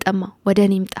 ማን ነው የተጠማው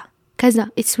ወደኔ ይምጣ ከዛ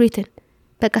it's written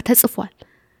በቃ ተጽፏል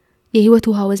የህይወት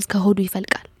ውሃ ወንዝ ከሆዱ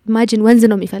ይፈልቃል ኢማጂን ወንዝ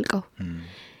ነው የሚፈልቀው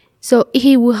so ይሄ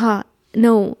ውሃ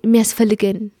ነው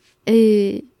የሚያስፈልገን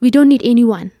we don't need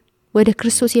anyone ወደ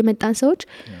ክርስቶስ የመጣን ሰዎች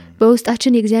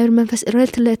በውስጣችን የእግዚአብሔር መንፈስ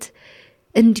ረልትለት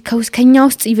ከኛ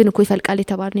ውስጥ even እኮ ይፈልቃል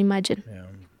የተባለ ነው ኢማጂን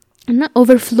እና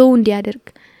overflow እንዲያደርግ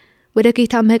ወደ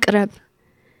ጌታ መቅረብ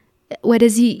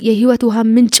ወደዚህ የህይወት ውሃ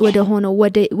ምንጭ ወደ ሆነው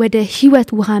ወደ ህይወት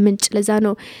ውሃ ምንጭ ለዛ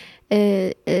ነው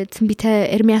ትንቢተ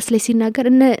ኤርሚያስ ላይ ሲናገር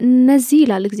እነዚህ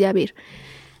ይላል እግዚአብሔር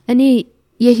እኔ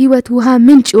የህይወት ውሃ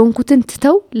ምንጭ ሆንኩትን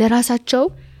ትተው ለራሳቸው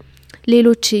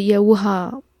ሌሎች የውሃ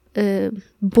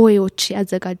ቦዮች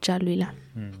ያዘጋጃሉ ይላል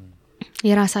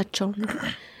የራሳቸው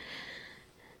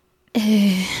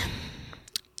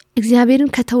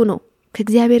እግዚአብሔርን ከተው ነው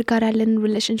ከእግዚአብሔር ጋር ያለን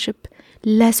ሪሌሽንሺፕ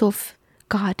less of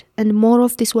God and more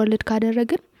of this world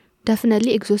ካደረግን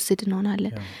definitely exhausted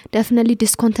እንሆናለን definitely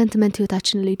discontentment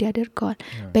ህይወታችንን ላይ ያደርጋል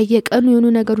በየቀኑ የሆኑ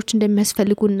ነገሮች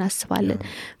እንደሚያስፈልጉን እናስባለን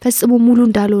ፈጽሞ ሙሉ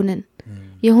እንዳልሆነን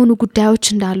የሆኑ ጉዳዮች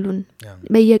እንዳሉን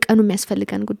በየቀኑ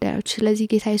የሚያስፈልገን ጉዳዮች ስለዚህ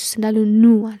ጌታ ኢየሱስ እንዳለው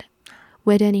ኑ አለ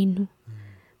ወደኔ ኑ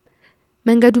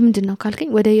መንገዱ ምንድነው ካልከኝ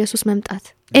ወደ ኢየሱስ መምጣት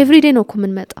everyday ነው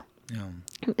ምን መጣው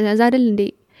ዛሬል እንዴ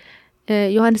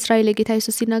ዮሐንስ ራእይ ላይ ጌታ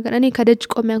ኢየሱስ ሲናገር እኔ ከደጅ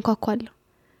ቆሜ አንኳኳለሁ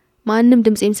ማንንም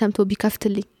ድምጼን ሰምቶ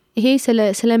ቢከፍትልኝ ይሄ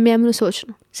ስለሚያምኑ ሰዎች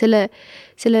ነው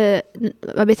ስለ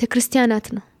ቤተ ክርስቲያናት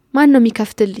ነው ማን ነው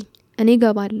የሚከፍትልኝ እኔ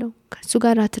ገባለሁ ከሱ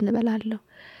ጋር አትንበላለሁ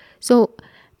so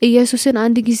ኢየሱስን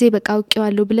አንድ ጊዜ በቃ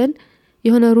አውቄዋለሁ ብለን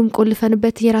የሆነ ሩም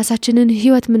ቆልፈንበት የራሳችንን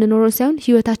ህይወት ምን ኖረው ሳይሆን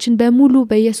ህይወታችን በሙሉ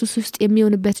በኢየሱስ ውስጥ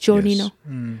የሚሆንበት ጆርኒ ነው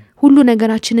ሁሉ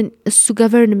ነገራችንን እሱ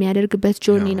ገቨርን የሚያደርግበት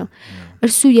ጆርኒ ነው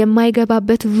እርሱ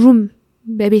የማይገባበት ሩም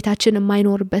በቤታችን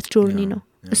የማይኖርበት ጆርኒ ነው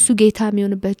እሱ ጌታ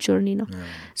የሚሆንበት ጆርኒ ነው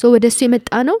so ወደሱ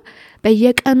የመጣ ነው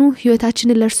በየቀኑ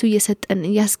ህይወታችንን ለርሱ እየሰጠን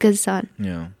ያስገዛን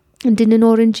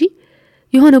እንድንኖር እንጂ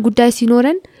የሆነ ጉዳይ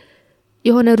ሲኖረን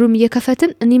የሆነ ሩም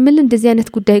እየከፈትን እኔ ምን እንደዚህ አይነት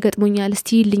ጉዳይ ገጥሞኛል እስቲ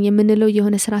ይልኝ የምንለው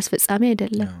የሆነ ስራ አስፈጻሚ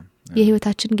አይደለም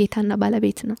የህይወታችን ጌታና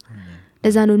ባለቤት ነው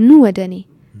ለዛ ነው ኑ ወደኔ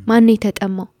ማን ነው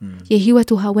የተጠማው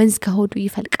የህይወት ውሃ ወንዝ ከሆዱ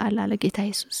ይፈልቃል አለ ጌታ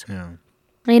ኢየሱስ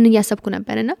አይን ያሰብኩ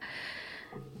ነበርና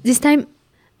this time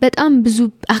በጣም ብዙ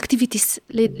አክቲቪቲስ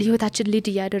ህይወታችን ሊድ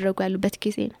ያደረጉ ያሉበት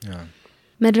ጊዜ ነው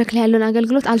መድረክ ላይ ያለውን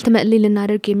አገልግሎት አልተመልሊ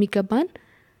ልናደርግ የሚገባን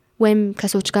ወይም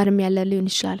ከሰዎች ጋርም ያለ ሊሆን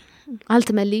ይችላል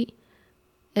አልተመልሊ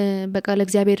በቃ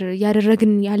ለእግዚአብሔር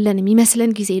ያደረግን ያለን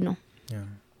የሚመስለን ጊዜ ነው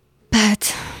but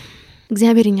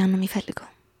እግዚአብሔር እኛን ነው የሚፈልገው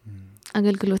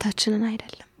አገልግሎታችንን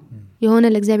አይደለም የሆነ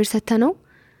ለእግዚአብሔር ሰተነው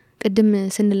ቅድም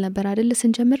ስንል ነበር አይደል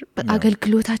ስንጀምር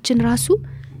አገልግሎታችን ራሱ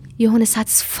የሆነ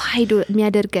ሳቲስፋይድ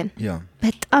የሚያደርገን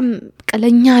በጣም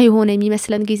ቀለኛ የሆነ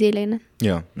የሚመስለን ጊዜ ላይ ነን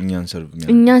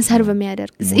እኛን ሰርቭ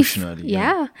የሚያደርግ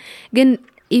ግን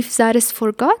if that is for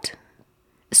God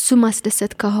እሱ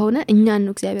ማስደሰት ከሆነ እኛን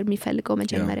ነው እግዚአብሔር የሚፈልገው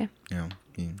መጀመሪያ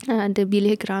አንድ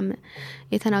ቢሊግራም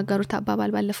የተናገሩት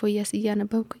አባባል ባለፈው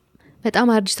ያነበብኩኝ በጣም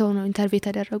አርጅተው ነው ኢንተርቪው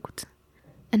ተደረጉት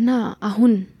እና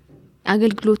አሁን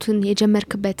አገልግሎቱን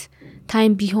የጀመርክበት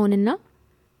ታይም ቢሆንና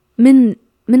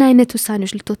ምን አይነት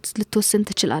ውሳኔዎች ልትወስን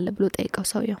ትችላለህ ብሎ ጠይቀው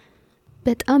ሰውየው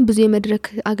በጣም ብዙ የመድረክ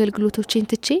አገልግሎቶችን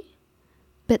ትቼ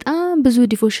በጣም ብዙ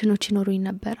ዲቮሽኖች ይኖሩኝ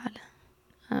ነበር አለ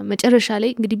መጨረሻ ላይ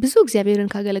እንግዲህ ብዙ እግዚአብሔርን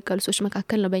ካገለገሉ ሰዎች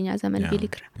መካከል ነው በእኛ ዘመን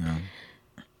ቢሊግራም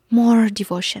more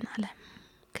devotion አለ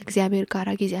ከእግዚአብሔር ጋር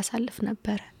ጊዜ ያሳልፍ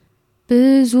ነበር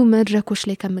ብዙ መድረኮች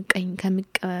ላይ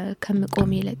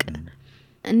ከመቆም ይልቅ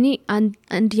እኔ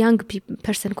አንድ young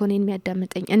person ኮኔን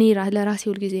የሚያዳምጠኝ እኔ ለራሴ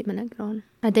ሁሉ ጊዜ ምነግረው ነው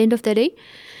at the end of the day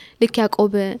ልክ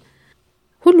ያዕቆብ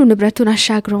ሁሉ ንብረቱን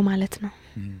አሻግሮ ማለት ነው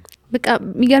በቃ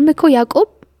የሚገርምከው ያዕቆብ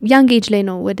young age ላይ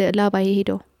ነው ወደ ላባ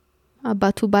የሄደው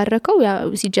አባቱ ባረከው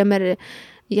ሲጀመር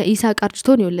ይስሐቅ አርጅቶ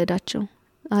ነው የወለዳቸው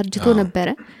አርጅቶ ነበረ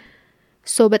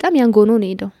ሶ በጣም young ሆኖ ነው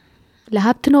ሄደው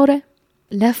ለሀብት ኖረ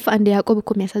ለፍ አንድ ያዕቆብ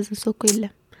እኮ የሚያሳዝን ሰው እኮ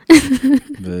የለም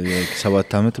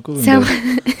በ7 አመት እኮ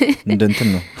እንደንትን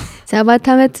ነው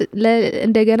 7 አመት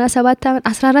እንደገና 7 አመት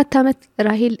 14 አመት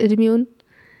ራሄል እድሜውን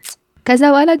ከዛ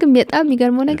በኋላ ግን በጣም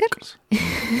የሚገርመው ነገር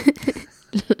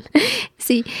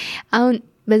አሁን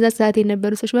በዛ ሰዓት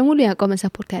የነበሩ ሰዎች በሙሉ ያዕቆብን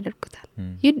ሰፖርት ያደርጉታል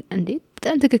እንዴ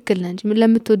በጣም ትክክል ነው እንጂ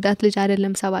ለምትወዳት ልጅ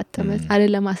አይደለም 7 አመት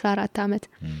አይደለም 14 አመት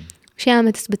ሺህ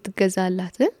አመትስ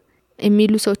ብትገዛላት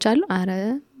የሚሉ ሰዎች አሉ አረ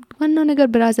ዋናው ነገር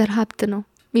ብራዘር ሀብት ነው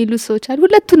የሚሉ ሰዎች አሉ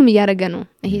ሁለቱንም ያያረገ ነው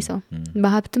ይሄ ሰው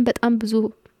በሀብትም በጣም ብዙ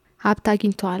ሀብት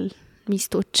አግኝቷል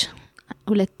ሚስቶች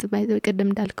ሁለት በቀደም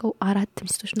እንዳልከው 4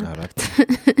 ሚስቶች ነበሩት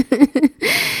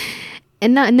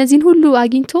እና እነዚህን ሁሉ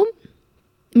አግኝቶም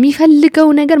የሚፈልገው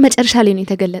ነገር መጨረሻ ላይ ነው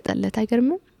የተገለጠለት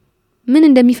አይገርምም ምን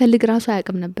እንደሚፈልግ ራሱ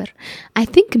አያውቅም ነበር I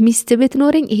think ሚስት ቤት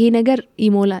ኖረኝ ይሄ ነገር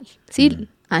ይሞላል ሲል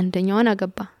አንደኛውን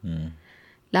አገባ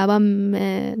ላባም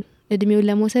እድሜውን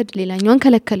ለመውሰድ ሌላኛውን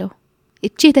ከለከለው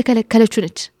እቺ የተከለከለችው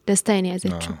ነች ደስታዬን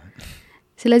ያዘችው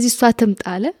ስለዚህ እሷ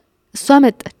ትምጣለ እሷ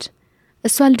መጣች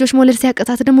እሷ ልጆች መውለድ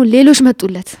ሲያቀጣት ደግሞ ሌሎች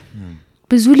መጡለት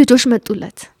ብዙ ልጆች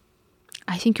መጡለት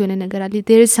I think የሆነ ነገር አለ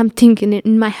there is something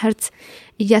in my heart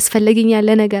እያስፈልገኝ ያለ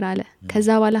ነገር አለ ከዛ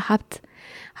በኋላ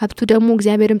ሀብቱ ደግሞ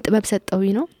እግዚአብሔርም ጥበብ ሰጠው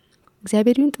ነው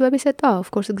እግዚአብሔርን ጥበብ የሰጠው of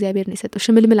course እግዚአብሔር ነው የሰጠው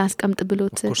ሽምልምል አስቀምጥ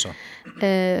ብሎት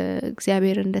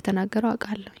እግዚአብሔር እንደተናገረው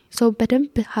አውቃለሁ ሰው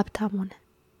በደንብ ሀብታም ሆነ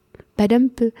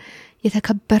በደንብ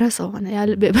የተከበረ ሰው ሆነ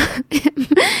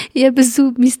የብዙ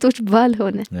ሚስቶች ባል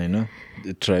ሆነ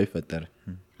ትራይ ፈጠረ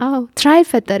ትራይ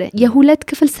ፈጠረ የሁለት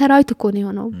ክፍል ሰራዊት እኮ ነው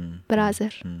የሆነው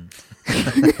ብራዘር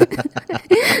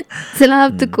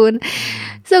ስለሀብት እኮ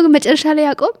ሰው መጨረሻ ላይ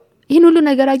ያዕቆብ ይሄን ሁሉ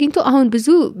ነገር አግኝቶ አሁን ብዙ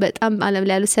በጣም ዓለም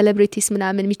ላይ ያሉ ሴሌብሪቲስ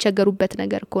ምናምን የሚቸገሩበት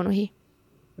ነገር እኮ ነው ይሄ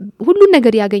ሁሉ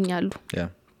ነገር ያገኛሉ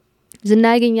ዝና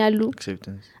ያገኛሉ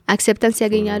አክሴፕታንስ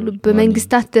ያገኛሉ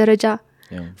በመንግስታት ደረጃ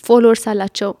ፎሎወርስ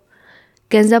አላቸው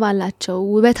ገንዘብ አላቸው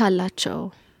ውበት አላቸው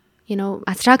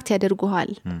አትራክት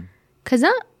ያደርጉሃል ከዛ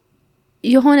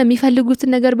የሆነ የሚፈልጉት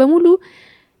ነገር በሙሉ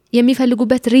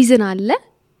የሚፈልጉበት ሪዝን አለ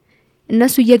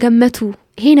እነሱ እየገመቱ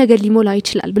ይሄ ነገር ሊሞላው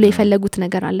ይችላል ብለው የፈለጉት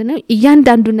ነገር አለ ነው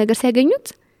እያንዳንዱ ነገር ሲያገኙት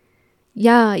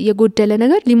ያ የጎደለ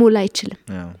ነገር ሊሞላ አይችልም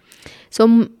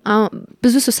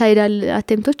ብዙ ሱሳይዳል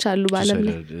አቴምፕቶች አሉ ባለም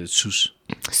ላይ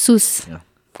ሱስ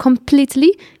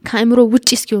completely ከአይምሮ ውጪ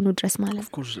እስኪሆኑ ድረስ ማለት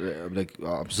of course like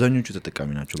አብዛኞቹ ተጠቃሚ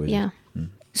ናቸው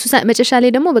ሱሳይድ መጨረሻ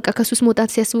ላይ ደግሞ በቃ ከሱስ መውጣት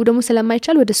ሲያስቡ ደግሞ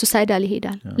ስለማይቻል ወደ ሱሳይዳል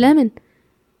ይሄዳል ለምን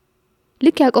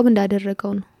ልክ ያዕቆብ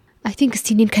እንዳደረገው ነው I think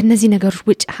እስቲኔን ከነዚህ ነገሮች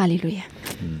ውጭ ሃሌሉያ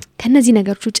ከነዚህ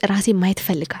ነገሮች ውጭ ራሴ ማየት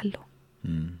ፈልጋለሁ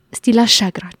እስቲ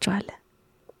ላሻግራቸው አለ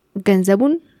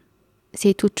ገንዘቡን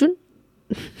ሴቶቹን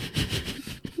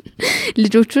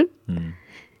ልጆቹን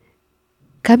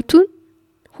ከብቱን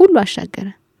ሁሉ አሻገረ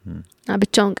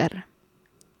ብቻውን ቀረ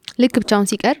ልክ ብቻውን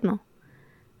ሲቀር ነው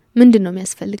ምንድነው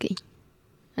የሚያስፈልገኝ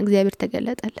እግዚአብሔር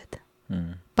ተገለጠለት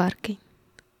ባርከኝ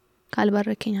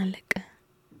ካልባረከኝ አለቀ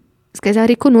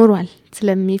እስከዛሬ እኮ ኖሯል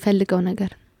ስለሚፈልገው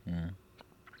ነገር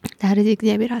ዛሬ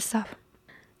እግዚአብሔር ሐሳብ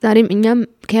ዛሬም እኛም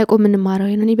ከያዕቆብ ምንማረው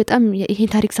እኔ በጣም ይሄን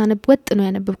ታሪክ ሳነብ ወጥ ነው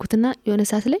ያነበብኩትና የሆነ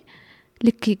ሰዓት ላይ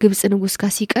ልክ ግብጽ ንጉስ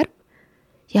ጋር ሲቀርብ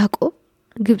ያዕቆብ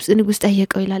ግብጽ ንጉስ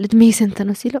ጠየቀው ይላል እድሜ ስንት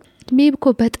ነው ሲለው እድሜ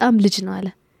እኮ በጣም ልጅ ነው አለ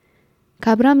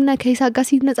ከአብርሃምና ከይስሐቅ ጋር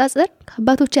ሲነጻጸር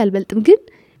ከአባቶች ያልበልጥም ግን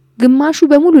ግማሹ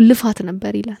በሙሉ ልፋት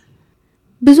ነበር ይላል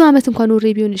ብዙ አመት እንኳን ኖሬ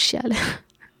ቢሆን ይሻላል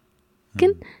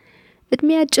ግን እድሜ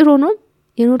አጭሮ ነው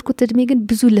የኖርኩት እድሜ ግን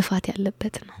ብዙ ልፋት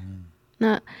ያለበት ነው እና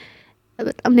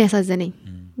በጣም ነው ያሳዘነኝ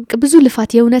ብዙ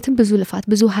ልፋት የእውነትም ብዙ ልፋት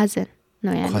ብዙ ሀዘን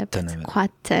ነው ያለበት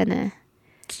ኳተነ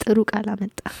ጥሩ ቃል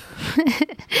አመጣ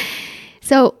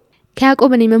ሰው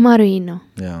ከያዕቆብ እኔ መማሪያ ነው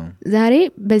ዛሬ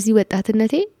በዚህ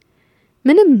ወጣትነቴ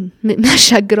ምንም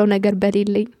ማሻግረው ነገር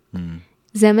በሌለኝ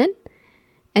ዘመን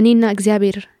እኔና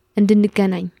እግዚአብሔር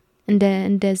እንድንገናኝ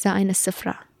እንደዛ አይነት ስፍራ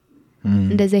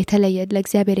እንደዛ የተለየ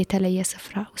ለእግዚአብሔር የተለየ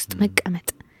ስፍራ ውስጥ መቀመጥ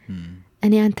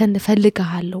እኔ አንተን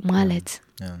ፈልጋለሁ ማለት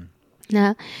ና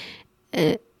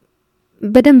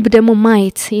በደንብ ደግሞ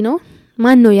ማየት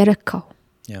ማን ነው የረካው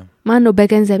ማን ነው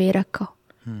በገንዘብ የረካው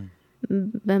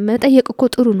በመጠየቅ እኮ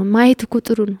ጥሩ ነው ማየት እኮ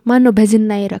ጥሩ ነው ማን ነው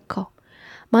በዝና የረካው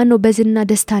ማን ነው በዝና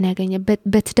ደስታን ያገኘ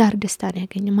በትዳር ደስታን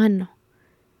ያገኘ ማን ነው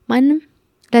ማንም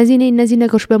ለዚህ ነው እነዚህ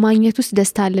ነገሮች በማግኘት ውስጥ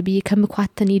ደስታ አለ ብዬ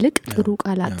ከምኳተን ይልቅ ጥሩ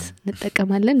ቃላት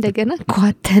እንጠቀማለን እንደገና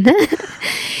ኳተነ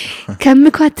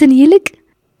ከምኳተን ይልቅ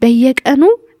በየቀኑ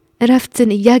ረፍትን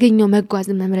ያገኘው መጓዝ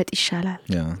መምረጥ ይሻላል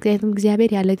ምክንያቱም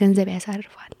እግዚአብሔር ያለ ገንዘብ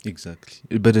ያሳርፋል ኤግዛክትሊ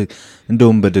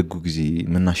እንደውም በደጉ ጊዜ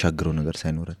ምናሻግረው ነገር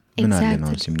ሳይኖር ምን አለ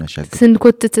ነው ሲምናሻግረው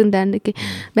ስንኮትት እንዳንከ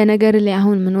በነገር ላይ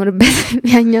አሁን ምኖርበት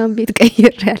ያኛውን ቤት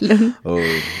ቀይር ያለው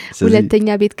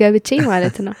ሁለተኛ ቤት ገብቼ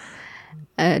ማለት ነው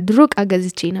ድሮ ቃ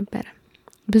ገዝቼ ነበር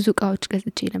ብዙ ቃዎች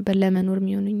ገዝቼ ነበር ለመኖር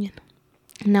የሚሆኑኝ ነው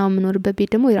እና ምኖርበት ቤት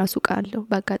ደግሞ የራሱ ቃ አለው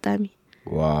በአጋጣሚ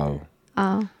ዋው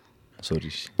ሶሪ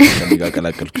ከሚጋ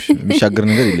ቀላቀልኩሽ የሚሻገር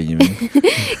ነገር የለኝም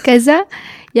ከዛ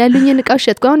ያሉኝን ቃዎች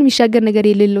ሸጥኩ አሁን የሚሻገር ነገር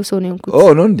የሌለው ሰው ነው እንኩት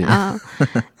ነው እንዴ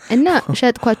እና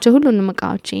ሸጥኳቸው ሁሉንም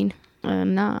ቃዎችን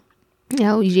እና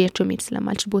ያው ይዤያቸው መሄድ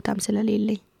ስለማልች ቦታም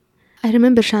ስለሌለኝ I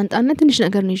remember ሻንጣና ትንሽ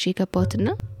ነገር ነው ይዤ ገባሁትና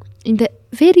in the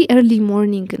very early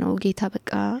morning ነው ጌታ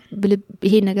በቃ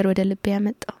ይሄ ነገር ወደ ልብ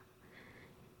ያመጣው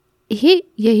ይሄ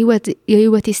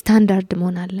የህይወት ስታንዳርድ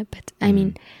መሆን አለበት I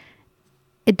mean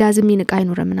it doesn't mean ቃ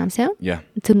አይኖርም ምናምን ሳይሆን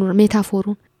እንትኑ ሜታፎሩ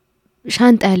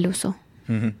ሻንጣ ያለው ሰው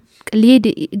ሊሄድ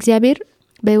እግዚአብሔር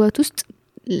በህይወት ውስጥ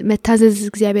መታዘዝ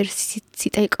እግዚአብሔር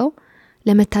ሲጠይቀው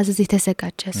ለመታዘዝ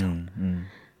የተዘጋጀ ሰው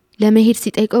ለመሄድ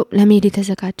ሲጠይቀው ለመሄድ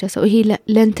የተዘጋጀ ሰው ይሄ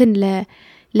ለእንትን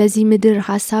ለዚህ ምድር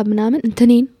ሐሳብ ምናምን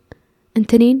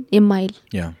እንትኔን የማይል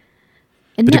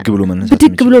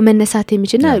ብድግ ብሎ መነሳት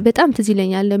የሚችልና በጣም ትዝ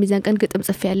ይለኛል ለሚዛን ቀን ግጥም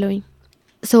ጽፍ ያለውኝ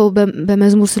ሰው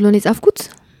በመዝሙር ስለሆነ የጻፍኩት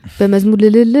በመዝሙር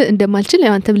ልልል እንደማልችል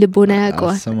ያው አንተም ልቦና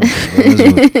ያውቀዋል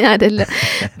አይደለም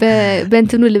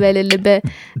በእንትኑ ልበልል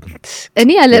እኔ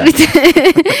ያለርት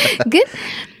ግን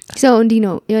ሰው እንዲ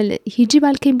ነው ሂጂ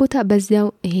ባልከኝ ቦታ በዚያው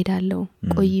እሄዳለሁ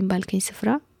ቆይም ባልከኝ ስፍራ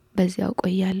በዚያው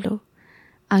ቆያለሁ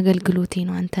አገልግሎቴ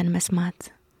ነው አንተን መስማት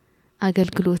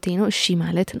አገልግሎቴ ነው እሺ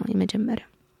ማለት ነው የመጀመሪያው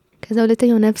ከዛ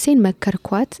ሁለተኛው ነፍሴን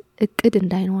መከርኳት እቅድ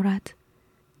እንዳይኖራት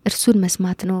እርሱን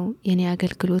መስማት ነው የኔ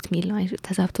አገልግሎት ሚል ነው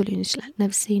ተዛብቶ ሊሆን ይችላል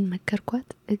ነፍሴን መከርኳት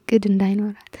እቅድ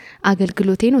እንዳይኖራት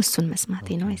አገልግሎቴ ነው እሱን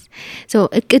መስማቴ ነው so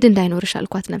እቅድ እንዳይኖርሽ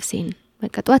አልኳት ነፍሴን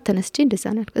በቃ ጧት ተነስቼ እንደዛ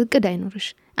ነው እቅድ አይኖርሽ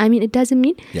I mean it doesn't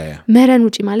mean መረን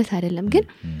ውጪ ማለት አይደለም ግን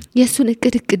የሱን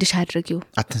እቅድሽ አድርጊው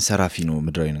አትንሰራፊ ነው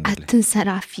ምድራዊ ነገር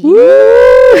አትንሰራፊ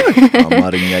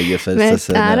አማርኛ እየፈሰሰ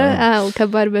ነው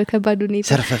ከባድ ሁኔታ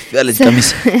ሰርፈፍ ያለ ቀሚስ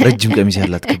ረጅም ቀሚስ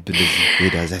ያላት ክብል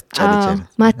ሄዳ ዛቻለች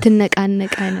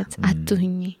ማትነቃነቅ አይነት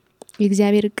አትሁኚ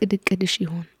የእግዚአብሔር እቅድሽ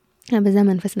ይሁን በዛ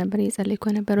መንፈስ ነበር የጸለይኩ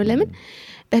ነበርው ለምን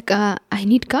በቃ I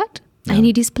need God I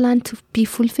need his plan to be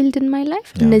fulfilled in my life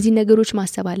እነዚህ ነገሮች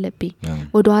ማሰብ አለብኝ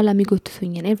ወደ ኋላ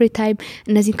የሚጎትቱኝ every time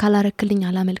እነዚህን ካላረክልኝ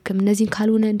አላመልክም እነዚህን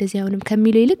ካልሆነ እንደዚህ አይሆንም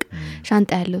ከሚለው ይልቅ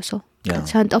ሻንጣ ያለው ሰው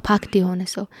ሻንጣው ፓክድ የሆነ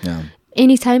ሰው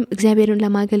anytime እግዚአብሔርን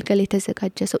ለማገልገል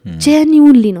የተዘጋጀ ሰው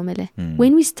genuinely ነው ማለት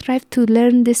when we strive to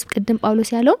learn this ቅድም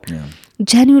ጳውሎስ ያለው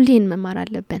genuinely መማር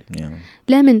አለብን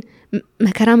ለምን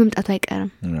መከራ መምጣቱ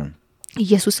አይቀርም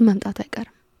ኢየሱስ መምጣቱ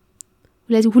አይቀርም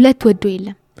ስለዚህ ሁለት ወዶ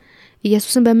የለም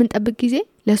ኢየሱስን በመንጠብቅ ጊዜ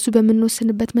ለሱ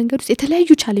በመንወስንበት መንገድ ውስጥ የተለያዩ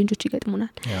ቻሌንጆች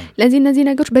ይገጥሙናል ለዚህ እነዚህ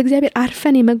ነገሮች በእግዚአብሔር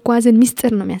አርፈን የመጓዝን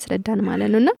ሚስጥር ነው የሚያስረዳን ማለት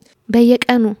ነውና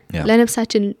በየቀኑ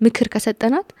ለነፍሳችን ምክር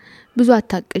ከሰጠናት ብዙ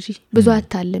አታቅጂ ብዙ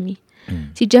አታለሚ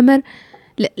ሲጀመር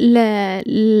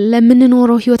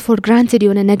ለምንኖረው ህይወት for granted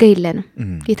የሆነ ነገ የለንም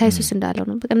ጌታ ኢየሱስ እንዳለው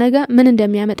ነው በቃ ነገ ምን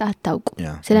እንደሚያመጣ አታውቁ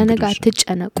ስለ ነገ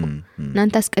አትጨነቁ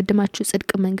እናንተ አስቀድማችሁ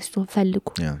ጽድቅ መንግስቱን ፈልጉ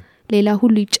ሌላ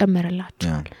ሁሉ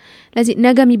ይጨመርላችኋል ለዚህ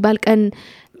ነገ የሚባል ቀን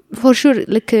for sure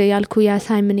ልክ ያልኩ ያ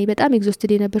ሳይመኔ በጣም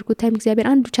ኤግዞስትድ የነበርኩት ታይም እግዚአብሔር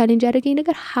አንዱ ቻሌንጅ ያደረገኝ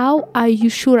ነገር how are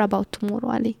you sure about tomorrow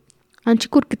አለኝ አንቺ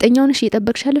እኮ እርግጠኛው ነሽ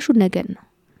እየጠበቅሻለሽ ነገ ነው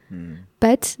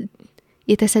but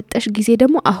የተሰጠሽ ጊዜ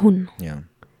ደግሞ አሁን ነው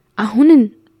አሁንን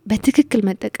በትክክል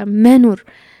መጠቀም መኖር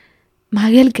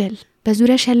ማገልገል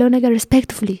በዙሪያሽ ያለው ነገር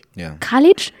respectfully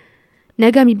ካሌጅ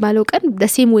ነገ የሚባለው ቀን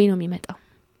the same way ነው የሚመጣው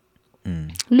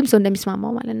ሁሉም ሰው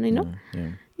እንደሚስማማው ማለት ነው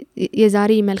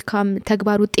የዛሬ መልካም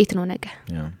ተግባር ውጤት ነው ነገር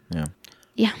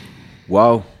ያ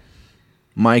ዋው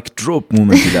ማይክ ድሮፕ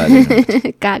ሞመንት ይላል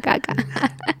ካካካ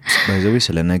ባይዘው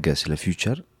ስለ ነገ ስለ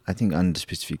ፊውቸር I think አንድ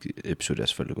ስፔሲፊክ ኤፒሶድ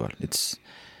ያስፈልጋል it's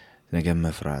ነገ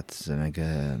መፍራት ነገ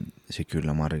ሴኩር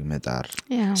ለማድረግ መጣር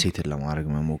ሴትል ለማድረግ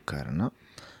መሞከርና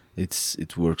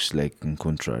it works like in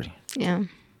contrary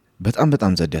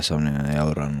በጣም ዘዴ ያሳውና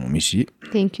ያወራን ነው ሚሲ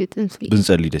thank you thanks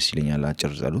ብንጸልይ ደስ ይለኛል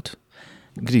አጭር ጸሎት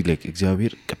እንግዲህ like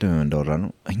እግዚአብሔር ቀደም እንዳወራ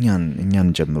ነው እኛን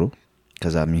ጀምሮ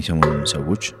ከዛ የሚሰሙን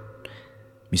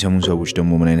ሰዎች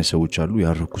ደግሞ ምን አይነት ሰዎች አሉ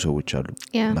ያረኩ ሰዎች አሉ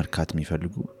መርካት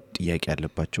የሚፈልጉ ጥያቄ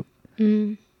ያለባቸው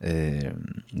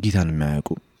ጌታን የሚያውቁ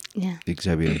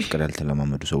እግዚአብሔርን ፍቅር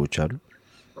ያልተለማመዱ ሰዎች አሉ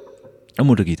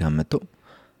ወደ ጌታ መጥተው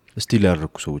ስቲል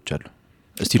ያረኩ ሰዎች አሉ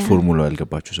ስቲል ፎርሙላው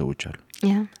ያልገባቸው ሰዎች አሉ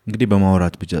እንግዲህ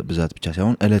በማውራት ብዛት ብቻ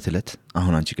ሳይሆን እለት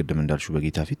አሁን አንቺ ቅድም እንዳልሽው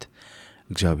በጌታ ፊት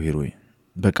እግዚአብሔር ሆይ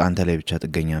በቃ አንተ ላይ ብቻ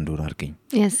ጥገኛ እንደሆነ አድርገኝ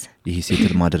ይሄ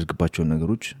ሴትል ማደርግባቸው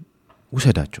ነገሮች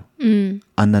ውሰዳቸው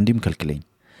አንዳንዴም ከልክለኝ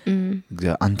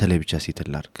አንተ ላይ ብቻ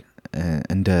ሴትል አድርግ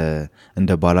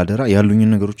እንደ ባላደራ ያሉኝ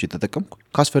ነገሮች የተጠቀምኩ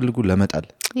ካስፈልጉ ለመጣል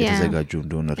የተዘጋጁ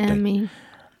እንደሆነ እርዳኝ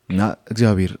እና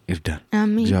እግዚአብሔር ይርዳን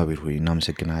እግዚአብሔር ሆይ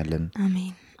እናመሰግናለን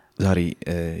አሜን ዛሬ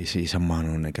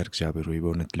የሰማነው ነገር እግዚአብሔር ሆይ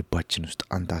በእውነት ልባችን ውስጥ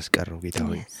አንተ አስቀረው ጌታ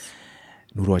ሆይ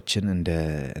ኑሯችን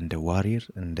እንደ ዋሪየር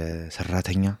እንደ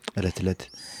ሰራተኛ እለት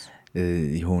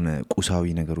የሆነ ቁሳዊ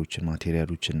ነገሮችን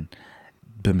ማቴሪያሎችን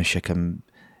በመሸከም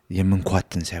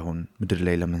የምንኳትን ሳይሆን ምድር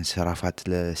ላይ ለመንሰራፋት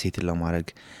ለሴትን ለማድረግ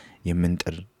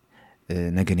የምንጥር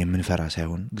ነገን የምንፈራ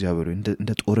ሳይሆን እግዚአብሔር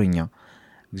እንደ ጦረኛ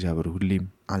እግዚአብሔር ሁሌም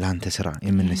አላንተ ስራ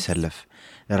የምንሰለፍ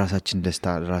ለራሳችን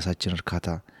ደስታ ለራሳችን እርካታ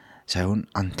ሳይሆን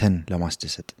አንተን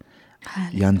ለማስደሰት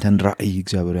ያንተን ራእይ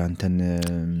እግዚአብሔር ያንተን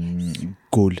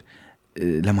ጎል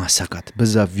ለማሳካት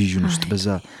በዛ ቪዥን ውስጥ በዛ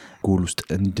ጎል ውስጥ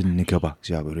እንድንገባ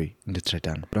እግዚአብሔር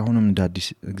እንድትረዳን አሁንም እንደ አዲስ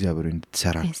እግዚአብሔር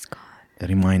እንድትሰራ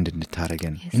ሪማይንድ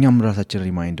እንድታረገን እኛም ራሳችን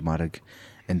ሪማይንድ ማድረግ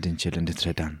እንድንችል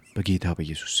እንድትረዳን በጌታ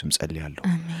በኢየሱስ ስም ጸልያለሁ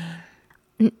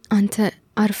አሜን አንተ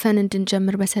አርፈን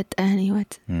እንድንጀምር በሰጠህን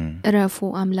ህይወት ረፉ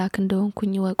አምላክ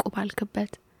እንደሆንኩኝ ወቁ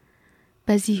ባልክበት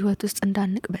በዚህ ህይወት ውስጥ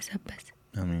እንዳንቅበሰበት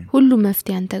አሜን ሁሉ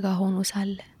መፍትሄ አንተ ጋር ሆኖ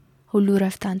ሳለ ሁሉ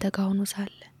ረፍት አንተ ጋር ሆኖ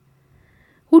ሳለ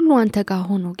ሁሉ አንተ ጋር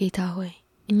ሆኖ ጌታ ሆይ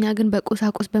እኛ ግን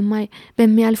በቁሳቁስ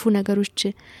በሚያልፉ ነገሮች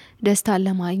ደስታ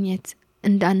ለማግኘት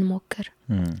እንዳንሞክር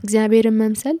እግዚአብሔርን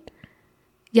መምሰል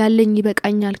ያለኝ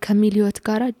ይበቃኛል ከሚል ህይወት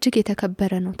ጋር እጅግ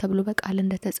የተከበረ ነው ተብሎ በቃል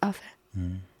እንደተጻፈ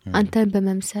አንተን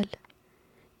በመምሰል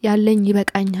ያለኝ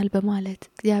ይበቃኛል በማለት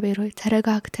እግዚአብሔር ሆይ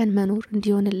ተረጋግተን መኖር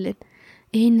እንዲሆንልን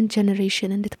ይሄንን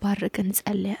ጄነሬሽን እንድትባርክ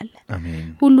እንጸልያለን አሜን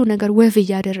ሁሉ ነገር ወፍ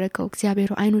ያደረገው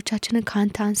እግዚአብሔር አይኖቻችንን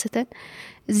ካንተ አንስተን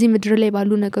እዚህ ምድር ላይ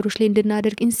ባሉ ነገሮች ላይ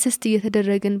እንድናደርግ ኢንሲስት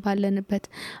እየተደረግን ባለንበት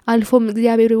አልፎም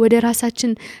እግዚአብሔር ወደ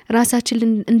ራሳችን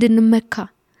እንድንመካ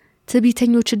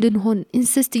ትዕቢተኞች እንድንሆን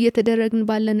ኢንሲስት እየተደረግን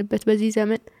ባለንበት በዚህ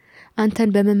ዘመን አንተን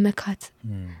በመመካት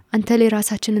አንተ ላይ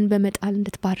ራሳችንን በመጣል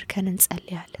እንድትባርከን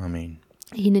እንጸልያለን አሜን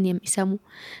ይህንን የሚሰሙ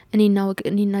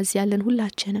እኔና እዚህ ያለን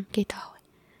ሁላችንም ጌታ ሆይ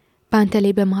በአንተ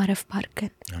ላይ በማረፍ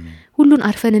ባርከን አሜን ሁሉን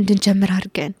አርፈን እንድንጀምር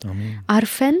አድርገን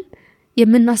አርፈን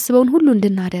የምናስበውን ሁሉ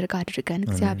እንድናደርግ አድርገን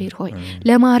እግዚአብሔር ሆይ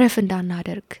ለማረፍ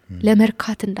እንዳናደርግ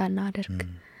ለመርካት እንዳናደርግ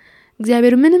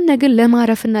እግዚአብሔር ምንም ነገር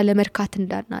ለማረፍና ለመርካት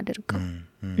እንዳናደርግ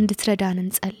እንድትረዳን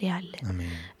እንጸልያለን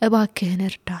እባክህን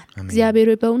እርዳን እግዚአብሔር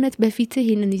በእውነት በፊትህ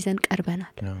ይህንን ይዘን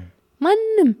ቀርበናል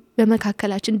ማንንም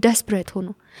በመካከላችን ዴስፕሬት ሆኖ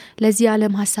ለዚህ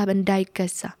ዓለም ሐሳብ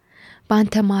እንዳይገዛ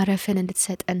በአንተ ማረፍን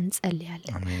እንድትሰጠን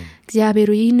እንጸልያለን እግዚአብሔር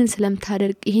ይህንን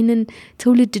ስለምታደርግ ይህንን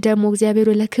ትውልድ ደግሞ እግዚአብሔር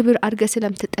ለክብር አድርገህ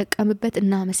ስለምትጠቀምበት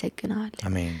እናመሰግናለን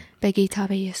አሜን በጌታ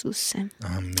በኢየሱስ ስም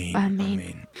አሜን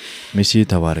ሜሲ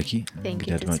ተባረኪ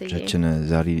እንግዲህ አድማጮቻችን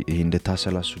ዛሬ ይሄ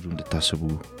እንድታሰላስሉ እንድታስቡ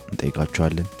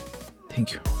እንጠይቃችኋለን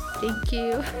thank you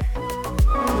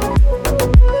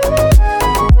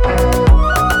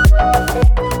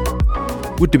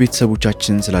ውድ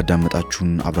ቤተሰቦቻችን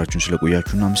ስላዳመጣችሁን አብራችሁን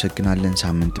ስለቆያችሁ እናመሰግናለን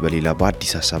ሳምንት በሌላ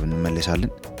በአዲስ ሐሳብ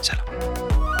እንመለሳለን ሰላም